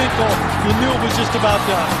grabbed the ankle, you knew it was just about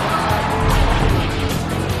done.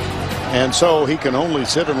 And so he can only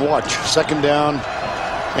sit and watch. 2nd down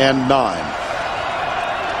and 9.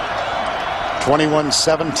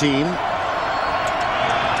 21-17.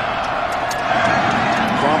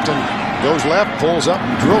 Crompton goes left, pulls up,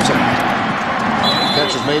 drills him.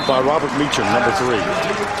 Catch is made by Robert Meacham, number 3.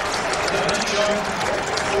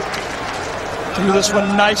 Threw this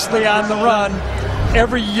one nicely on the run.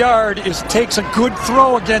 Every yard takes a good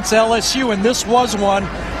throw against LSU, and this was one.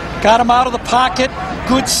 Got him out of the pocket.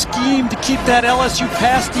 Good scheme to keep that LSU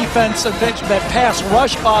pass defense, that pass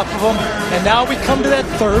rush off of them. And now we come to that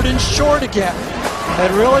 3rd and short again.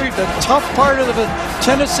 And really, the tough part of the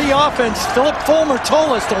Tennessee offense, Philip Fulmer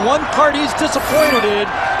told us the one part he's disappointed in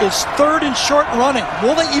is 3rd and short running.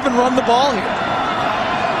 Will they even run the ball here?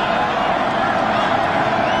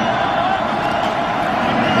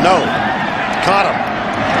 No. Caught him.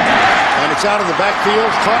 And it's out of the backfield,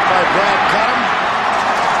 caught by Brad Cottom.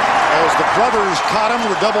 As the brothers Cottom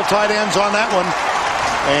were double tight ends on that one.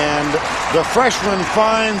 And the freshman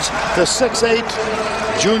finds the 6'8"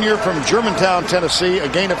 junior from Germantown, Tennessee, a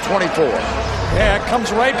gain of 24. Yeah, it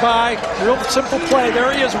comes right by. Real simple play.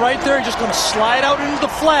 There he is right there. Just going to slide out into the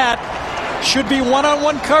flat. Should be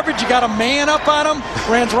one-on-one coverage. You got a man up on him.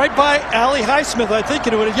 Runs right by Ali Highsmith, I think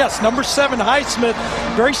it would. Yes, number 7, Highsmith.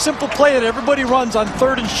 Very simple play that everybody runs on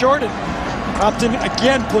 3rd and short. And Crompton,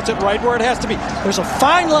 again, puts it right where it has to be. There's a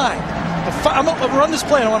fine line. I'm going to run this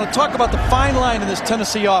play, and I want to talk about the fine line in this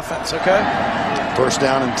Tennessee offense, okay? 1st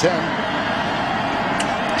down and 10.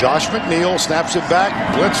 Josh McNeil snaps it back.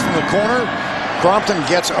 Blitz from the corner. Crompton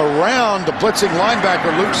gets around the blitzing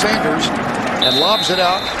linebacker, Luke Sanders, and lobs it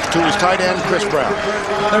out to his tight end, Chris Brown.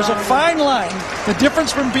 There's a fine line. The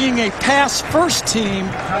difference from being a pass-first team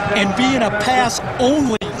and being a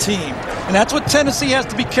pass-only team. And that's what Tennessee has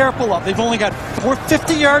to be careful of. They've only got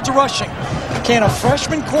 450 yards rushing. Can a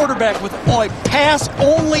freshman quarterback with a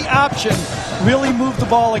pass-only option really move the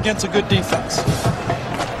ball against a good defense?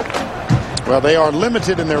 Well, they are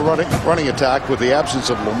limited in their running attack with the absence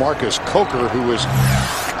of LaMarcus Coker, who was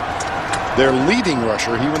their leading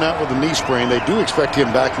rusher. He went out with a knee sprain. They do expect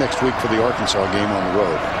him back next week for the Arkansas game on the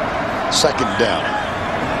road. 2nd down.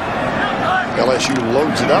 LSU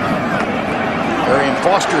loads it up. Arian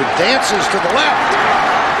Foster dances to the left.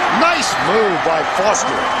 Nice move by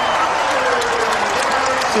Foster.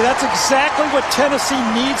 See, that's exactly what Tennessee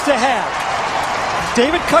needs to have.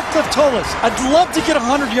 David Cutcliffe told us, I'd love to get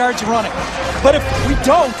 100 yards running. But if we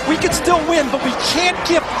don't, we could still win, but we can't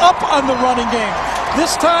give up on the running game.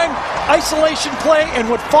 This time, isolation play, and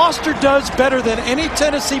what Foster does better than any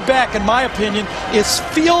Tennessee back, in my opinion, is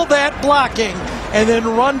feel that blocking and then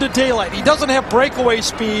run to daylight. He doesn't have breakaway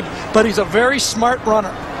speed, but he's a very smart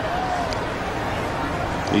runner.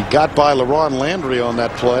 He got by LaRon Landry on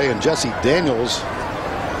that play, and Jesse Daniels,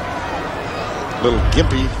 little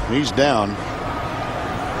gimpy, he's down.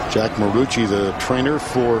 Jack Marucci, the trainer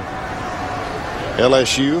for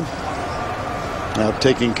LSU, now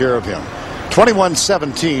taking care of him.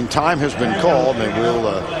 21-17, time has been called, and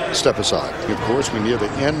we'll step aside. Of course, we near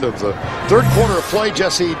the end of the third quarter of play.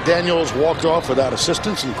 Jesse Daniels walked off without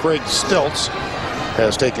assistance, and Craig Stelz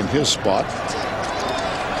has taken his spot.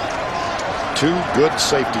 Two good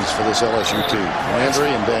safeties for this LSU team, Landry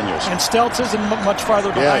and Daniels. And Stelz isn't much farther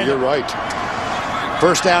behind. Yeah, you're right.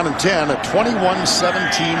 First down and 10, a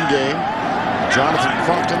 21-17 game. Jonathan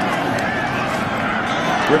Crompton.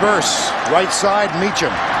 Reverse, right side,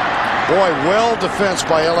 Meacham. Boy, well defense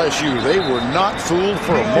by LSU. They were not fooled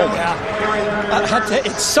for a moment. Yeah.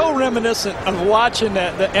 It's so reminiscent of watching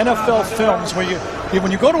the NFL films where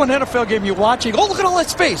when you go to an NFL game, you watch it, oh, look at all that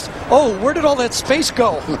space. Oh, where did all that space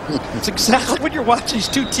go? It's exactly what you're watching these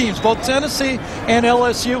two teams, both Tennessee and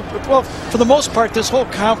LSU. Well, for the most part, this whole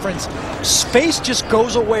conference, space just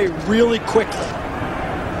goes away really quickly.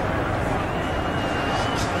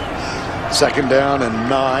 Second down and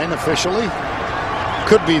 9 officially.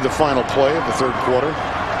 Could be the final play of the third quarter.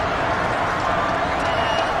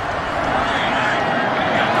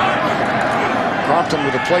 Crompton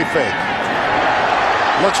with a play fake.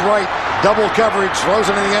 Looks right, double coverage, throws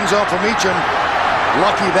it in the end zone for Meacham.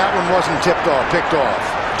 Lucky that one wasn't picked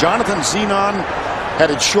off. Jonathan Zenon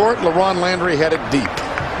headed short, LaRon Landry headed deep.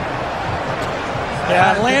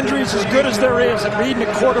 Yeah, Landry's as good as there is at reading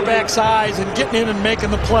the quarterback's eyes and getting in and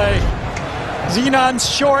making the play. Zenon's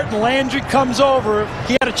short and Landry comes over.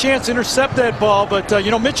 He had a chance to intercept that ball, but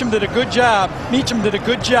Meacham did a good job. Meacham did a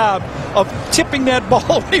good job of tipping that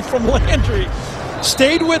ball away from Landry.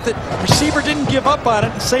 Stayed with it. Receiver didn't give up on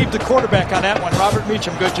it and saved the quarterback on that one. Robert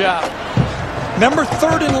Meacham, good job. Remember,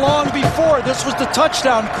 third and long before, this was the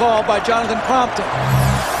touchdown call by Jonathan Crompton.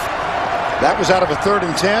 That was out of a 3rd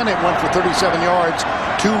and 10. It went for 37 yards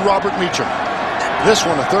to Robert Meacham. This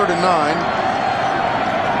one, a 3rd and 9.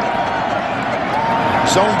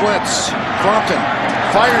 Zone blitz. Crompton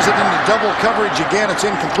fires it into double coverage again. It's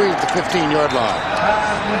incomplete at the 15-yard line.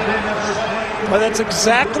 Well, that's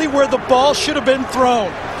exactly where the ball should have been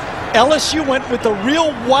thrown. LSU went with a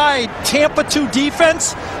real wide Tampa 2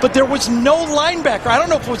 defense, but there was no linebacker. I don't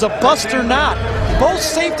know if it was a bust or not. Both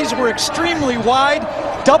safeties were extremely wide.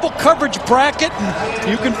 Double coverage bracket, and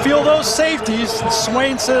you can feel those safeties. And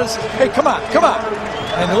Swain says, hey, come on, come on.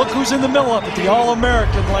 And look who's in the middle of it, the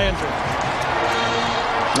All-American Landry.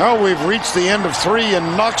 Now we've reached the end of 3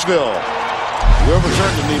 in Knoxville. We'll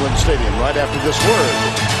return to Neyland Stadium right after this word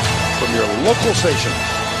from your local station.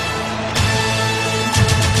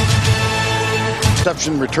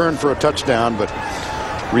 Interception return for a touchdown, but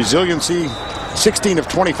resiliency, 16 of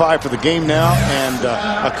 25 for the game now, and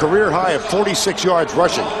a career high of 46 yards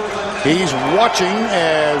rushing. He's watching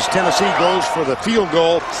as Tennessee goes for the field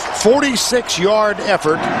goal. 46-yard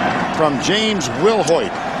effort from James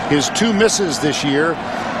Wilhoit. His 2 misses this year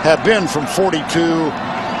have been from 42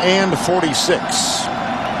 and 46.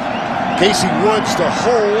 Casey Woods to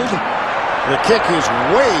hold. The kick is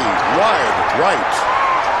way wide right.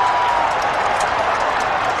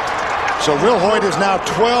 So Wilhoit is now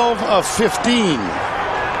 12 of 15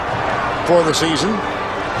 for the season.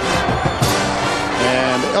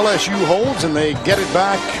 And LSU holds, and they get it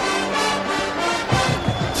back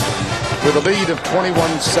with a lead of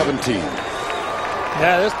 21-17.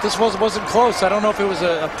 Yeah, this wasn't close. I don't know if it was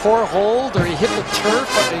a poor hold or he hit the turf.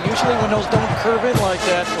 Usually when those don't curve in like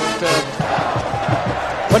that, but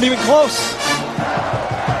wasn't even close.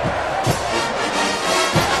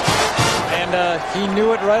 And he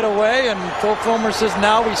knew it right away, and Phil Fulmer says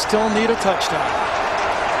now we still need a touchdown.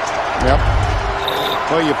 Yep.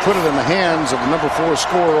 Well, you put it in the hands of the number 4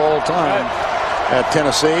 scorer all time at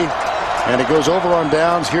Tennessee, and it goes over on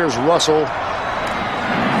downs. Here's Russell.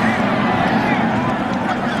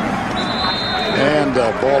 And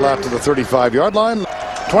ball out to the 35-yard line.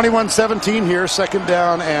 21-17 here, second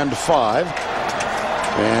down and 5.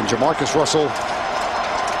 And Jamarcus Russell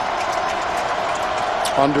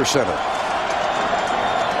under center.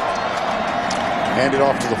 Handed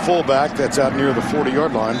off to the fullback. That's out near the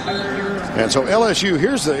 40-yard line. And so LSU,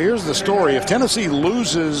 here's the story. If Tennessee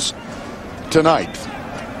loses tonight,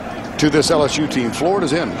 to this LSU team.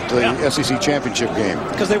 Florida's in to the SEC championship game.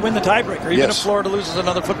 Because they win the tiebreaker, even if Florida loses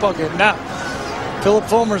another football game. Now, Philip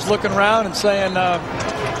Fulmer's looking around and saying,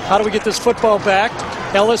 how do we get this football back?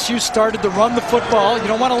 LSU started to run the football. You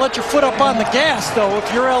don't want to let your foot up on the gas, though,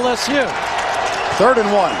 if you're LSU. 3rd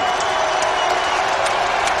and 1.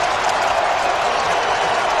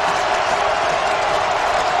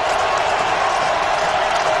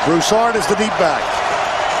 Broussard is the deep back.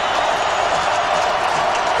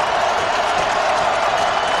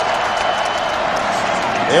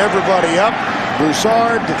 Everybody up.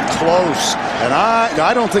 Broussard close. And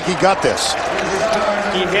I don't think he got this.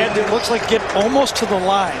 He had to, looks like, get almost to the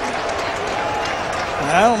line.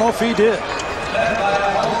 I don't know if he did.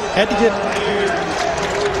 Had to get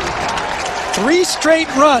 3 straight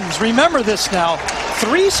runs. Remember this now.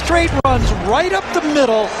 3 straight runs right up the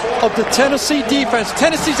middle of the Tennessee defense.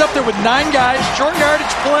 Tennessee's up there with 9 guys, short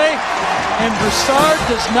yardage play, and Broussard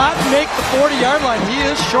does not make the 40-yard line. He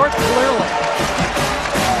is short clearly.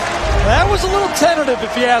 That was a little tentative,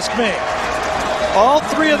 if you ask me. All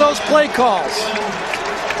 3 of those play calls.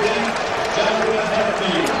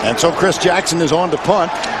 And so Chris Jackson is on to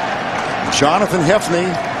punt. Jonathan Hefney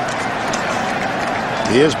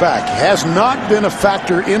is back. Has not been a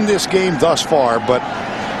factor in this game thus far, but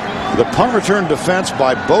the punt return defense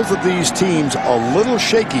by both of these teams a little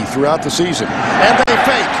shaky throughout the season. And they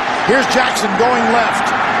fake. Here's Jackson going left.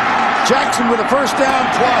 Jackson with a first down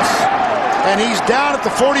plus. And he's down at the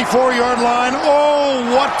 44-yard line. Oh,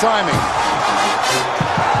 what timing.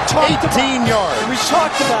 18 yards. We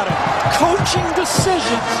talked about it. Coaching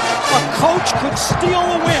decisions. A coach could steal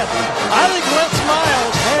a win. I think Les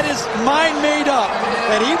Miles had his mind made up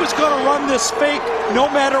that he was going to run this fake no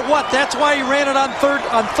matter what. That's why he ran it on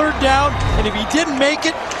third down. And if he didn't make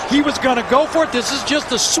it, he was going to go for it. This is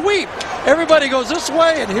just a sweep. Everybody goes this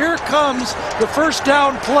way, and here comes the first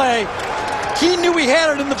down play. He knew he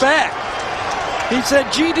had it in the bag. He said,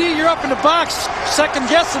 GD, you're up in the box, second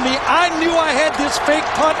guessing me. I knew I had this fake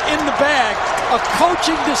punt in the bag. A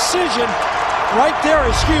coaching decision right there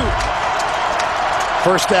is huge.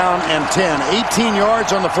 First down and 10. 18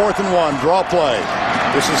 yards on the 4th and 1. Draw play.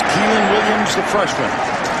 This is Keelan Williams, the freshman.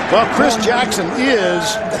 Well, Chris Jackson is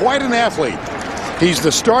quite an athlete. He's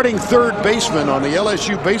the starting 3rd baseman on the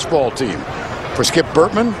LSU baseball team. For Skip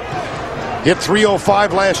Bertman, hit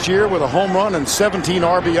 .305 last year with a home run and 17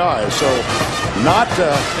 RBIs. So not,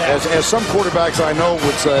 as some quarterbacks I know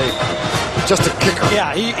would say, just a kicker.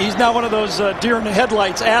 Yeah, he's not one of those deer in the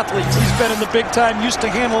headlights athletes. He's been in the big time, used to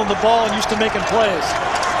handling the ball and used to making plays.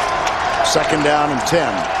 2nd down and 10.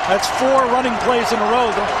 That's 4 running plays in a row,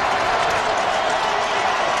 though.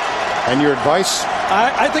 And your advice?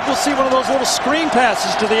 I think we'll see one of those little screen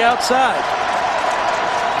passes to the outside.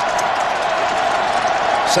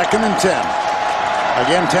 2nd and 10.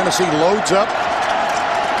 Again, Tennessee loads up.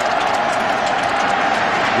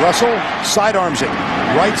 Russell sidearms it.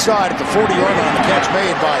 Right side at the 40-yard line. The catch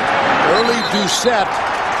made by Early Doucette.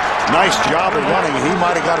 Nice job of running. He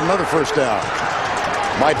might have got another first down.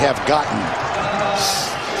 Might have gotten.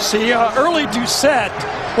 See, Early Doucette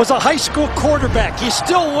was a high school quarterback. He's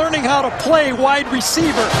still learning how to play wide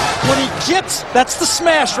receiver. When he gets, that's the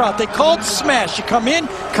smash route. They call it smash. You come in,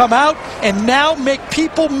 come out, and now make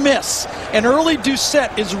people miss. And Early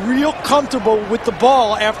Doucette is real comfortable with the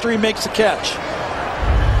ball after he makes a catch.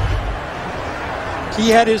 He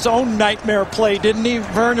had his own nightmare play, didn't he,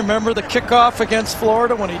 Vern? Remember the kickoff against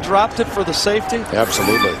Florida when he dropped it for the safety?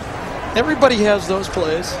 Absolutely. Everybody has those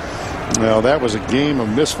plays. Well, that was a game of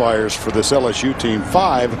misfires for this LSU team.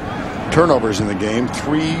 5 turnovers in the game,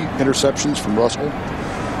 3 interceptions from Russell,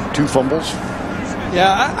 2 fumbles.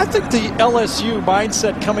 Yeah, I think the LSU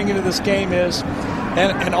mindset coming into this game is,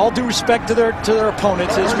 and all due respect to their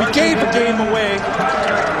opponents, is we gave a game away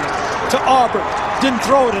to Auburn, didn't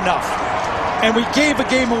throw it enough. And we gave a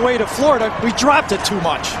game away to Florida, we dropped it too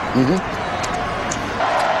much.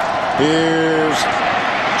 Here's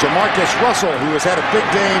Jamarcus Russell, who has had a big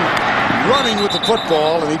game running with the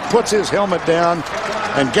football, and he puts his helmet down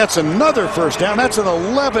and gets another first down. That's an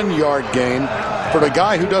 11-yard gain for the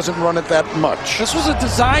guy who doesn't run it that much. This was a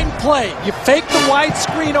design play. You fake the wide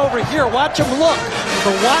screen over here. Watch him look.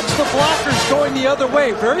 Or watch the blockers going the other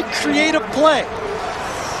way. Very creative play.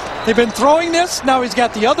 They've been throwing this. Now he's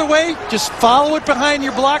got the other way. Just follow it behind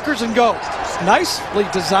your blockers and go. Nicely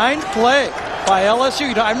designed play by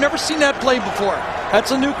LSU. I've never seen that play before.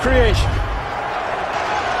 That's a new creation.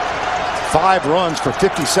 5 runs for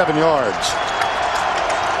 57 yards.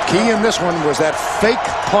 Key in this one was that fake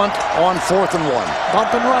punt on 4th and 1.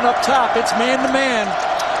 Bump and run up top. It's man-to-man.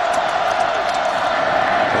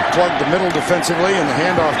 The plug the middle defensively, and the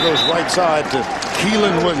handoff goes right side to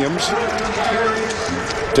Keelan Williams.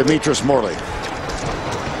 Demetris Morley.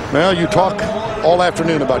 Well, you talk all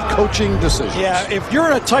afternoon about coaching decisions. Yeah, if you're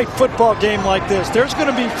in a tight football game like this, there's going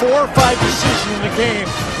to be 4 or 5 decisions in the game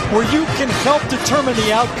where you can help determine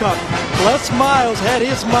the outcome. Les Miles had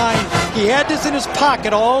his mind. He had this in his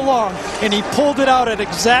pocket all along, and he pulled it out at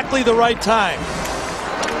exactly the right time.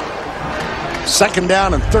 2nd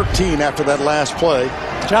down and 13 after that last play.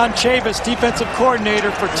 John Chavis, defensive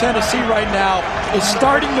coordinator for Tennessee right now, is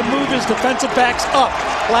starting to move his defensive backs up.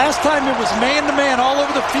 Last time it was man-to-man all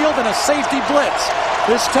over the field and a safety blitz.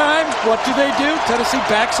 This time, what do? Tennessee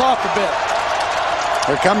backs off a bit.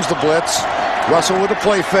 Here comes the blitz. Russell with a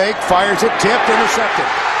play fake, fires it, tipped, intercepted.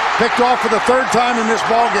 Picked off for the 3rd time in this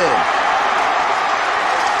ball game.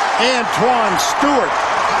 Antoine Stewart,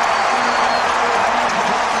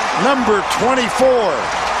 number 24,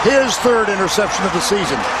 his 3rd interception of the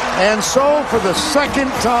season. And so for the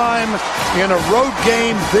 2nd time in a road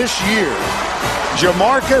game this year,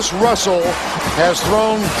 Jamarcus Russell has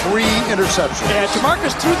thrown 3 interceptions. Yeah,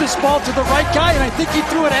 Jamarcus threw this ball to the right guy, and I think he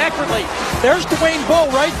threw it accurately. There's Dwayne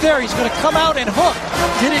Bowe right there. He's going to come out and hook.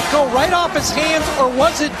 Did it go right off his hands, or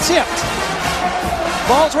was it tipped?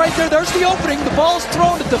 Ball's right there. There's the opening. The ball's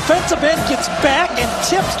thrown. The defensive end gets back and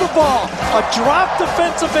tips the ball. A drop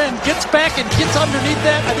defensive end gets back and gets underneath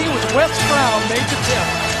that. I think it was Wes Brown made the tip.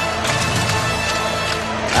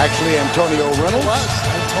 Actually, Antonio Reynolds. It was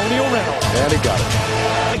Antonio Reynolds. And he got it.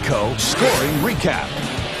 Echo scoring recap.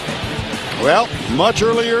 Well, much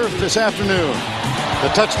earlier this afternoon, the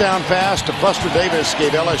touchdown pass to Buster Davis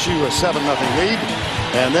gave LSU a 7-0 lead.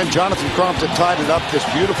 And then Jonathan Crompton tied it up. This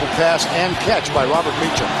beautiful pass and catch by Robert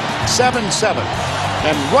Meacham. 7-7.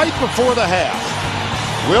 And right before the half,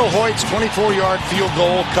 Will Hoyt's 24-yard field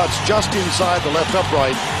goal cuts just inside the left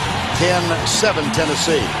upright. 10-7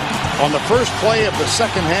 Tennessee. On the first play of the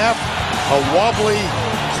 2nd half, a wobbly,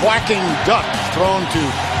 quacking duck thrown to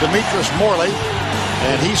Demetris Morley,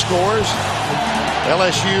 and he scores.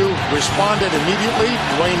 LSU responded immediately.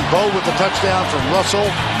 Dwayne Bowe with the touchdown from Russell.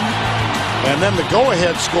 And then the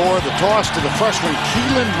go-ahead score, the toss to the freshman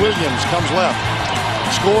Keelan Williams comes left.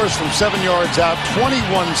 Scores from 7 yards out,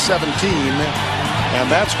 21-17. And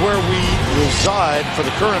that's where we reside for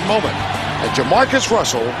the current moment. And Jamarcus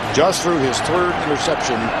Russell just threw his 3rd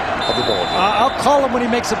interception of the ball game. I'll call him when he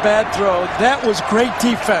makes a bad throw. That was great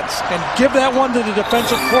defense. And give that one to the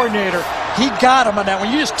defensive coordinator. He got him on that one.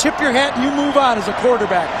 You just tip your hat and you move on as a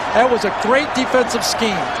quarterback. That was a great defensive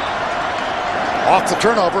scheme. Off the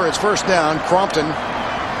turnover, it's 1st down. Crompton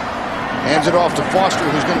hands it off to Foster,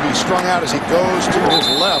 who's going to be strung out as he goes to his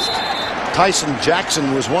left. Tyson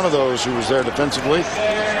Jackson was one of those who was there defensively.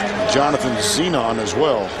 Jonathan Zenon as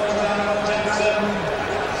well.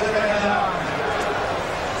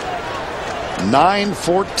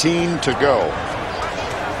 .9:14 to go.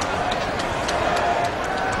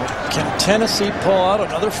 Can Tennessee pull out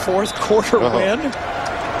another 4th quarter win?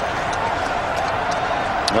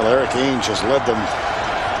 Well, Eric Ainge has led them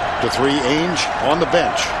to 3. Ainge on the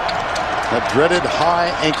bench. That dreaded high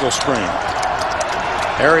ankle sprain.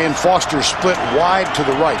 Arian Foster split wide to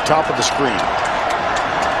the right, top of the screen.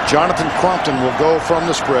 Jonathan Crompton will go from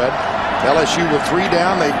the spread. LSU with 3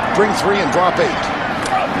 down. They bring 3 and drop 8.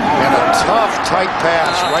 And a tough, tight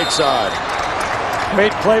pass right side.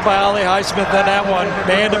 Great play by Ollie Highsmith on that one.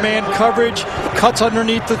 Man-to-man coverage, cuts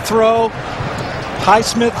underneath the throw.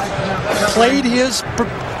 Highsmith played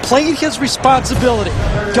his responsibility.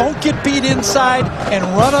 Don't get beat inside and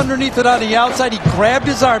run underneath it on the outside. He grabbed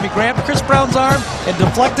his arm. He grabbed Chris Brown's arm and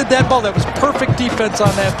deflected that ball. That was perfect defense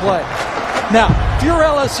on that play. Now, if you're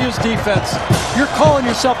LSU's defense, you're calling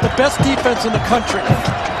yourself the best defense in the country.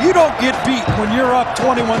 You don't get beat when you're up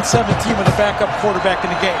 21-17 with a backup quarterback in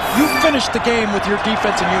the game. You finish the game with your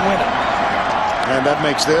defense and you win it. And that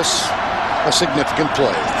makes this a significant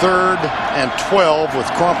play. 3rd and 12 with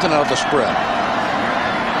Crompton out of the spread.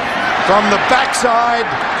 From the backside,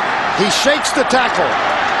 he shakes the tackle,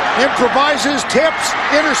 improvises, tips,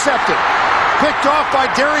 intercepted. Picked off by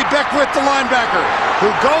Derry Beckwith, the linebacker, who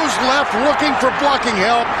goes left looking for blocking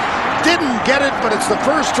help. Didn't get it, but it's the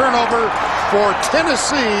first turnover for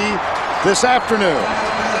Tennessee this afternoon.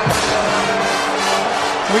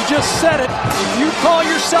 We just said it. If you call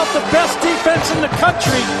yourself the best defense in the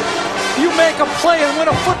country, you make a play and win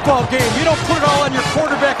a football game. You don't put it all on your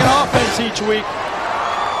quarterback and offense each week.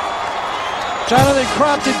 Jonathan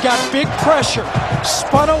Crompton got big pressure,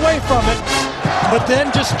 spun away from it, but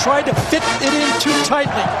then just tried to fit it in too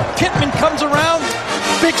tightly. Pittman comes around,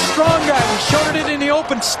 big strong guy. We showed it in the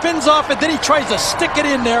open, spins off it, then he tries to stick it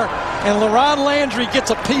in there, and LaRon Landry gets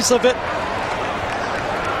a piece of it.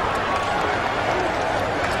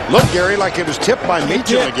 Looked, Gary, like it was tipped by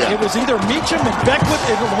Meacham again. It was either Meacham and Beckwith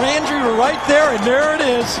and Landry were right there, and there it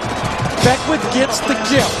is. Beckwith gets the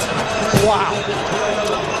gift. Wow.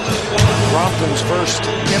 Crompton's first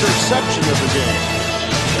interception of the game.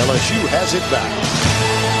 LSU has it back.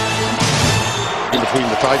 In between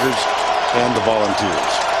the Tigers and the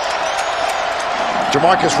Volunteers.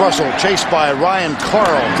 Jamarcus Russell chased by Ryan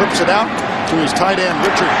Carl. Flips it out to his tight end,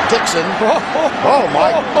 Richard Dixon. Oh,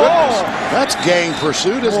 my goodness. That's gang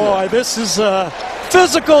pursuit, isn't it? Boy, this is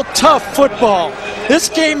physical, tough football. This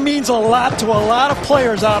game means a lot to a lot of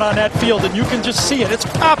players out on that field, and you can just see it. It's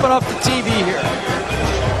popping off the TV here.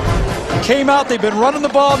 Came out, they've been running the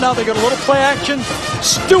ball, now they got a little play action.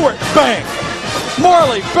 Stewart, bang.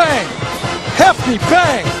 Morley, bang. Hefney,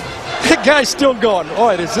 bang. That guy's still going.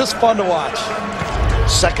 Boy, is this fun to watch.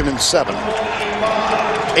 2nd and 7.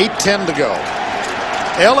 8:10 to go.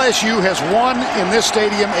 LSU has won in this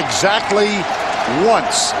stadium exactly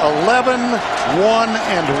once. 11-1-1.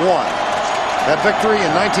 That victory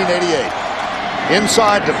in 1988.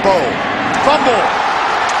 Inside to Bowe. Fumble.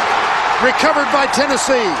 Recovered by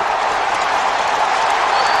Tennessee.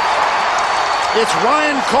 It's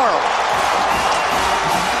Ryan Carl.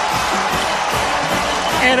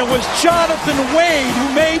 And it was Jonathan Wade who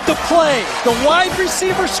made the play. The wide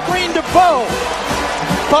receiver screen to Bowe.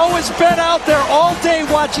 Bowe has been out there all day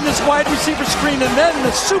watching this wide receiver screen, and then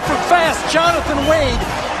the super fast Jonathan Wade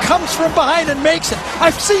comes from behind and makes it.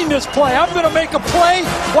 I've seen this play. I'm going to make a play.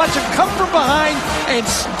 Watch him come from behind and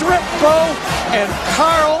strip Bowe, and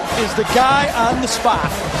Carl is the guy on the spot.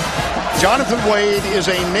 Jonathan Wade is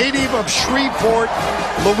a native of Shreveport,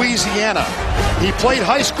 Louisiana. He played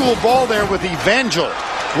high school ball there with Evangel.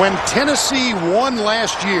 When Tennessee won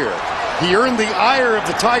last year, he earned the ire of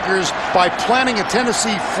the Tigers by planting a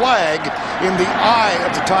Tennessee flag in the eye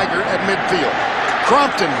of the Tiger at midfield.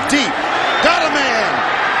 Crompton deep. Got a man.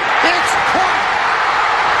 It's caught.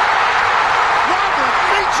 Robert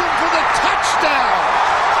Meacham for the touchdown.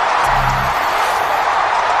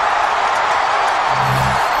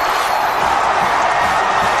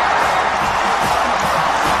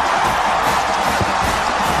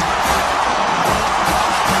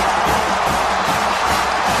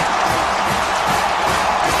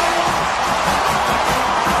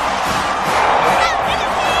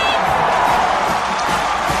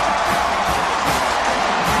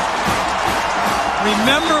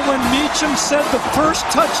 Remember when Meacham said the first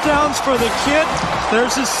touchdowns for the kid?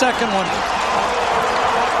 There's his second one.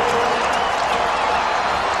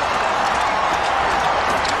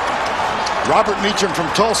 Robert Meacham from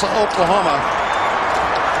Tulsa, Oklahoma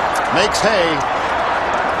makes hay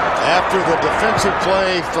after the defensive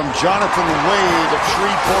play from Jonathan Wade of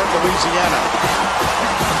Shreveport, Louisiana.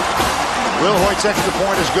 Will Hoyt's extra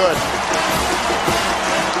point is good.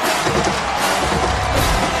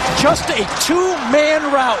 Just a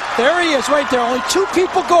two-man route. There he is right there. Only two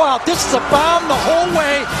people go out. This is a bomb the whole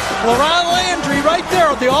way. LaRon Landry right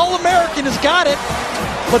there. The All-American has got it,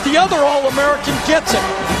 but the other All-American gets it.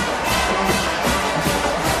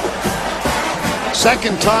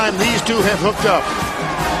 Second time these two have hooked up.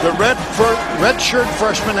 The red-shirt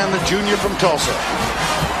freshman and the junior from Tulsa.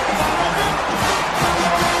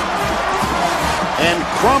 And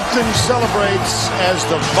Crompton celebrates as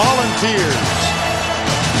the Volunteers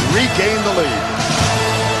regain the lead.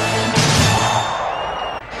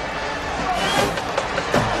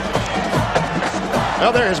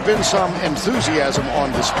 Now there has been some enthusiasm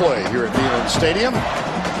on display here at Neyland Stadium.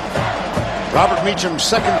 Robert Meacham's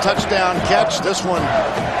second touchdown catch. This one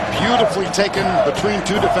beautifully taken between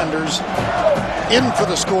two defenders. In for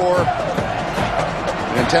the score.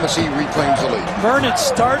 And Tennessee reclaims the lead. Vernon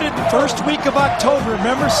started first week of October.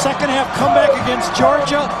 Remember, second half comeback against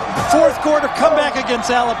Georgia. Fourth quarter comeback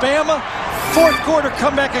against Alabama. Fourth quarter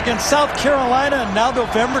comeback against South Carolina. And now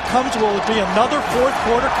November comes, will it be another fourth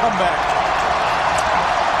quarter comeback?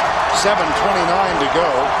 7:29 to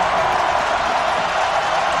go.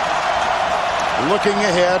 Looking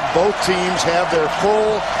ahead, both teams have their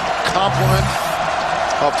full complement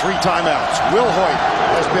of 3 timeouts. Will Hoyt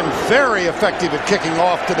has been very effective at kicking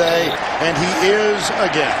off today, and he is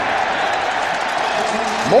again.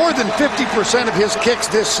 More than 50% of his kicks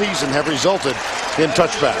this season have resulted in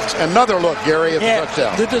touchbacks. Another look, Gary, at the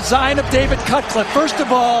touchdown. The design of David Cutcliffe. First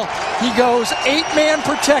of all, he goes 8-man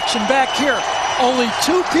protection back here. Only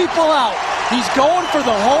 2 people out. He's going for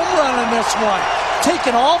the home run in this one.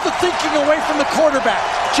 Taking all the thinking away from the quarterback.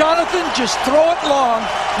 Jonathan, just throw it long.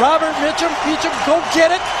 Robert Meacham, go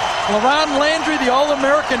get it. LaRon Landry, the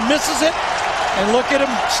All-American, misses it. And look at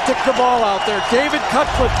him stick the ball out there. David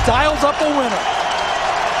Cutcliffe dials up a winner.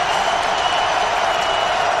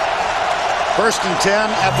 First and 10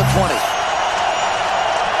 at the 20.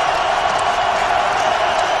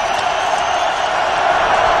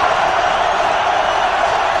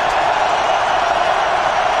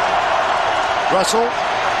 Russell,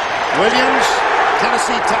 Williams,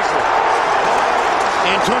 Tennessee tackle.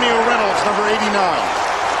 Antonio Reynolds, number 89.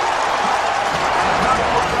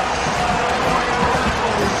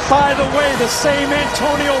 By the way, the same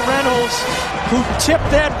Antonio Reynolds who tipped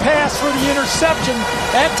that pass for the interception.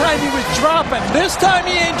 That time he was dropping. This time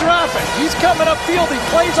he ain't dropping. He's coming upfield. He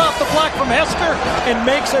plays off the block from Esker and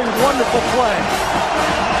makes a wonderful play.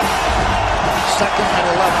 Second and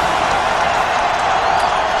 11.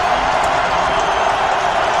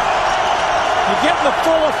 You're getting the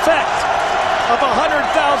full effect of 100,000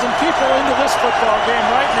 people into this football game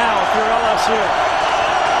right now if you're LSU.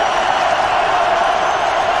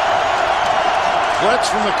 Blitz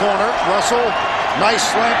from the corner. Russell, nice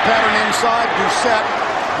slant pattern inside.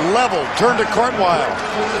 Doucette leveled, turned to Cartwile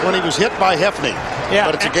when he was hit by Hefney. Yeah,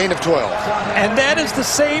 but it's a gain of 12. And that is the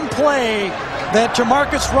same play that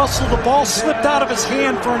Jamarcus Russell, the ball slipped out of his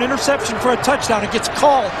hand for an interception for a touchdown. It gets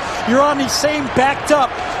called. You're on the same backed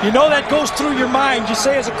up. You know that goes through your mind. You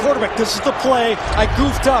say as a quarterback, this is the play. I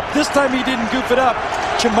goofed up. This time he didn't goof it up.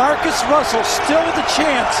 Jamarcus Russell still with a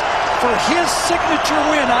chance for his signature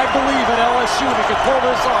win, I believe, at LSU, if he could pull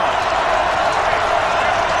this off.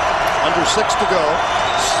 Under 6 to go.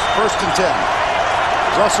 First and 10.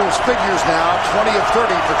 Russell's figures now 20 of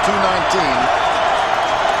 30 for 219.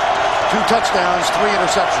 2 touchdowns, 3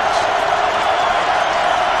 interceptions.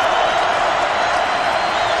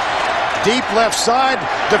 Deep left side,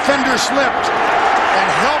 defender slipped, and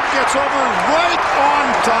help gets over right on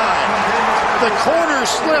time. The corner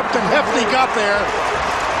slipped, and Hefney got there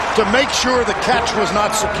to make sure the catch was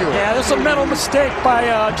not secure. Yeah, this is a mental mistake by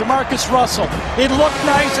Jamarcus Russell. It looked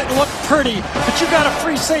nice, it looked pretty, but you got a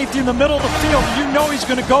free safety in the middle of the field. You know he's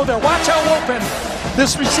going to go there. Watch how open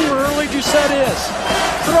this receiver early Doucette is.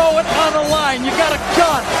 Throw it on the line. You got a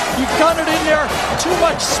gun. You gun it in there. Too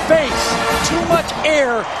much space, too much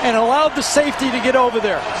air, and allowed the safety to get over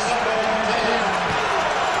there.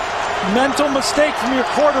 Mental mistake from your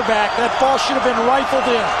quarterback. That ball should have been rifled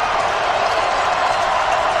in.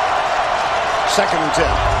 Second and 10.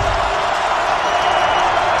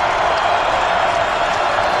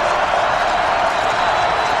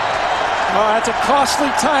 Oh, that's a costly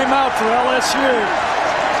timeout for LSU.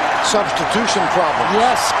 Substitution problem.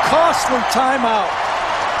 Yes, costly timeout.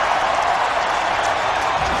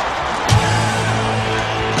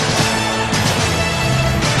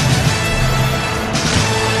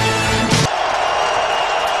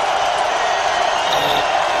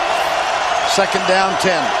 Second down,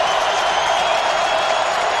 10.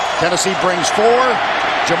 Tennessee brings 4.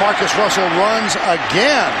 Jamarcus Russell runs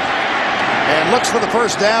again and looks for the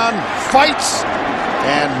first down, fights,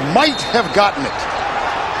 and might have gotten it.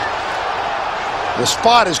 The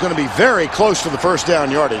spot is going to be very close to the first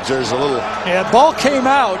down yardage. There's a little... Yeah, ball came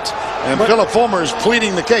out. And Philip Fulmer is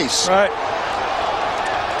pleading the case. Right.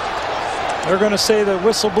 They're going to say the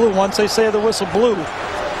whistle blew. Once they say the whistle blew,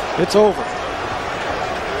 it's over.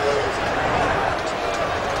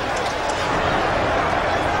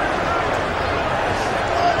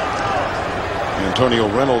 Antonio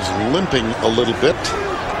Reynolds limping a little bit.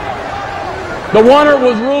 The runner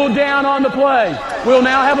was ruled down on the play. We'll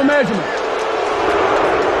now have a measurement.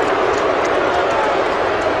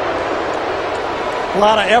 A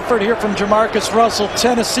lot of effort here from Jamarcus Russell.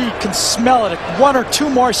 Tennessee can smell it. 1 or 2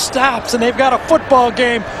 more stops, and they've got a football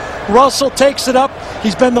game. Russell takes it up.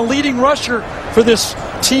 He's been the leading rusher for this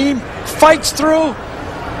team. Fights through.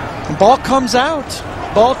 The ball comes out.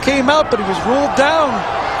 Ball came out, but he was ruled down.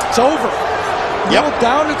 It's over. Ruled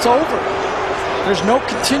down, it's over. There's no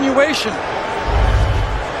continuation.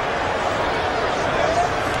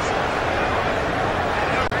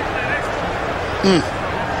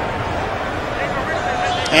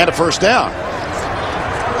 And a first down.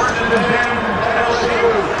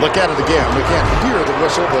 Look at it again. We can't hear the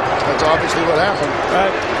whistle, but that's obviously what happened.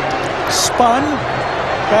 Right. Spun,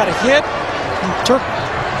 got a hit, and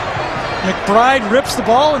McBride rips the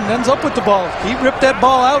ball and ends up with the ball. He ripped that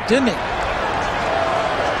ball out, didn't he?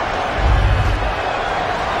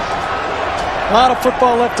 A lot of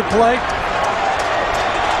football left to play.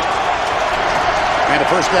 And a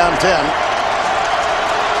first down, 10.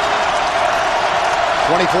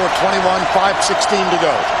 24-21, 5:16 to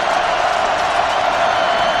go.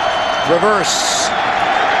 Reverse.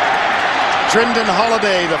 Trindon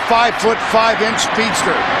Holiday, the 5'5"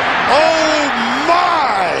 speedster. Oh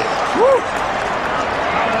my! Woo.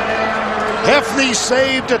 Hefney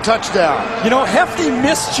saved a touchdown. You know, Hefney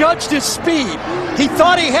misjudged his speed. He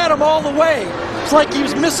thought he had him all the way. It's like he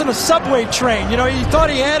was missing a subway train. You know, he thought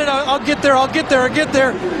he had it. I'll get there, I'll get there, I'll get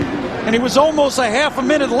there. And he was almost a half a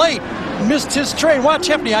minute late. Missed his train. Watch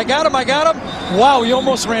Hefney. I got him, I got him. Wow, he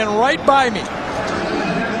almost ran right by me.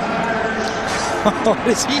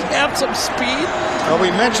 Does he have some speed? Well,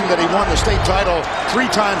 we mentioned that he won the state title 3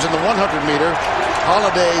 times in the 100 meter.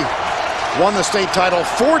 Holiday won the state title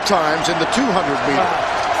 4 times in the 200 meter.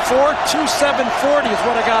 4.2740 is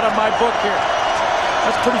what I got on my book here.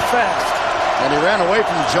 That's pretty fast. And he ran away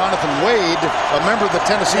from Jonathan Wade, a member of the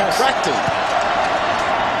Tennessee track team.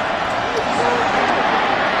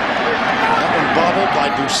 That one bobbled by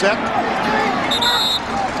Doucette.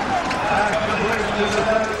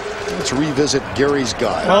 Let's revisit Gary's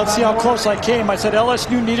guide. Well, let's see how close I came. I said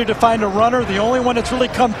LSU needed to find a runner. The only one that's really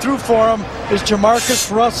come through for him is Jamarcus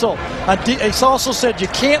Russell. He also said you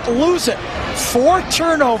can't lose it. 4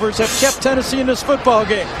 turnovers have kept Tennessee in this football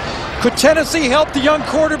game. Could Tennessee help the young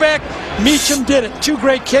quarterback? Meacham did it. 2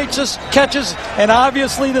 great catches, and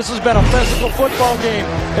obviously this has been a physical football game.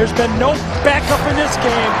 There's been no backup in this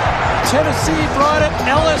game. Tennessee brought it,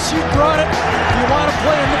 LSU brought it. If you want to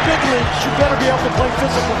play in the big leagues, you better be able to play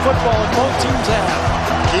physical football, and both teams have.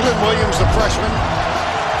 Keelan Williams, the freshman,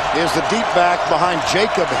 is the deep back behind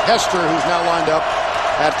Jacob Hester, who's now lined up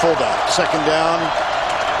at fullback. Second down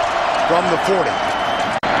from the 40.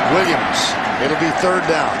 Williams, it'll be 3rd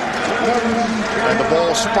down. And the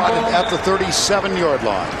ball spotted at the 37-yard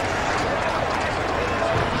line.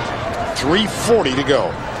 3:40 to go.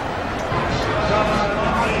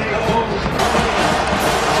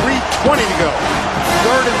 3:20 to go.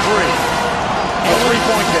 3rd and 3. A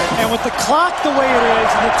 3-point hit. And with the clock the way it is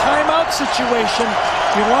and the timeout situation,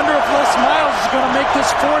 you wonder if Les Miles is going to make this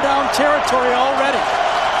 4-down territory already.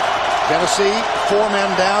 Tennessee, 4 men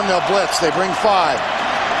down. They'll blitz. They bring 5.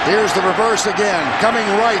 Here's the reverse again. Coming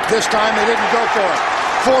right. This time they didn't go for it.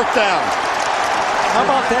 4th down. How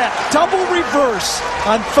about that? Double reverse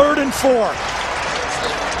on 3rd and 4.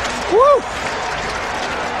 Woo!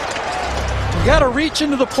 You got to reach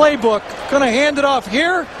into the playbook. Going to hand it off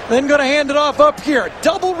here, then going to hand it off up here.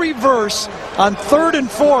 Double reverse on 3rd and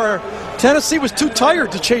 4. Tennessee was too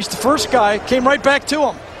tired to chase the first guy. Came right back to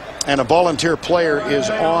him. And a volunteer player is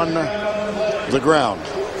on the ground.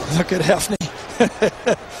 Look at Hefney.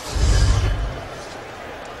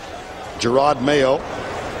 Gerard Mayo.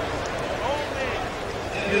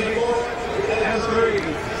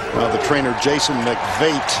 Now the trainer Jason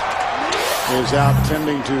McVate is out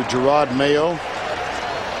tending to Gerard Mayo.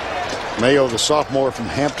 Mayo, the sophomore from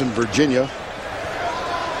Hampton, Virginia.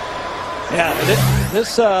 Yeah,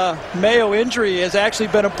 this Mayo injury has actually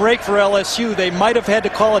been a break for LSU. They might have had to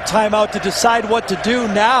call a timeout to decide what to do.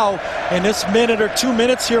 Now, in this minute or 2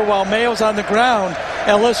 minutes here while Mayo's on the ground,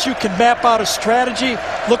 LSU can map out a strategy.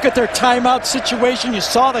 Look at their timeout situation. You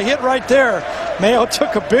saw the hit right there. Mayo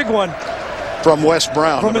took a big one. From Wes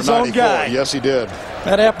Brown, from his own 94. guy. Yes, he did.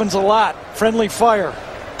 That happens a lot. Friendly fire.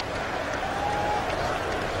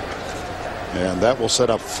 And that will set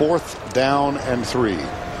up 4th down and 3.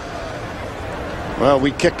 Well,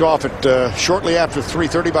 we kicked off at shortly after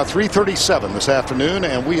 3:30, about 3:37 this afternoon,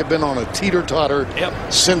 and we have been on a teeter-totter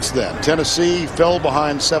since then. Tennessee fell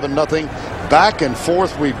behind 7-0. Back and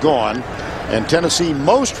forth we've gone, and Tennessee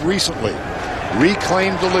most recently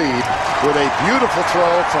reclaimed the lead with a beautiful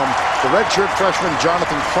throw from the redshirt freshman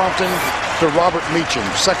Jonathan Crompton to Robert Meacham.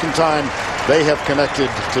 Second time they have connected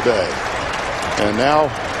today. And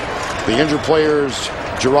now the injured players,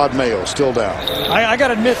 Gerard Mayo, still down. I got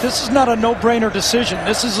to admit, this is not a no-brainer decision.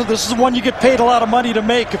 This is one you get paid a lot of money to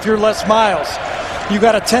make if you're Les Miles. You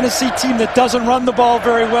got a Tennessee team that doesn't run the ball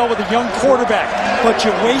very well with a young quarterback, but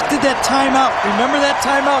you wasted that timeout. Remember that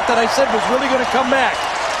timeout that I said was really going to come back?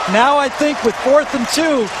 Now I think with 4th and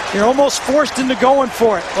 2, you're almost forced into going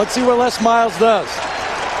for it. Let's see what Les Miles does.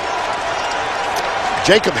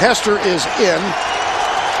 Jacob Hester is in.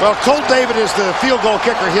 Well, Colt David is the field goal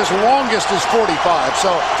kicker. His longest is 45, so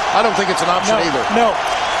I don't think it's an option either. No.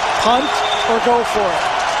 Punt or go for it.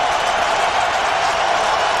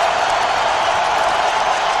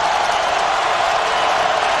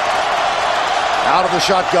 Out of the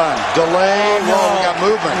shotgun. Delay. No. Whoa, we got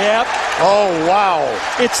movement. Yep. Oh, wow.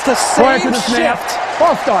 It's the same shift.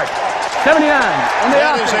 Ball start. 79 on the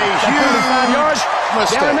That is a huge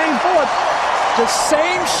mistake. Down remain 4th. The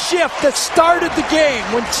same shift that started the game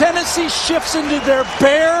when Tennessee shifts into their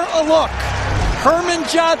bear look. Herman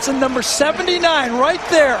Johnson, number 79, right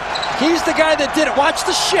there. He's the guy that did it. Watch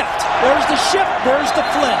the shift. There's the shift. There's the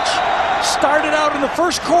flinch. Started out in the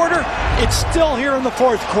first quarter. It's still here in the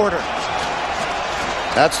 4th quarter.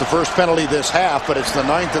 That's the first penalty this half, but it's the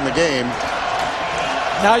 9th in the game.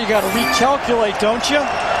 Now you got to recalculate, don't you?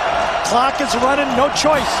 Clock is running, no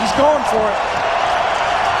choice. He's going for it.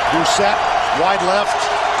 Doucette, wide left.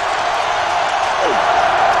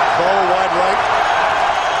 Bow, wide right.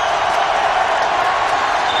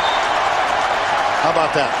 How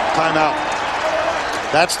about that? Timeout.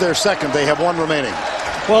 That's their second. They have one remaining.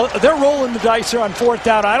 Well, they're rolling the dice here on 4th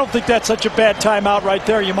down. I don't think that's such a bad timeout right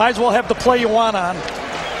there. You might as well have the play you want on.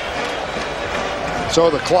 So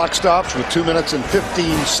the clock stops with 2 minutes and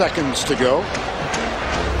 15 seconds to go.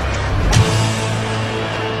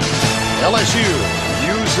 LSU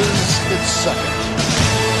uses its second.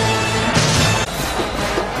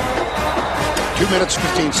 2 minutes,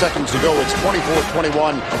 15 seconds to go. It's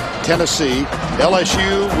 24-21 Tennessee.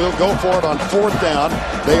 LSU will go for it on 4th down.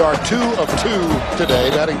 They are 2 of 2 today.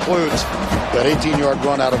 That includes that 18-yard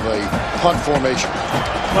run out of a punt formation.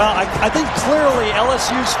 Well, I think clearly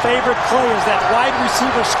LSU's favorite play is that wide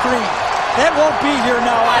receiver screen. That won't be here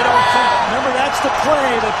now, I don't think. Remember, that's the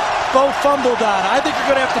play that Bo fumbled on. I think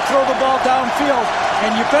you're going to have to throw the ball downfield,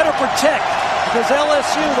 and you better protect, because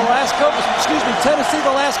LSU Tennessee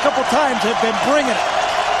the last couple times have been bringing it.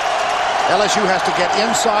 LSU has to get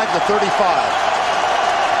inside the 35.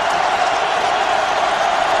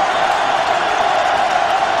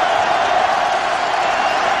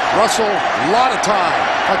 Russell, a lot of time.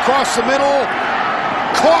 Across the middle,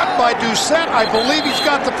 caught by Doucette. I believe he's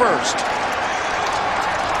got the first.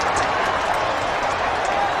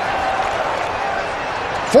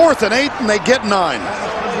 Fourth and 8, and they get 9.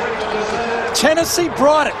 Tennessee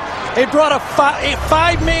brought it. They brought a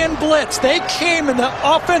five-man blitz. They came, and the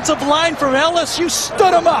offensive line from LSU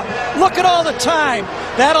stood them up. Look at all the time.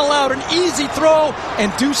 That allowed an easy throw,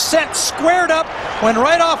 and Doucette squared up, went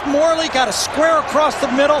right off Morley, got a square across the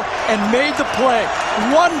middle, and made the play.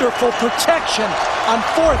 Wonderful protection on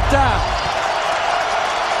 4th down.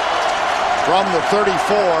 From the 34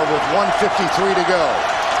 with 1:53 to go.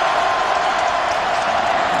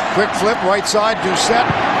 Quick flip right side, Doucette.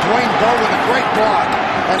 Dwayne Bowe with a great block.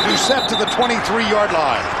 And Doucette to the 23-yard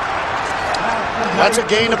line. That's a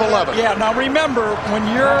gain of 11. Yeah, now remember, when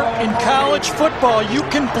you're in college football, you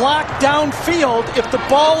can block downfield if the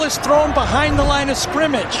ball is thrown behind the line of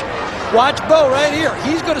scrimmage. Watch Bowe right here.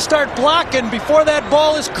 He's going to start blocking before that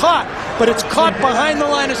ball is caught. But it's caught behind the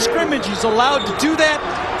line of scrimmage. He's allowed to do that.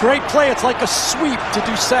 Great play. It's like a sweep to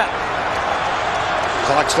Doucette.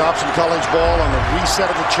 Clock stops in college ball on the reset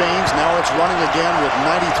of the chains. Now it's running again with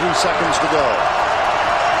 93 seconds to go.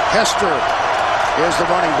 Hester is the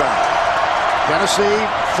running back. Tennessee,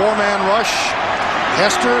 4-man rush.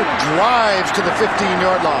 Hester drives to the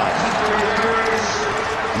 15-yard line.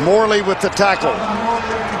 Morley with the tackle.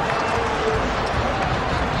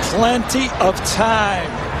 Plenty of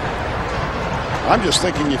time. I'm just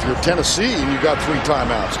thinking, if you're Tennessee and you've got 3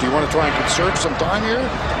 timeouts, do you want to try and conserve some time here?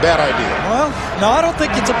 Bad idea. Well, no, I don't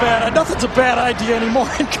think nothing's a bad idea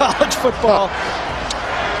anymore in college football.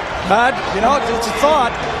 But, you know, it's a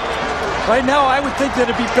thought. Right now, I would think that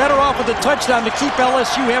it'd be better off with a touchdown to keep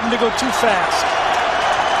LSU having to go too fast.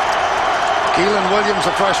 Keelan Williams,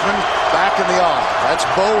 a freshman, back in the eye. That's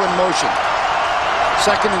Bowe in motion.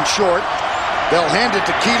 Second and short. They'll hand it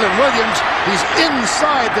to Keelan Williams. He's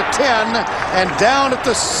inside the 10 and down at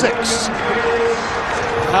the 6.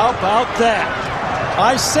 How about that?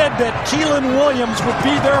 I said that Keelan Williams would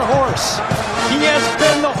be their horse. He has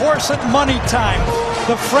been the horse at money time,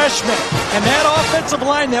 the freshman. And that offensive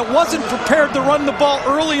line that wasn't prepared to run the ball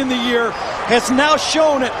early in the year has now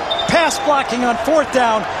shown it. Pass blocking on 4th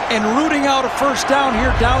down and rooting out a first down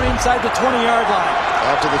here down inside the 20-yard line.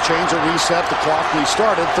 After the change of reset, the clock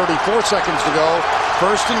restarted. 34 seconds to go.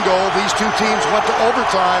 First and goal. These two teams went to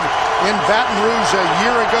overtime in Baton Rouge a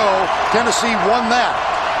year ago. Tennessee won that.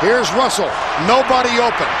 Here's Russell. Nobody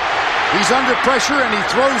open. He's under pressure, and he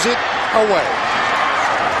throws it away.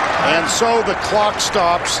 And so the clock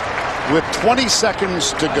stops with 20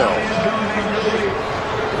 seconds to go.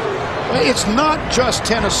 It's not just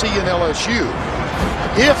Tennessee and LSU.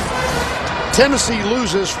 If Tennessee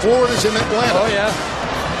loses, Florida's in Atlanta. Oh, yeah.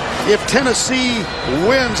 If Tennessee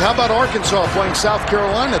wins, how about Arkansas playing South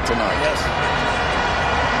Carolina tonight? Yes.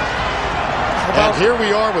 And here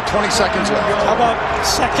we are with 20 seconds left. How about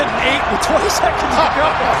 2nd and 8 with 20 seconds to go?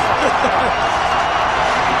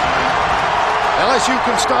 LSU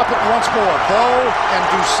can stop it once more. Bowe and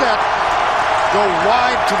Doucette go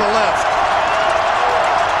wide to the left.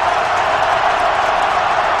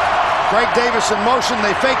 Greg Davis in motion.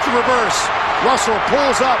 They fake the reverse. Russell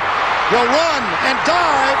pulls up. He'll run and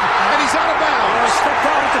dive, and he's out of bounds. Stepped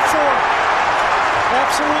out at the 4.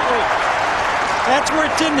 Absolutely. That's where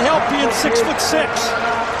it didn't help being 6'6".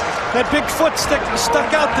 That big foot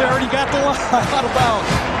stuck out there, and he got the line out of bounds.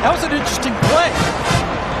 That was an interesting play.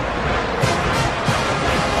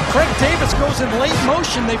 Craig Davis goes in late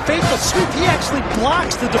motion. They fake the sweep. He actually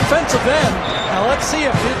blocks the defensive end. Now let's see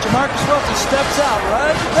if Jamarcus Russell steps out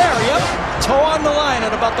right there. Yep, toe on the line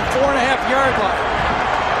at about the 4.5-yard line.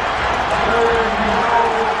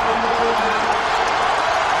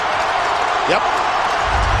 Yep.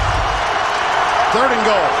 3rd and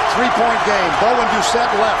goal. 3-point game. Bowen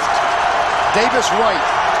Doucette left. Davis right.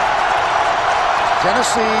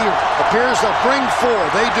 Tennessee appears to bring 4.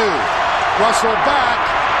 They do. Russell back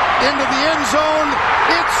into the end zone.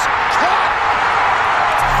 It's caught.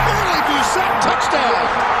 Early Doucette touchdown.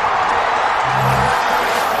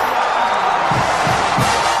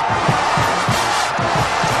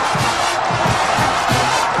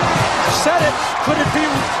 Said it. Could it be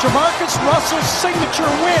Jamarcus Russell's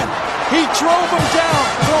signature win? He drove him down,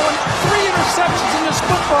 throwing 3 interceptions in this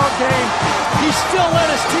football game. He still led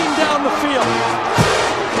his team down the field.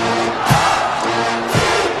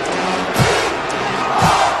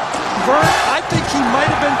 Vern, I think he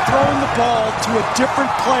might have been throwing the ball to a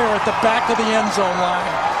different player at the back of the end zone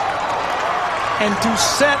line. And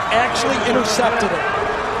Doucette actually intercepted it.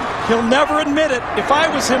 He'll never admit it. If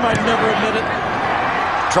I was him, I'd never admit it.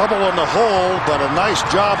 Trouble in the hole, but a nice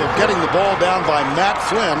job of getting the ball down by Matt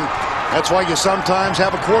Flynn. That's why you sometimes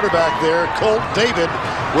have a quarterback there, Colt David,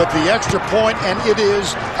 with the extra point, and it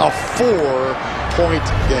is a 4-point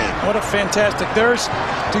game. What a fantastic. There's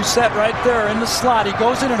Doucette right there in the slot. He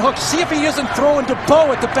goes in and hooks. See if he isn't throwing to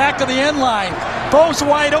Bo at the back of the end line. Bo's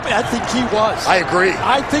wide open. I think he was. I agree.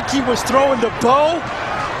 I think he was throwing to Bo,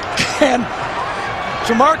 and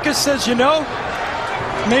Jamarcus says, you know,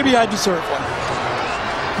 maybe I deserve one.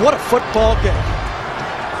 What a football game.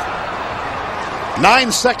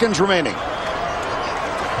 9 seconds remaining.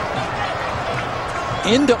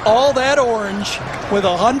 Into all that orange with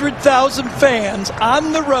 100,000 fans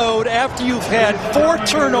on the road after you've had 4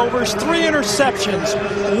 turnovers, 3 interceptions.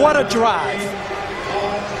 What a drive.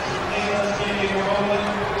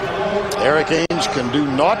 Eric Ainge can do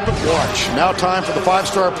naught but watch. Now time for the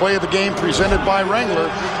 5-star play of the game presented by Wrangler.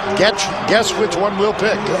 Guess which one we'll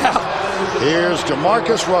pick. Yeah. Here's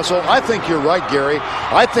Jamarcus Russell. I think you're right, Gary.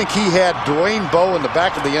 I think he had Dwayne Bowe in the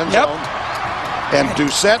back of the end zone. And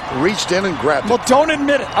Doucette reached in and grabbed it. Well, don't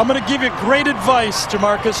admit it. I'm going to give you great advice,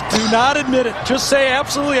 Jamarcus. Do not admit it. Just say,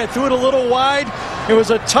 absolutely, I threw it a little wide. It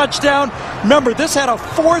was a touchdown. Remember, this had a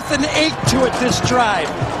 4th and 8 to it, this drive.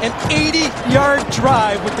 An 80-yard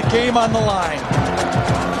drive with the game on the line.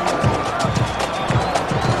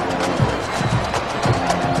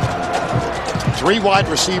 Three wide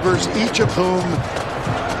receivers, each of whom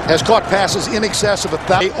has caught passes in excess of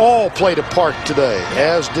 1,000. They all played a part today,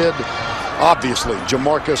 as did, obviously,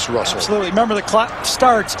 Jamarcus Russell. Absolutely. Remember, the clock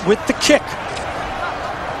starts with the kick.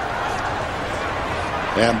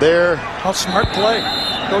 And there. How smart play.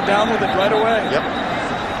 Go down with it right away. Yep.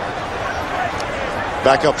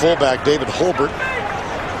 Backup fullback David Holbert.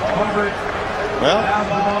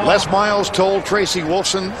 Well, Les Miles told Tracy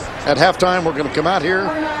Wolfson at halftime, we're going to come out here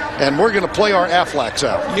and we're going to play our Aflacs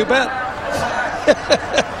out. You bet.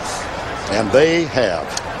 And they have.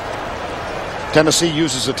 Tennessee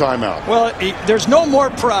uses a timeout. Well, there's no more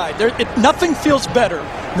pride. Nothing feels better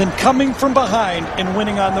than coming from behind and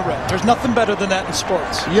winning on the road. There's nothing better than that in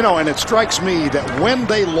sports. You know, and it strikes me that when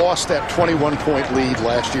they lost that 21-point lead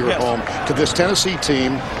last year at home to this Tennessee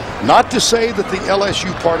team, not to say that the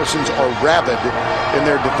LSU partisans are rabid in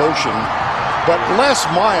their devotion, but Les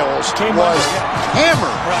Miles was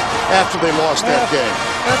hammered after they lost that game.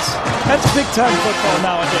 That's big-time football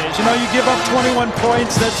nowadays. You know, you give up 21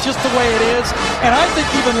 points. That's just the way it is. And I think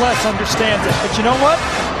even Les understands it. But you know what?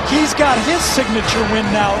 He's got his signature win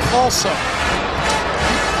now also.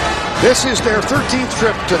 This is their 13th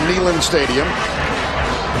trip to Neyland Stadium.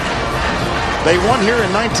 They won here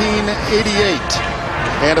in 1988.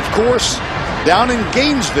 And, of course, down in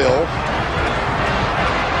Gainesville,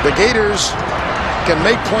 the Gators can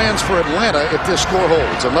make plans for Atlanta if this score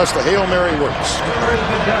holds, unless the Hail Mary works.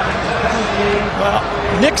 Well,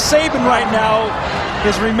 Nick Saban right now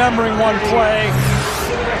is remembering one play.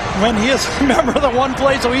 When he is remember the one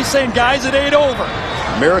play, so he's saying, guys, it ain't over.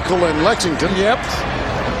 Miracle in Lexington. Yep.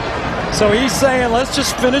 So he's saying, let's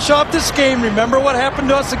just finish off this game. Remember what happened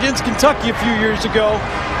to us against Kentucky a few years ago.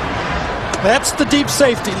 That's the deep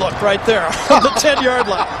safety look right there on the 10-yard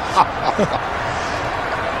line.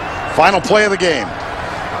 Final play of the game.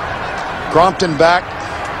 Crompton back.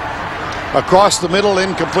 Across the middle,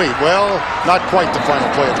 incomplete. Well, not quite the final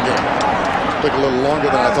play of the game. Took a little longer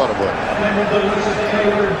than I thought it would.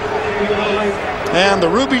 And the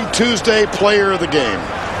Ruby Tuesday player of the game,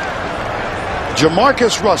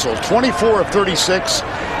 Jamarcus Russell, 24 of 36,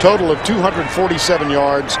 total of 247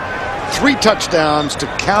 yards, 3 touchdowns to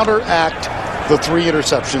counteract the 3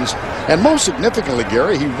 interceptions. And most significantly,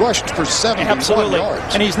 Gary, he rushed for 71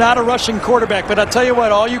 yards. And he's not a rushing quarterback, but I'll tell you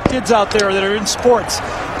what, all you kids out there that are in sports,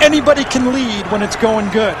 anybody can lead when it's going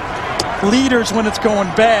good. Leaders, when it's going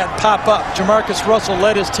bad, pop up. Jamarcus Russell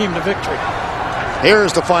led his team to victory.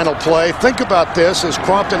 Here's the final play. Think about this as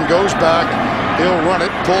Crompton goes back. He'll run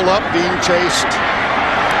it, pull up, being chased,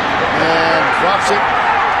 and drops it.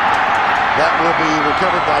 That will be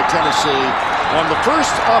recovered by Tennessee. On the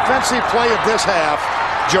first offensive play of this half,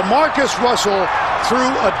 Jamarcus Russell threw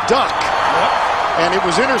a duck, and it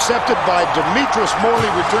was intercepted by Demetrius Morley,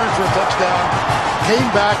 returned for a touchdown, came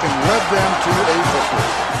back and led them to a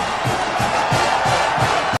victory.